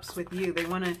 of Cups with you. They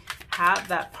want to have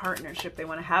that partnership. They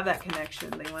want to have that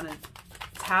connection. They want to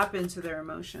tap into their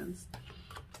emotions.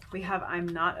 We have I'm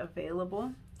not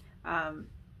available.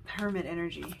 Hermit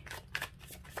energy.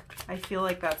 I feel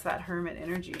like that's that hermit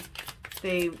energy.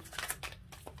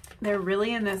 They're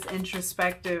really in this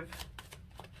introspective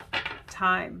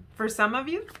time. For some of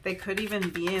you, they could even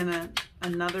be in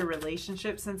another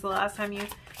relationship since the last time you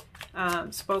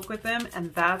spoke with them,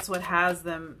 and that's what has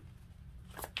them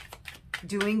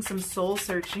doing some soul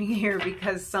searching here,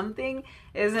 because something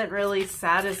isn't really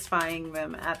satisfying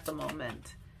them at the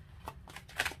moment.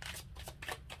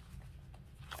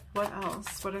 What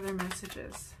else? What are their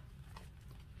messages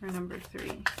for number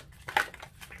 3?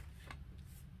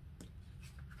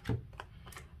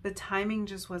 The timing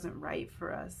just wasn't right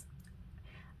for us.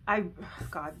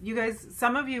 God, you guys,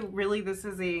 some of you really, this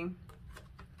is a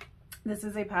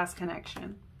past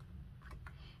connection.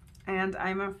 And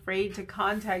I'm afraid to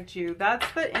contact you. That's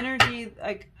the energy,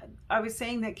 like I was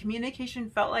saying, that communication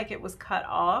felt like it was cut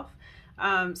off.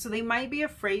 So they might be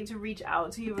afraid to reach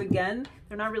out to you again.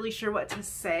 They're not really sure what to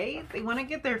say. They want to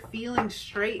get their feelings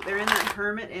straight. They're in that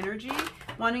hermit energy,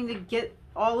 wanting to get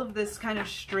all of this kind of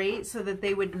straight so that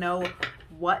they would know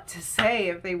what to say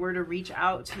if they were to reach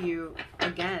out to you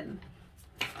again.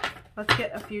 Let's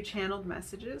get a few channeled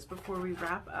messages before we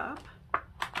wrap up.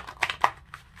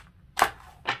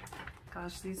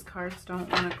 Gosh, these cards don't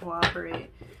want to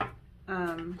cooperate.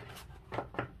 I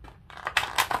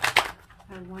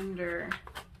wonder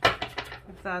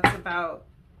if that's about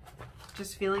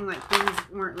just feeling like things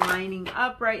weren't lining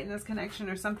up right in this connection,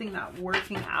 or something not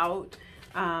working out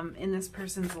in this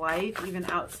person's life, even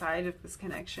outside of this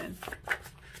connection.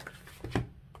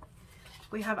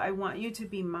 We have, I want you to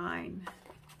be mine.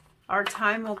 Our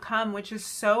time will come, which is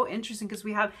so interesting because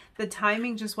we have the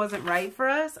timing just wasn't right for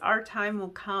us. Our time will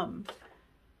come.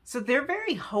 So they're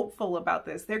very hopeful about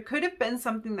this. There could have been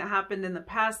something that happened in the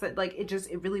past that like it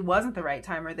really wasn't the right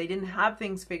time, or they didn't have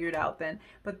things figured out then,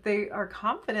 but they are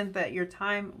confident that your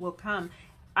time will come.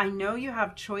 I know you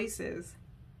have choices.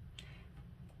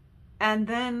 And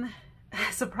then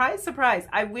surprise, surprise,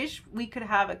 I wish we could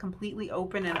have a completely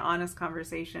open and honest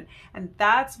conversation. And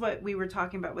that's what we were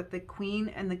talking about with the Queen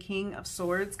and the King of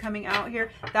Swords coming out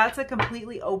here. That's a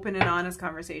completely open and honest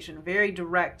conversation, very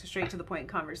direct, straight to the point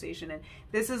conversation. And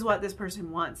this is what this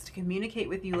person wants, to communicate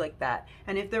with you like that.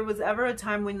 And if there was ever a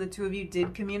time when the two of you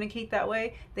did communicate that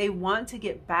way, they want to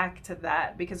get back to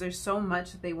that because there's so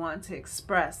much that they want to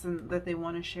express and that they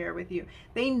want to share with you.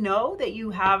 They know that you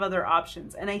have other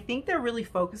options. And I think they're really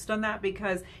focused on that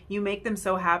because you make them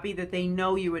so happy that they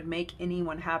know you would make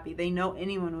anyone happy. They know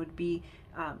anyone would be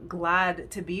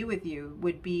glad to be with you,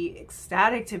 would be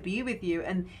ecstatic to be with you.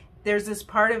 And there's this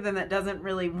part of them that doesn't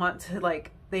really want to,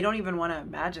 like, they don't even want to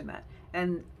imagine that.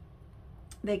 And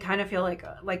they kind of feel like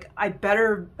I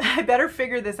better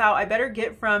figure this out. I better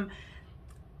get from,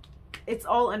 it's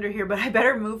all under here, but I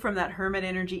better move from that Hermit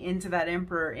energy into that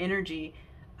Emperor energy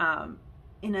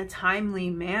in a timely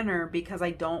manner because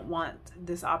I don't want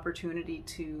this opportunity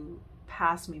to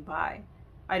pass me by.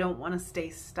 I don't want to stay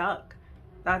stuck.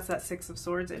 That's that Six of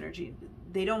Swords energy.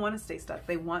 They don't want to stay stuck.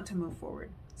 They want to move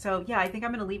forward. So yeah, I think I'm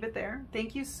going to leave it there.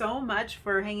 Thank you so much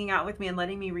for hanging out with me and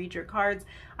letting me read your cards.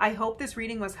 I hope this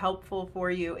reading was helpful for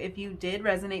you. If you did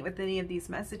resonate with any of these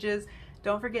messages,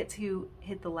 don't forget to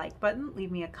hit the like button,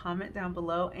 leave me a comment down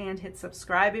below, and hit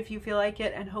subscribe if you feel like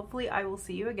it. And hopefully I will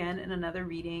see you again in another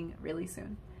reading really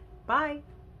soon. Bye.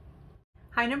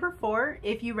 Hi, number 4.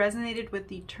 If you resonated with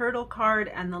the Turtle card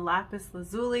and the Lapis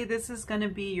Lazuli, this is going to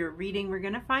be your reading. We're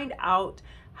going to find out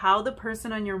how the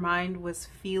person on your mind was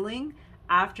feeling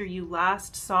after you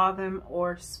last saw them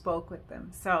or spoke with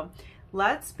them. So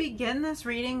let's begin this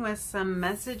reading with some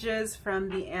messages from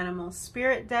the Animal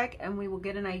Spirit deck, and we will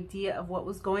get an idea of what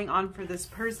was going on for this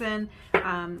person,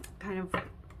 kind of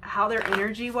how their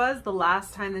energy was the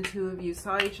last time the two of you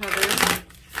saw each other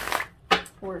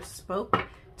or spoke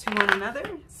to one another.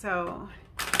 So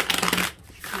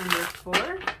number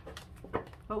 4,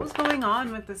 what was going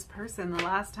on with this person the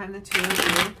last time the two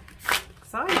of you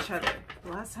saw each other?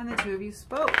 The last time the two of you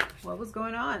spoke, what was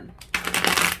going on?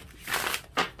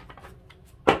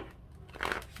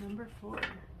 Number 4.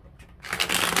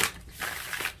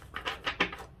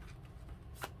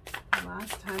 The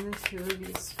last time the two of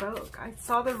you spoke. I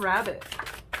saw the rabbit.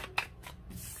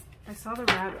 I saw the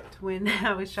rabbit when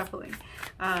I was shuffling.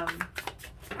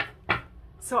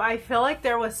 So I feel like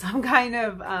there was some kind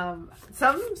of,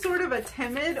 some sort of a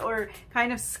timid or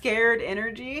kind of scared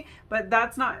energy, but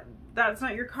that's not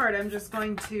your card. I'm just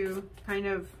going to kind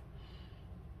of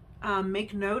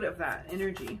make note of that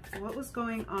energy. What was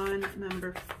going on,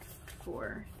 number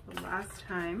 4, the last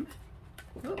time?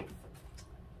 Oh,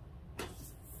 let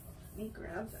me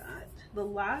grab that. The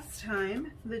last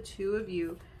time the two of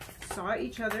you saw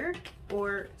each other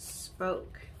or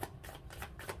spoke.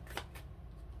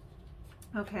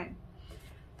 Okay.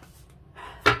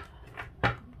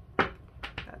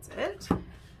 That's it.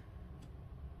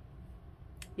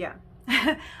 Yeah.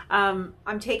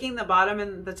 I'm taking the bottom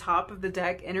and the top of the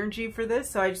deck energy for this,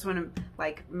 so I just want to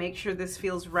like make sure this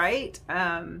feels right.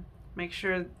 Make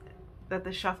sure that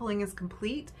the shuffling is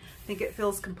complete. I think it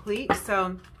feels complete.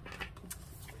 So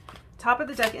top of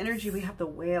the deck energy, we have the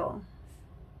Whale.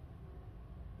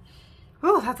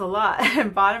 Oh, that's a lot.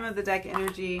 And bottom of the deck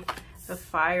energy, the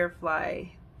Firefly.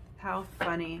 How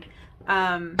funny.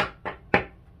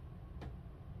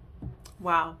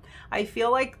 Wow. I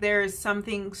feel like there's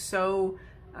something so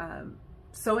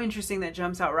interesting that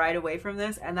jumps out right away from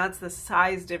this, and that's the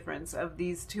size difference of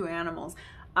these two animals.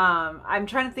 I'm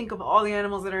trying to think of all the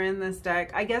animals that are in this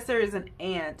deck. I guess there is an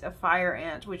ant, a fire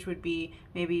ant, which would be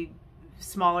maybe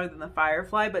smaller than the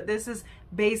Firefly, but this is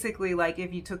basically like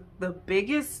if you took the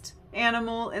biggest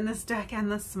animal in this deck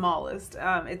and the smallest.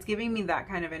 It's giving me that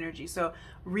kind of energy. So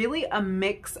really a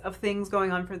mix of things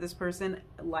going on for this person,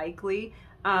 likely.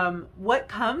 What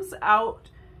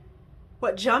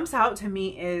jumps out to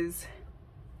me is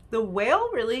the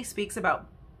Whale really speaks about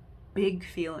big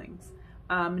feelings,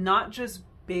 not just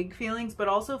big feelings, but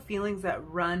also feelings that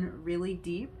run really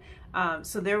deep.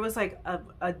 So there was like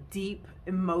a deep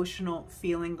emotional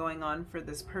feeling going on for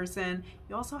this person.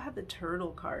 You also have the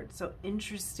Turtle card, so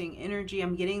interesting energy.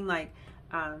 I'm getting like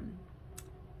a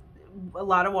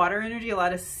lot of water energy, a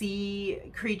lot of sea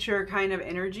creature kind of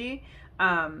energy.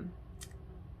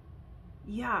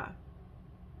 Yeah.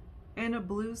 and a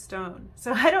blue stone.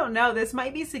 So I don't know, this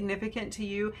might be significant to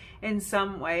you in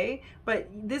some way, but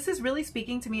this is really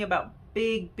speaking to me about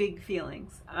big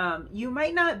feelings. You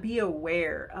might not be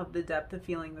aware of the depth of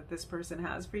feeling that this person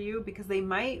has for you, because they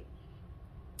might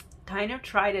kind of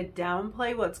try to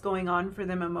downplay what's going on for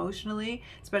them emotionally,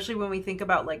 especially when we think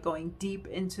about like going deep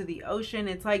into the ocean.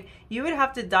 It's like you would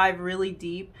have to dive really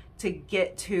deep to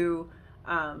get to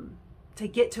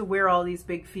where all these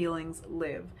big feelings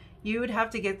live. You would have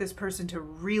to get this person to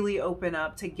really open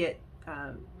up to get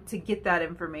that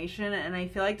information. And I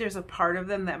feel like there's a part of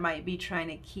them that might be trying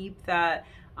to keep that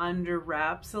under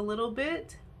wraps a little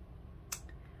bit.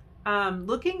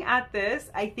 Looking at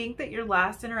this, I think that your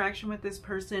last interaction with this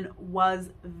person was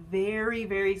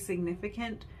very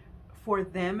significant for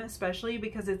them, especially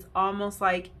because it's almost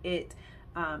like it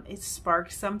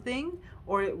sparked something,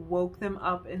 or it woke them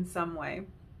up in some way.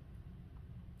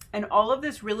 And all of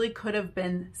this really could have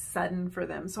been sudden for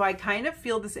them. So I kind of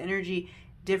feel this energy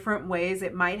different ways.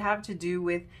 It might have to do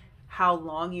with how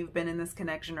long you've been in this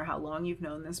connection or how long you've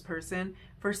known this person.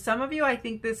 For some of you, I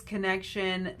think this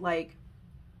connection, like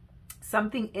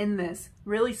something in this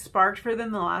really sparked for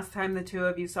them the last time the two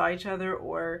of you saw each other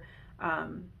or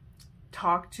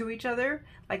talked to each other.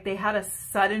 Like they had a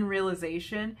sudden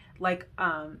realization, like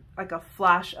a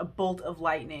flash, a bolt of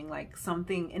lightning, like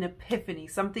something, an epiphany,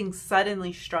 something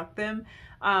suddenly struck them.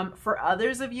 For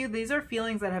others of you, these are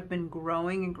feelings that have been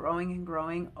growing and growing and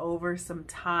growing over some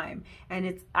time.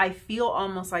 And I feel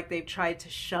almost like they've tried to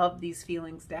shove these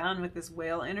feelings down with this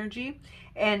whale energy.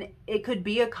 And it could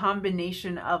be a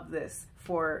combination of this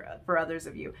for others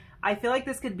of you. I feel like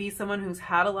this could be someone who's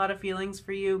had a lot of feelings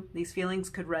for you. These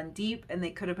feelings could run deep and they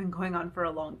could have been going on for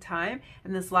a long time.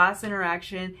 And this last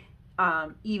interaction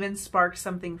even sparked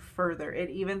something further. It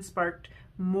even sparked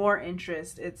more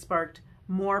interest. It sparked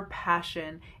more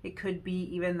passion. It could be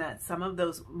even that some of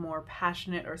those more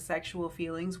passionate or sexual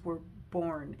feelings were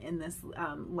born in this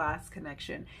last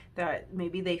connection, that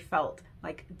maybe they felt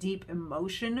like deep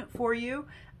emotion for you,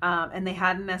 and they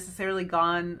hadn't necessarily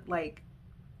gone like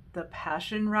the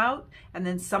passion route, and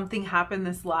then something happened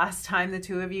this last time the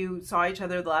two of you saw each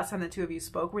other, the last time the two of you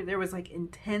spoke, where there was like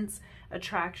intense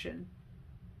attraction.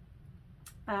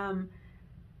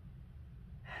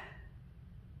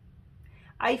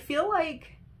 I feel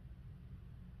like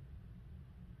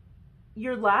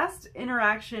your last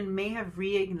interaction may have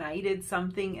reignited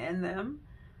something in them.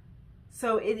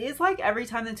 So it is like every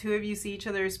time the two of you see each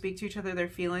other or speak to each other, their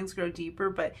feelings grow deeper.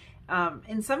 But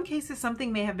in some cases,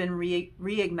 something may have been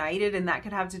reignited, and that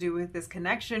could have to do with this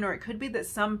connection, or it could be that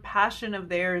some passion of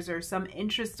theirs or some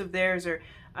interest of theirs or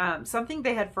something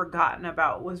they had forgotten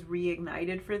about was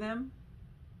reignited for them.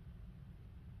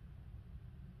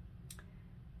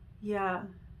 Yeah.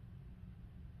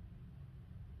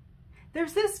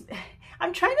 There's this,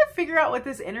 I'm trying to figure out what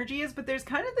this energy is, but there's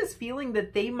kind of this feeling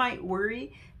that they might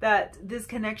worry that this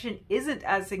connection isn't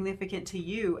as significant to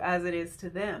you as it is to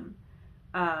them.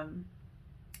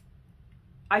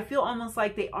 I feel almost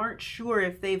like they aren't sure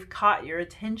if they've caught your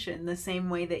attention the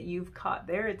same way that you've caught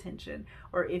their attention,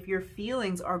 or if your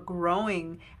feelings are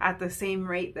growing at the same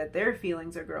rate that their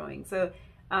feelings are growing. So,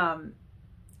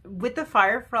 with the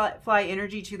firefly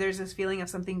energy too, there's this feeling of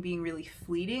something being really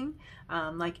fleeting,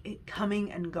 like it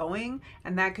coming and going,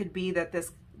 and that could be that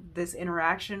this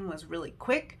interaction was really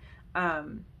quick.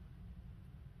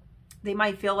 They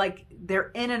might feel like they're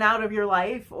in and out of your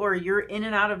life, or you're in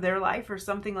and out of their life, or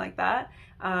something like that,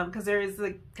 because there is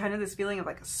like kind of this feeling of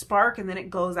like a spark and then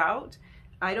it goes out.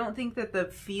 I don't think that the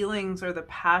feelings or the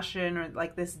passion or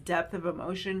like this depth of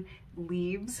emotion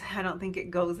leaves. I don't think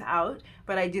it goes out,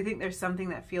 but I do think there's something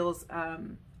that feels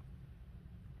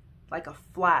like a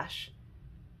flash.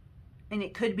 And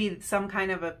it could be some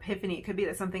kind of epiphany. It could be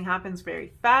that something happens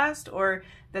very fast, or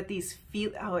that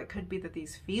it could be that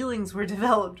these feelings were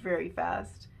developed very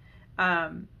fast.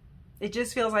 It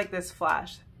just feels like this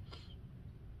flash.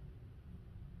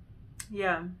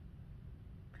 Yeah.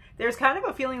 There's kind of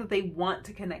a feeling that they want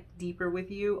to connect deeper with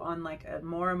you on like a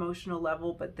more emotional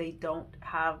level, but they don't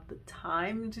have the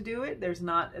time to do it. There's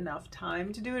not enough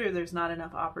time to do it, or there's not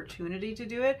enough opportunity to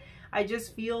do it. I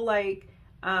just feel like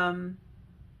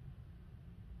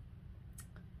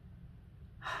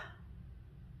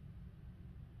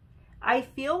I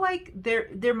feel like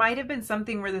there might have been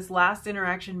something where this last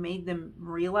interaction made them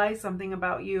realize something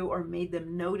about you, or made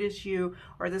them notice you,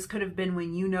 or this could have been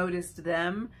when you noticed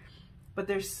them. But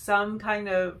there's some kind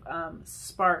of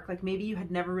spark, like maybe you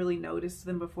had never really noticed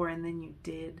them before and then you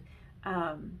did.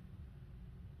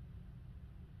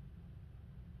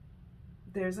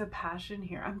 There's a passion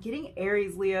here. I'm getting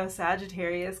Aries, Leo,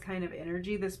 Sagittarius kind of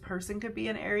energy. This person could be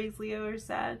an Aries, Leo, or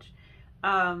Sag.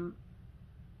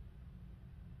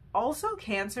 Also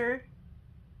Cancer,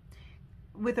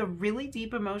 with a really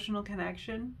deep emotional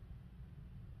connection.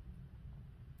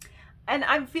 And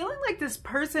I'm feeling like this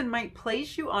person might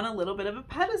place you on a little bit of a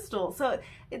pedestal. So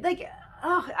like,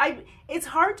 it's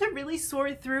hard to really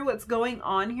sort through what's going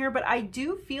on here, but I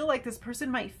do feel like this person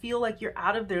might feel like you're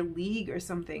out of their league or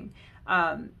something.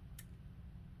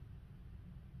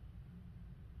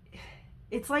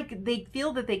 It's like they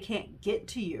feel that they can't get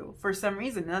to you for some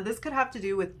reason. Now, this could have to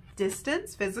do with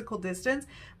distance, physical distance,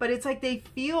 but it's like they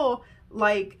feel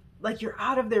like you're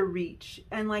out of their reach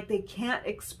and like they can't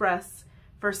express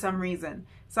for some reason.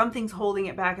 Something's holding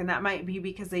it back, and that might be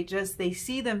because they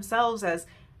see themselves as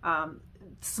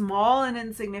small and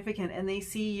insignificant, and they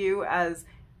see you as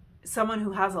someone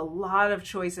who has a lot of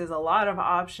choices, a lot of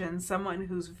options, someone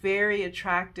who's very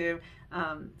attractive,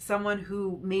 someone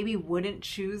who maybe wouldn't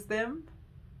choose them.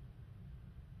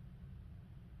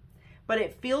 But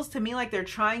it feels to me like they're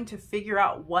trying to figure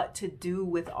out what to do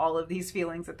with all of these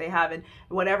feelings that they have, and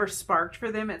whatever sparked for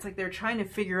them, it's like they're trying to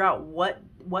figure out what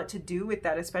to do with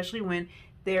that, especially when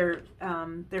they're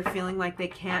feeling like they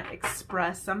can't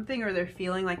express something, or they're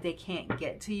feeling like they can't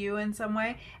get to you in some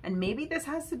way. And maybe this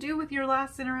has to do with your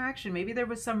last interaction. Maybe there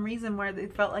was some reason where they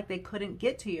felt like they couldn't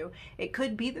get to you. It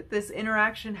could be that this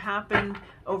interaction happened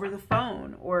over the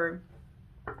phone, or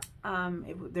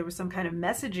there was some kind of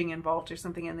messaging involved or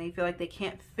something, and they feel like they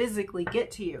can't physically get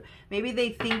to you. Maybe they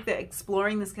think that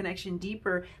exploring this connection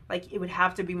deeper, like it would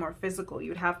have to be more physical.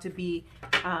 You would have to be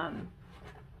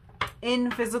in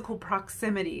physical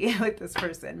proximity with this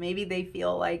person. Maybe they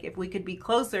feel like if we could be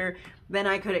closer, then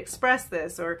I could express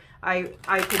this, or I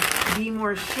could be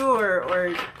more sure,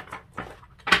 or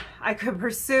I could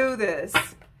pursue this.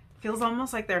 Feels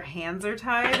almost like their hands are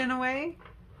tied in a way.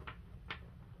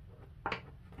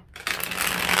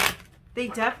 They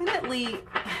definitely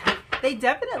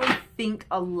think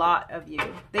a lot of you.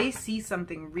 They see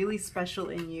something really special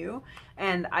in you,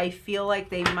 and I feel like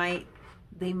they might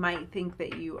think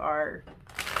that you are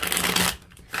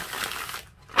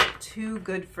too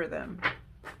good for them,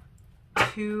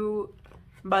 too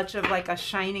much of like a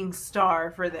shining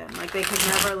star for them, like they could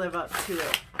never live up to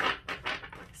it,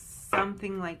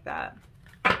 something like that.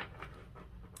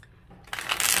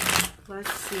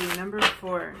 Let's see, number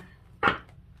 4.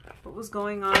 What was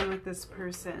going on with this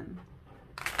person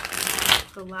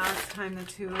the last time the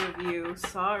two of you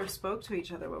saw or spoke to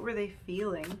each other? What were they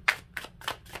feeling?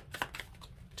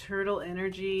 Turtle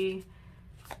energy,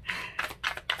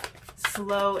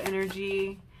 slow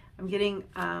energy. I'm getting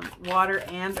water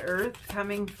and earth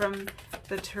coming from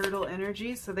the turtle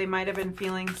energy. So they might have been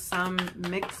feeling some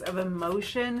mix of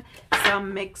emotion,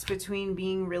 some mix between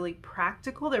being really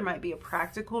practical. There might be a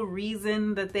practical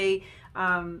reason that they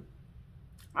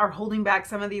are holding back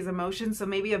some of these emotions. So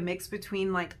maybe a mix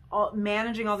between like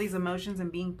managing all these emotions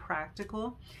and being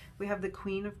practical. We have the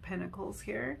Queen of Pentacles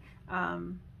here.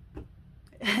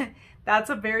 That's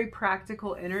a very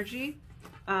practical energy.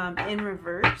 In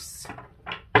reverse,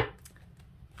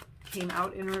 came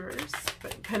out in reverse,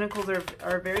 but Pentacles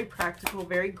are very practical,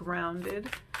 very grounded.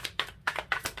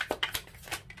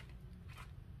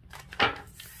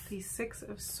 The Six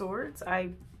of Swords.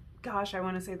 Gosh, I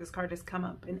want to say this card has come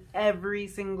up in every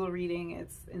single reading.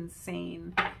 It's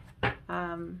insane.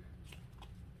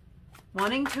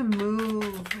 Wanting to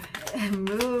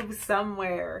move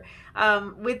somewhere.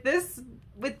 With this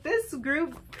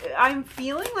group, I'm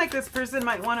feeling like this person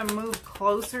might want to move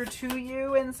closer to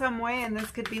you in some way, and this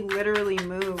could be literally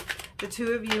move. The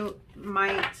two of you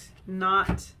might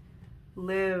not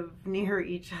live near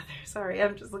each other. Sorry,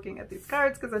 I'm just looking at these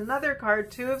cards because another card,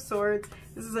 Two of Swords.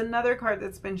 This is another card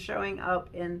that's been showing up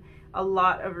in a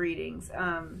lot of readings.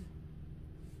 A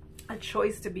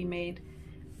choice to be made.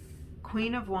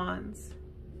 Queen of Wands.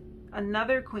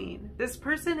 Another queen. This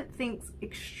person thinks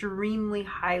extremely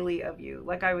highly of you.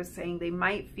 Like I was saying, they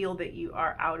might feel that you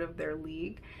are out of their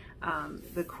league.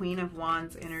 The Queen of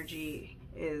Wands energy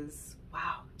is,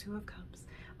 wow, Two of Cups.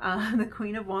 The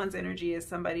Queen of Wands energy is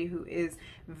somebody who is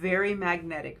very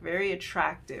magnetic, very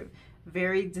attractive,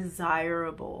 very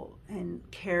desirable, and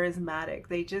charismatic.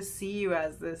 They just see you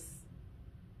as this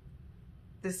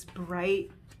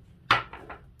bright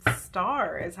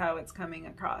star is how it's coming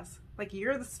across. Like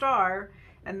you're the star,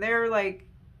 and they're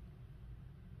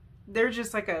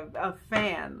just like a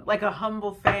fan, like a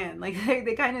humble fan. Like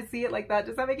they kind of see it like that.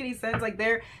 Does that make any sense? Like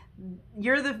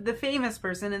you're the famous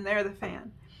person, and they're the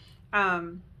fan.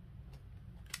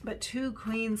 But two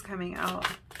queens coming out.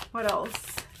 What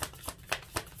else?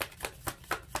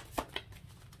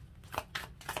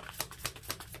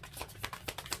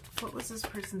 What was this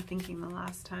person thinking the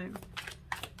last time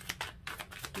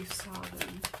you saw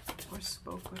them? or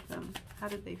spoke with them? How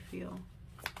did they feel?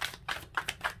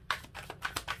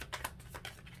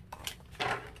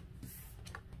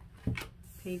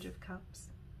 Page of Cups.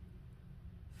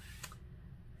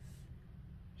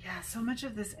 Yeah, so much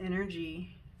of this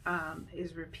energy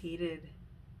is repeated,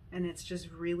 and it's just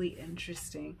really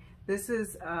interesting. This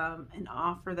is an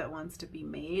offer that wants to be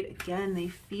made. Again, they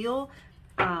feel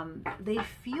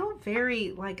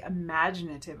very like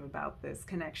imaginative about this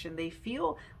connection. They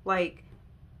feel like,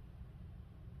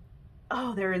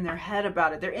 oh, they're in their head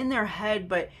about it. They're in their head,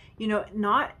 but you know,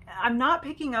 I'm not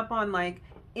picking up on like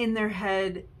in their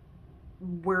head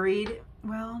worried.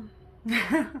 Well,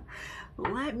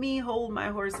 let me hold my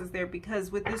horses there,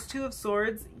 because with this Two of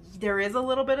Swords, there is a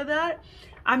little bit of that.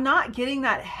 I'm not getting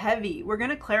that heavy. We're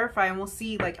going to clarify and we'll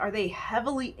see, like, are they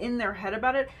heavily in their head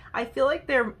about it? I feel like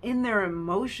they're in their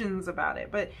emotions about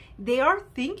it, but they are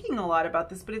thinking a lot about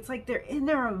this, but it's like they're in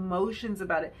their emotions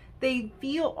about it. They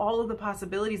feel all of the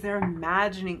possibilities. They're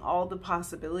imagining all the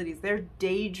possibilities. They're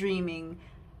daydreaming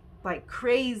like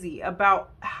crazy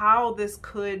about how this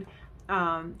could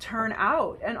turn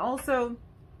out. And also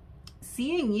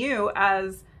seeing you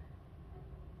as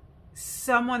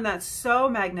someone that's so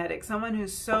magnetic, someone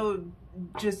who's so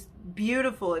just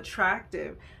beautiful,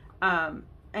 attractive, and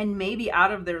maybe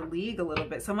out of their league a little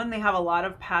bit, someone they have a lot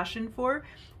of passion for.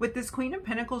 With this Queen of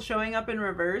Pentacles showing up in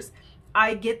reverse,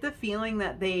 I get the feeling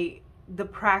that the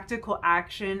practical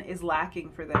action is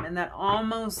lacking for them, and that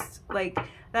almost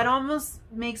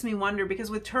makes me wonder,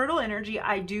 because with turtle energy,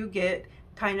 I do get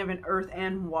kind of an earth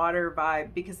and water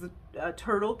vibe, because the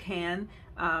turtle can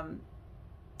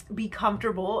be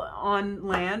comfortable on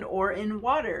land or in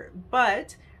water.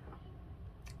 But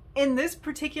in this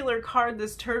particular card,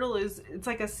 this turtle it's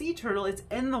like a sea turtle. It's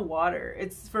in the water.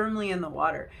 It's firmly in the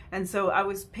water. And so I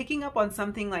was picking up on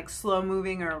something like slow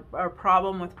moving or a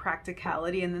problem with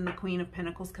practicality. And then the Queen of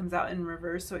Pentacles comes out in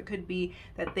reverse. So it could be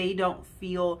that they don't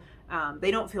feel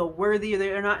worthy, or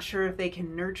they're not sure if they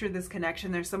can nurture this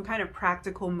connection. There's some kind of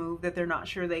practical move that they're not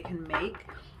sure they can make.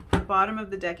 Bottom of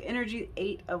the deck energy,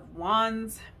 8 of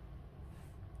Wands.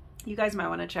 You guys might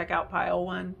want to check out pile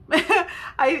 1.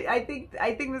 I think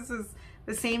this is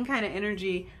the same kind of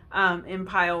energy in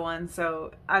pile 1.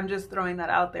 So I'm just throwing that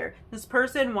out there. This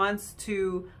person wants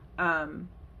to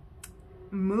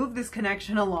move this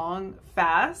connection along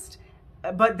fast,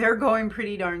 but they're going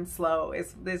pretty darn slow,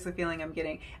 is the feeling I'm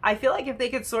getting. I feel like if they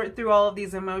could sort through all of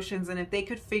these emotions, and if they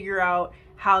could figure out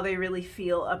how they really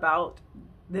feel about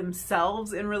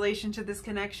themselves in relation to this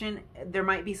connection, there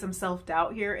might be some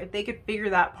self-doubt here. If they could figure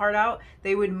that part out,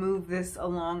 they would move this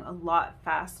along a lot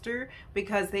faster,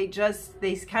 because they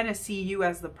kind of see you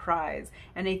as the prize,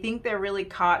 and they think they're really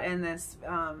caught in this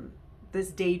this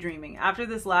daydreaming. After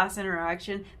this last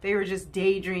interaction, they were just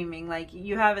daydreaming. Like,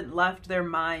 you haven't left their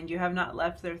mind, you have not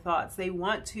left their thoughts. They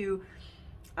want to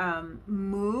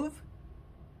move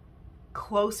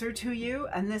closer to you,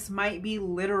 and this might be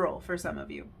literal for some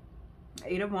of you.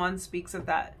 8 of Wands speaks of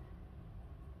that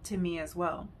to me as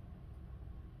well.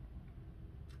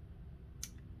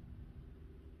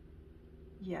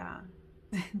 Yeah.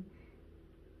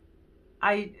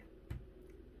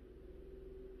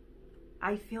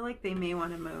 I feel like they may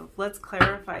want to move. Let's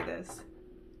clarify this.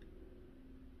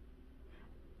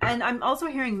 And I'm also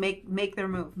hearing make their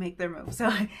move, make their move.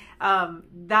 So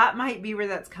that might be where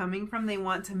that's coming from. They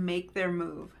want to make their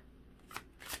move.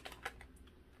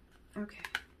 Okay.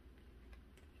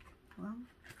 Well,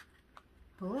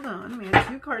 hold on. We had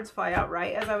 2 cards fly out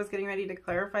right as I was getting ready to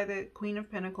clarify the Queen of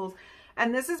Pentacles.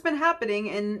 And this has been happening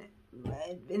in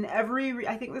every,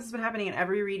 I think this has been happening in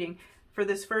every reading. For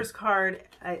this first card,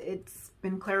 it's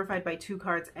been clarified by 2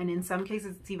 cards. And in some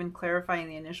cases, it's even clarifying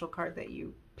the initial card that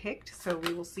you picked. So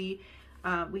we will see.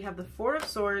 We have the 4 of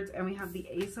Swords and we have the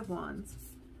Ace of Wands.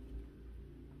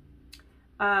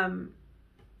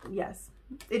 Yes.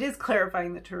 It is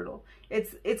clarifying the turtle.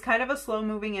 It's kind of a slow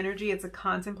moving energy. It's a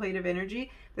contemplative energy.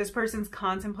 This person's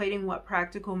contemplating what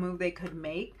practical move they could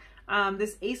make.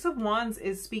 This Ace of Wands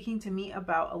is speaking to me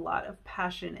about a lot of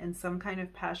passion and some kind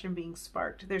of passion being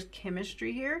sparked. There's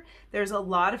chemistry here. There's a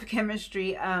lot of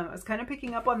chemistry. I was kind of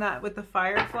picking up on that with the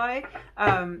Firefly.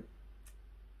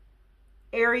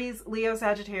 Aries, Leo,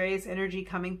 Sagittarius energy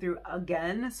coming through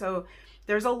again. So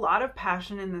there's a lot of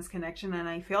passion in this connection, and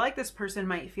I feel like this person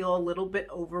might feel a little bit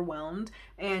overwhelmed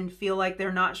and feel like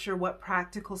they're not sure what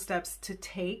practical steps to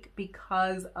take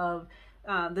because of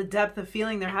the depth of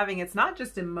feeling they're having. It's not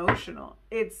just emotional,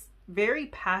 it's very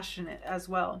passionate as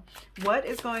well. What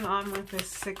is going on with this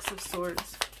 6 of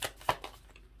Swords?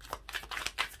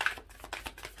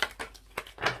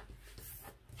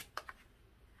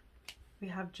 We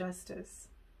have Justice.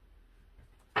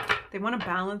 They want to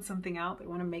balance something out. They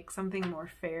want to make something more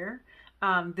fair.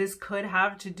 This could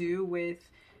have to do with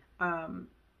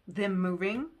them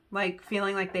moving, like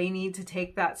feeling like they need to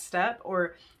take that step,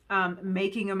 or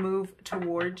making a move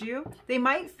towards you. They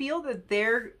might feel that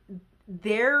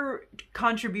their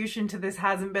contribution to this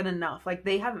hasn't been enough. Like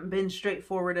they haven't been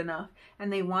straightforward enough,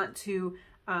 and they want to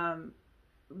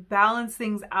balance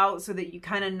things out so that you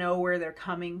kind of know where they're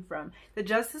coming from. The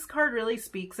Justice card really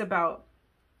speaks about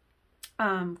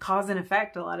cause and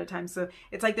effect a lot of times. So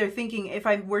it's like they're thinking, if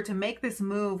I were to make this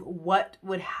move, what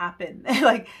would happen?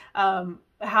 Like,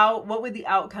 what would the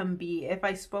outcome be? If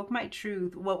I spoke my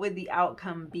truth, what would the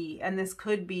outcome be? And this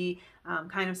could be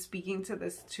kind of speaking to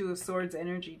this Two of Swords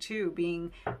energy too,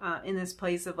 being in this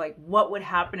place of like, what would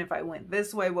happen if I went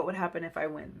this way? What would happen if I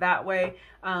went that way?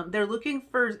 They're looking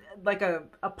for like a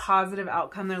positive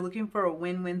outcome. They're looking for a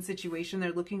win-win situation.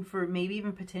 They're looking for maybe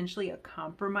even potentially a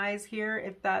compromise here,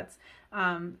 if that's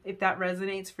if that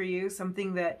resonates for you,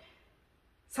 something the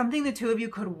two of you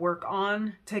could work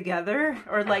on together,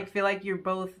 or like feel like you're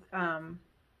both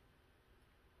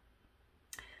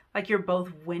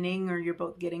winning, or you're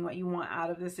both getting what you want out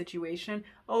of the situation.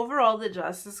 Overall, the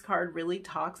Justice card really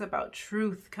talks about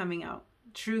truth coming out,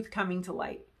 truth coming to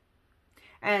light.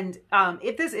 And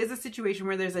if this is a situation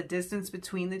where there's a distance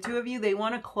between the two of you, they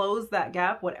want to close that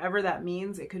gap, whatever that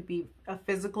means. It could be a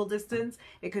physical distance.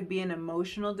 It could be an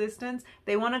emotional distance.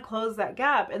 They want to close that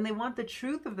gap, and they want the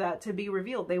truth of that to be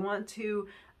revealed. They want to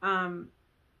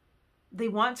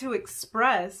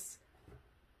express,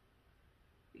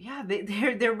 yeah,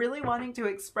 they're really wanting to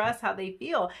express how they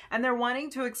feel, and they're wanting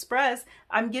to express,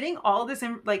 I'm getting all this,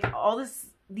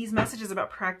 these messages about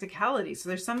practicality. So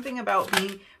there's something about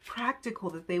being practical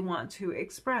that they want to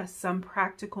express, some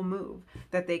practical move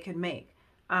that they could make.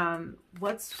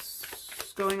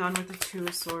 What's going on with the Two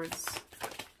of Swords?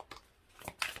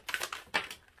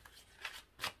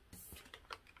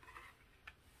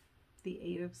 The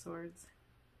Eight of Swords.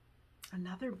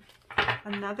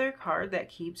 Another card that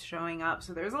keeps showing up.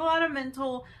 So there's a lot of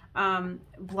mental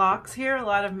blocks here, a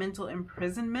lot of mental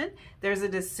imprisonment. There's a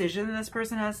decision this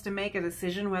person has to make, a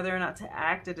decision whether or not to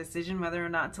act, a decision whether or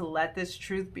not to let this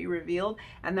truth be revealed,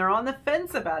 and they're on the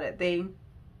fence about it. They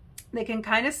can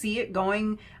kind of see it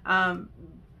going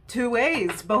two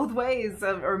ways, both ways,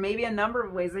 or maybe a number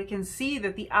of ways. They can see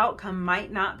that the outcome might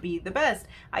not be the best.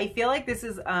 I feel like this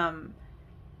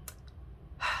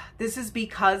is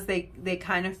because they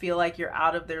kind of feel like you're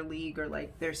out of their league, or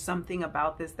like there's something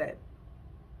about this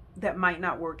that might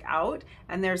not work out.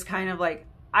 And there's kind of like,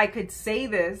 I could say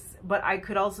this, but I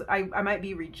could also, I might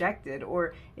be rejected.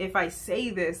 Or if I say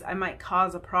this, I might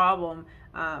cause a problem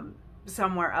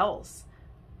somewhere else.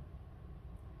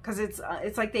 Because it's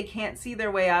like they can't see their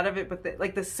way out of it, but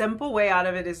the simple way out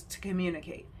of it is to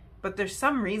communicate. But there's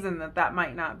some reason that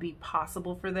might not be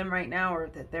possible for them right now, or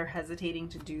that they're hesitating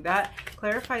to do that.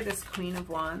 Clarify this Queen of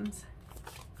Wands.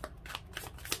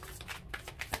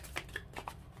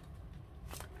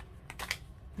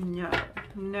 No.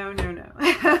 No, no, no.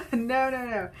 No, no,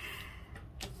 no.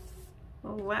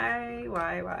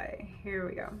 Why? Here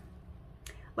we go.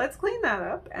 Let's clean that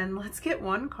up, and let's get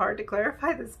one card to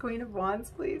clarify this Queen of Wands,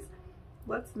 please.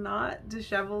 Let's not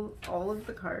dishevel all of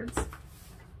the cards.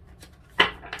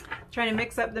 Trying to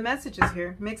mix up the messages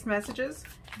here. Mixed messages.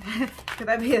 Could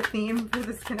that be a theme for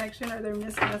this connection? Are there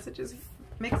mixed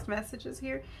messages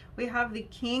here? We have the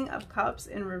King of Cups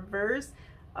in reverse.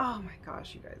 Oh my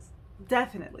gosh, you guys.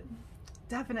 Definitely.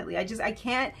 I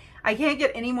can't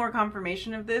get any more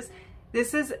confirmation of this.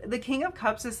 This is, the King of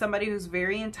Cups is somebody who's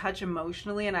very in touch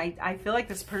emotionally, and I feel like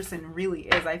this person really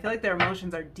is. I feel like their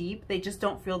emotions are deep. They just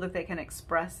don't feel that they can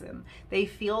express them. They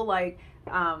feel like,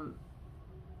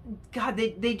 God,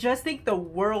 they just think the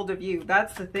world of you.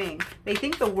 That's the thing. They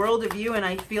think the world of you, and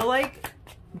I feel like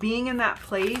being in that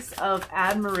place of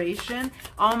admiration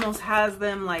almost has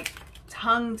them like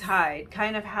tongue-tied,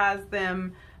 kind of has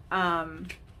them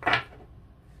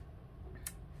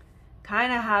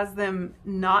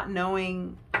not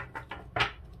knowing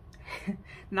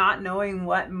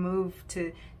what move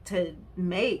to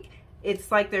make.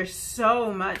 It's like there's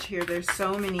so much here. There's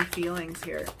so many feelings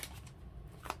here.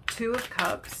 Two of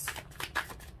Cups.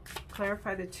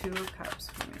 Clarify the Two of Cups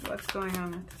for me. What's going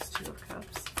on with this Two of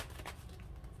Cups?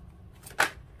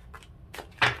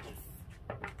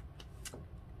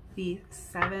 The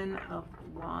Seven of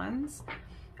Wands.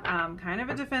 Kind of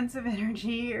a defensive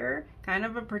energy here. Kind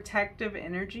of a protective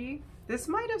energy. This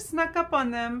might have snuck up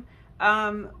on them.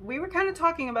 We were kind of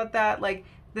talking about that, like,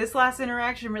 this last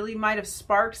interaction really might have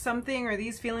sparked something, or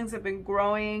these feelings have been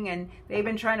growing and they've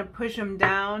been trying to push them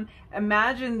down.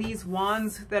 Imagine these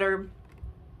wands that are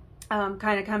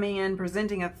kind of coming in,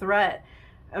 presenting a threat.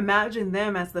 Imagine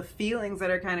them as the feelings that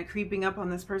are kind of creeping up on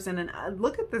this person. And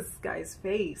look at this guy's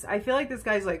face. I feel like this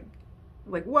guy's like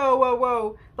whoa, whoa,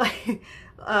 whoa,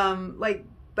 like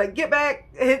get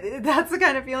back. That's the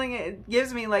kind of feeling it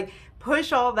gives me. Like,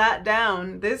 push all that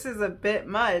down. This is a bit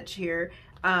much here.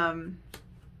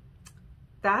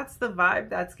 That's the vibe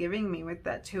that's giving me with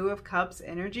that Two of Cups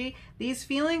energy. These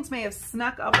feelings may have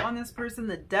snuck up on this person.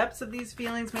 The depth of these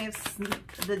feelings may have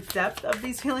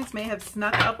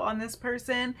snuck up on this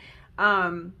person.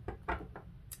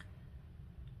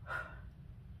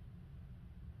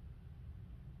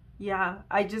 Yeah,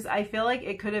 I feel like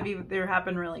it could have either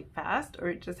happened really fast, or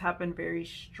it just happened very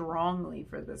strongly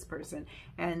for this person.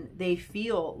 And they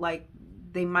feel like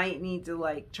they might need to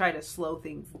like try to slow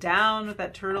things down with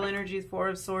that turtle energy, Four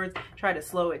of Swords, try to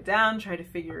slow it down, try to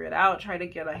figure it out, try to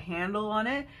get a handle on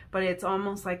it. But it's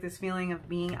almost like this feeling of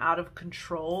being out of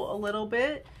control a little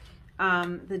bit.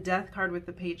 The Death card with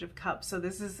the Page of Cups. So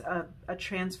this is a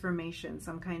transformation,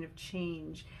 some kind of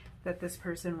change that this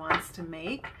person wants to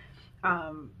make.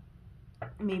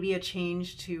 Maybe a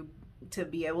change to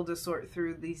be able to sort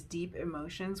through these deep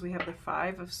emotions. We have the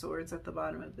Five of Swords at the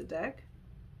bottom of the deck.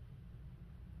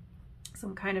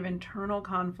 Some kind of internal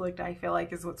conflict, I feel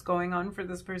like, is what's going on for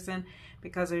this person,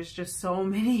 because there's just so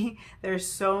many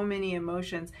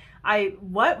emotions.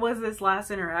 What was this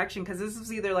last interaction? Because this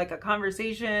was either like a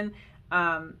conversation.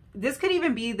 This could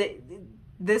even be that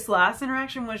this last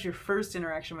interaction was your first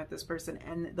interaction with this person,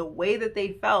 and the way that they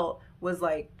felt was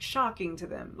like shocking to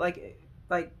them. Like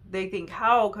they think,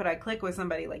 how could I click with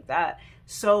somebody like that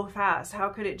so fast? How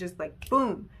could it just like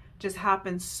boom, just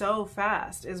happen so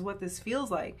fast, is what this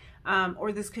feels like.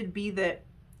 Or this could be that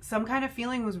some kind of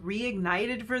feeling was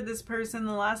reignited for this person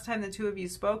the last time the two of you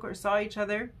spoke or saw each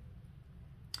other.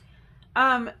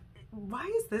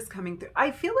 Why is this coming through?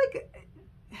 I feel like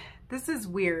this is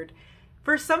weird.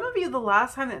 For some of you, the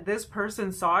last time that this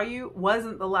person saw you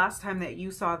wasn't the last time that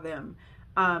you saw them.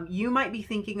 You might be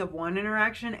thinking of one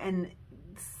interaction, and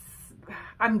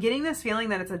I'm getting this feeling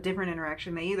that it's a different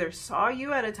interaction. They either saw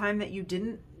you at a time that you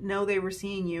didn't know they were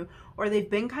seeing you, or they've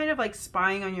been kind of like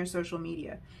spying on your social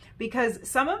media. Because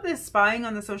some of this spying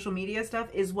on the social media stuff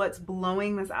is what's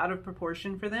blowing this out of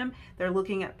proportion for them. They're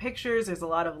looking at pictures. There's a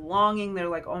lot of longing. They're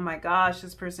like, oh my gosh,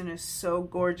 this person is so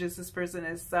gorgeous. This person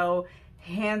is so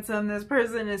handsome. This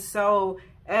person is so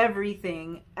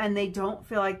everything. And they don't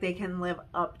feel like they can live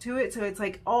up to it. So it's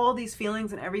like all these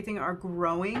feelings and everything are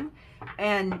growing,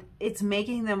 and it's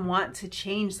making them want to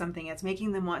change something. It's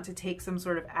making them want to take some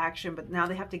sort of action. But now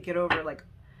they have to get over like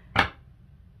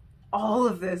all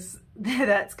of this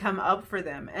that's come up for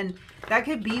them. And that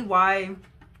could be why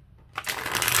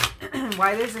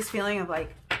there's this feeling of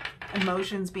like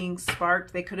emotions being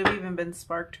sparked. They could have even been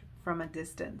sparked from a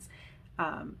distance.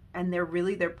 And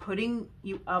they're putting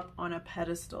you up on a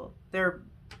pedestal.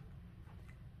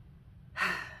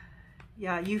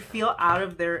 Yeah, you feel out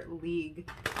of their league.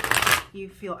 You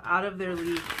feel out of their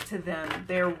league to them.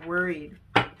 They're worried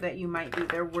that you might be.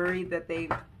 They're worried that they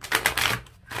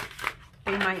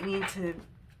might need to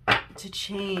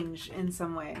change in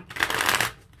some way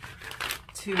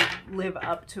to live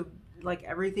up to like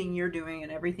everything you're doing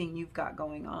and everything you've got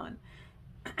going on.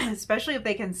 Especially if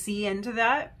they can see into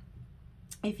that.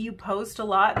 If you post a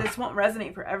lot, this won't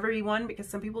resonate for everyone because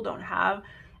some people don't have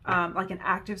like an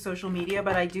active social media,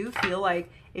 but I do feel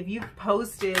like if you've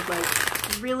posted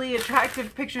like really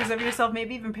attractive pictures of yourself,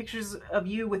 maybe even pictures of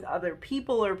you with other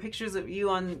people or pictures of you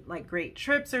on like great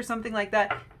trips or something like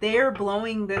that, they're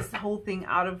blowing this whole thing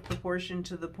out of proportion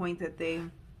to the point that they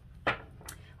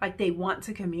want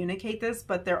to communicate this,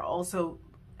 but they're also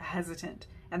hesitant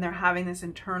and they're having this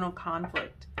internal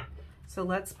conflict. So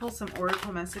let's pull some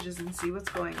oracle messages and see what's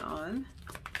going on.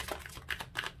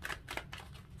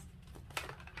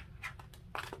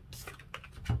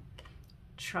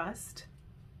 Trust.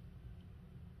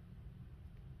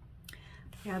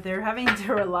 Yeah, they're having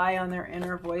to rely on their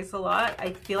inner voice a lot.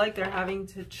 I feel like they're having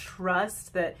to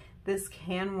trust that this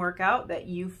can work out, that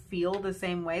you feel the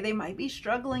same way. They might be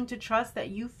struggling to trust that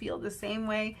you feel the same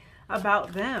way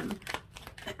about them.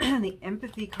 The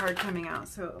empathy card coming out.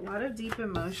 So a lot of deep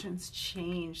emotions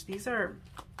change. These are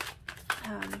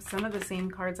some of the same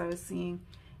cards I was seeing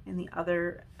in the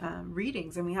other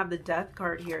readings. And we have the Death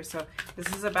card here. So this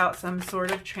is about some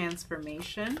sort of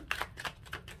transformation.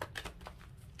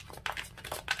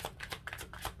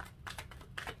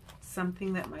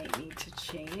 Something that might need to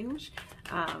change.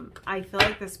 I feel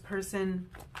like this person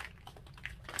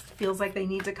feels like they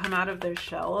need to come out of their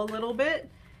shell a little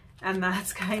bit. And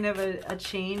that's kind of a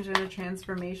change and a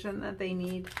transformation that they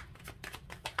need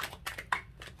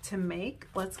to make.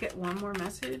 Let's get one more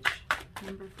message.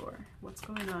 Number 4. What's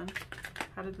going on?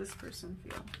 How did this person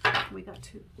feel? We got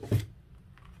 2.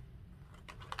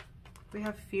 We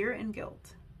have fear and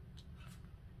guilt.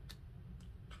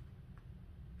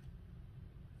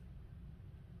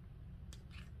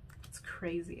 It's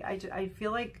crazy. I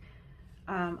feel like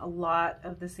a lot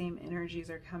of the same energies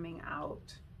are coming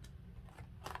out.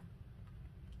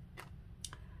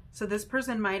 So this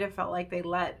person might have felt like they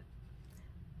let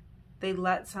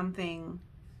something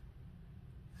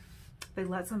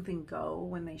go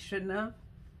when they shouldn't have.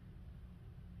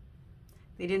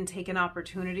 They didn't take an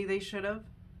opportunity they should have.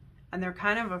 And they're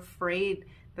kind of afraid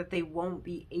that they won't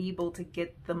be able to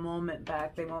get the moment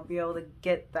back. They won't be able to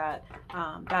get that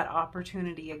that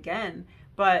opportunity again.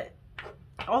 But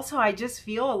also, I just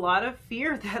feel a lot of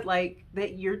fear that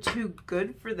that you're too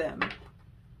good for them.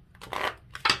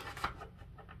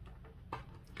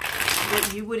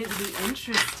 That you wouldn't be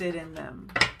interested in them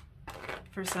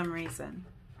for some reason.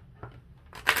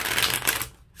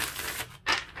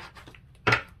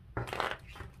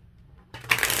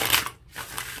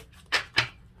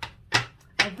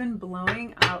 I've been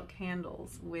blowing out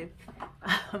candles with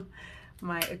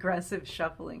my aggressive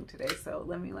shuffling today, so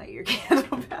let me light your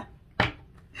candle back.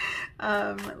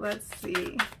 Let's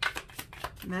see.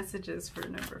 Messages for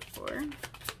number 4.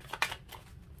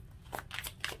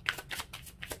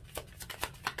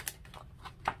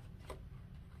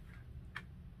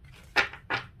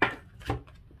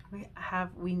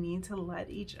 We need to let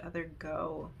each other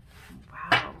go.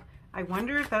 Wow. I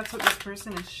wonder if that's what this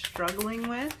person is struggling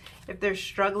with. If they're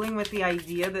struggling with the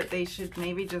idea that they should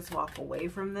maybe just walk away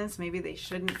from this. Maybe they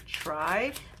shouldn't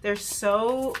try. There's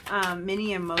so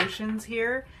many emotions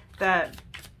here that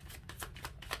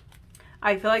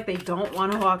I feel like they don't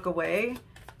want to walk away.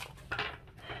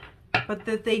 But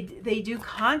that they do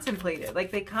contemplate it.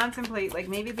 Like they contemplate, like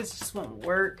maybe this just won't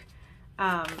work.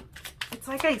 It's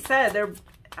like I said,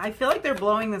 I feel like they're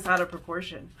blowing this out of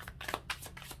proportion.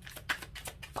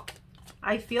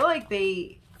 I feel like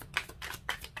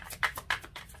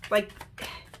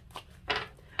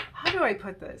how do I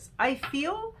put this? I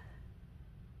feel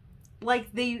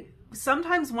like they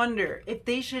sometimes wonder if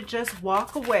they should just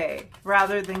walk away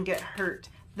rather than get hurt.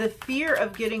 The fear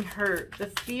of getting hurt, the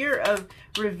fear of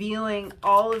revealing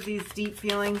all of these deep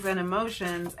feelings and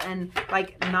emotions and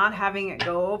not having it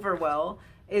go over well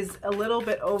is a little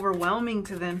bit overwhelming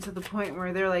to them, to the point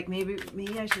where they're like, maybe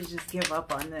I should just give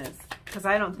up on this, because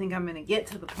I don't think I'm going to get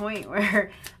to the point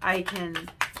where I can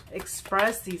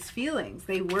express these feelings.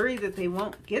 They worry that they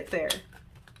won't get there.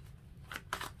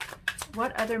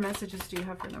 What other messages do you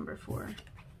have for number 4?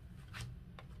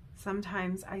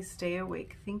 Sometimes I stay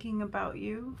awake thinking about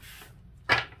you.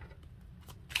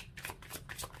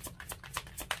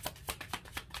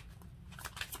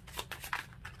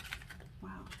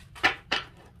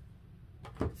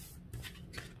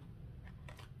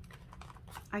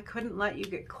 I couldn't let you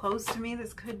get close to me.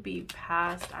 This could be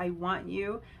past. I want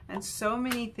you. And so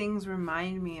many things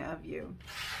remind me of you.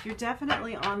 You're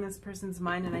definitely on this person's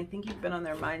mind, and I think you've been on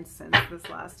their mind since this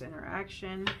last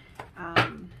interaction.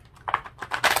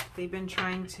 They've been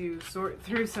trying to sort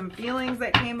through some feelings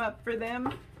that came up for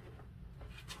them.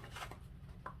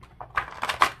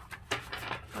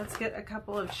 Let's get a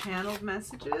couple of channeled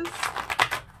messages.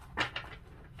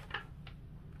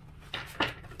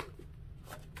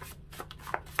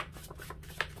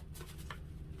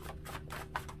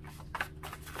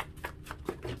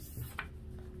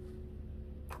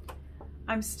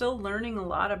 I'm still learning a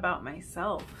lot about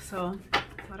myself, so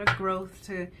a lot of growth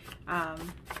to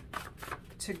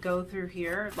go through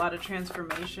here. A lot of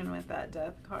transformation with that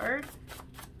Death card.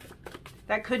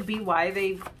 That could be why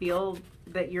they feel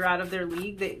that you're out of their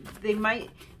league. They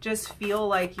might just feel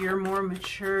like you're more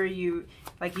mature. You've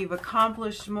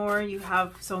accomplished more. You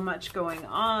have so much going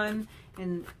on,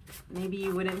 and maybe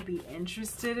you wouldn't be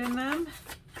interested in them.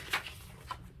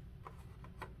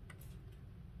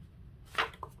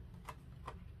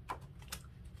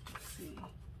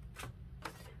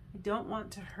 Don't want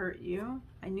to hurt you.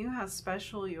 I knew how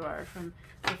special you are from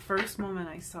the first moment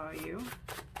I saw you.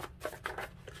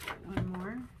 One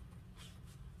more.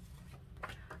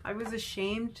 I was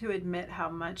ashamed to admit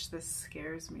how much this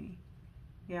scares me.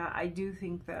 Yeah, I do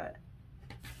think that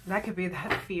could be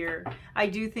that fear. I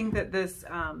do think that this,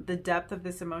 the depth of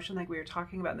this emotion, like we were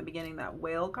talking about in the beginning, that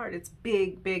Whale card, it's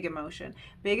big, big emotion.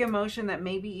 Big emotion that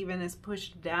maybe even is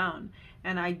pushed down.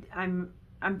 And I'm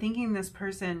thinking this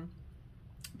person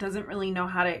doesn't really know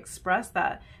how to express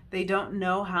that. They don't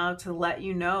know how to let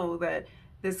you know that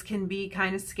this can be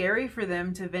kind of scary for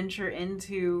them to venture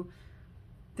into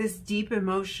this deep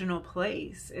emotional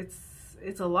place.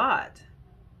 It's a lot.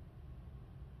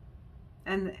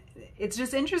 And it's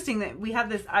just interesting that we have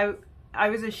this, I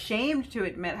was ashamed to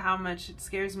admit how much it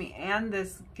scares me, and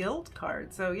this guilt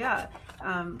card. So yeah,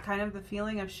 kind of the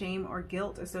feeling of shame or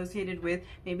guilt associated with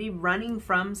maybe running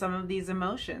from some of these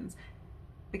emotions,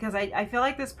 because I feel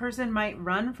like this person might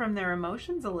run from their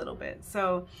emotions a little bit.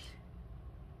 So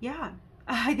yeah,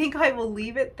 I think I will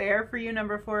leave it there for you,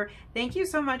 number 4. Thank you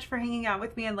so much for hanging out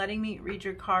with me and letting me read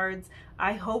your cards.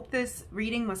 I hope this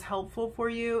reading was helpful for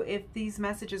you. If these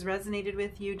messages resonated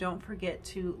with you, don't forget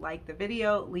to like the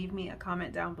video, leave me a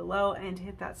comment down below, and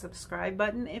hit that subscribe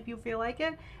button if you feel like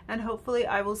it. And hopefully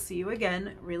I will see you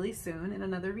again really soon in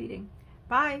another reading.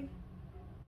 Bye!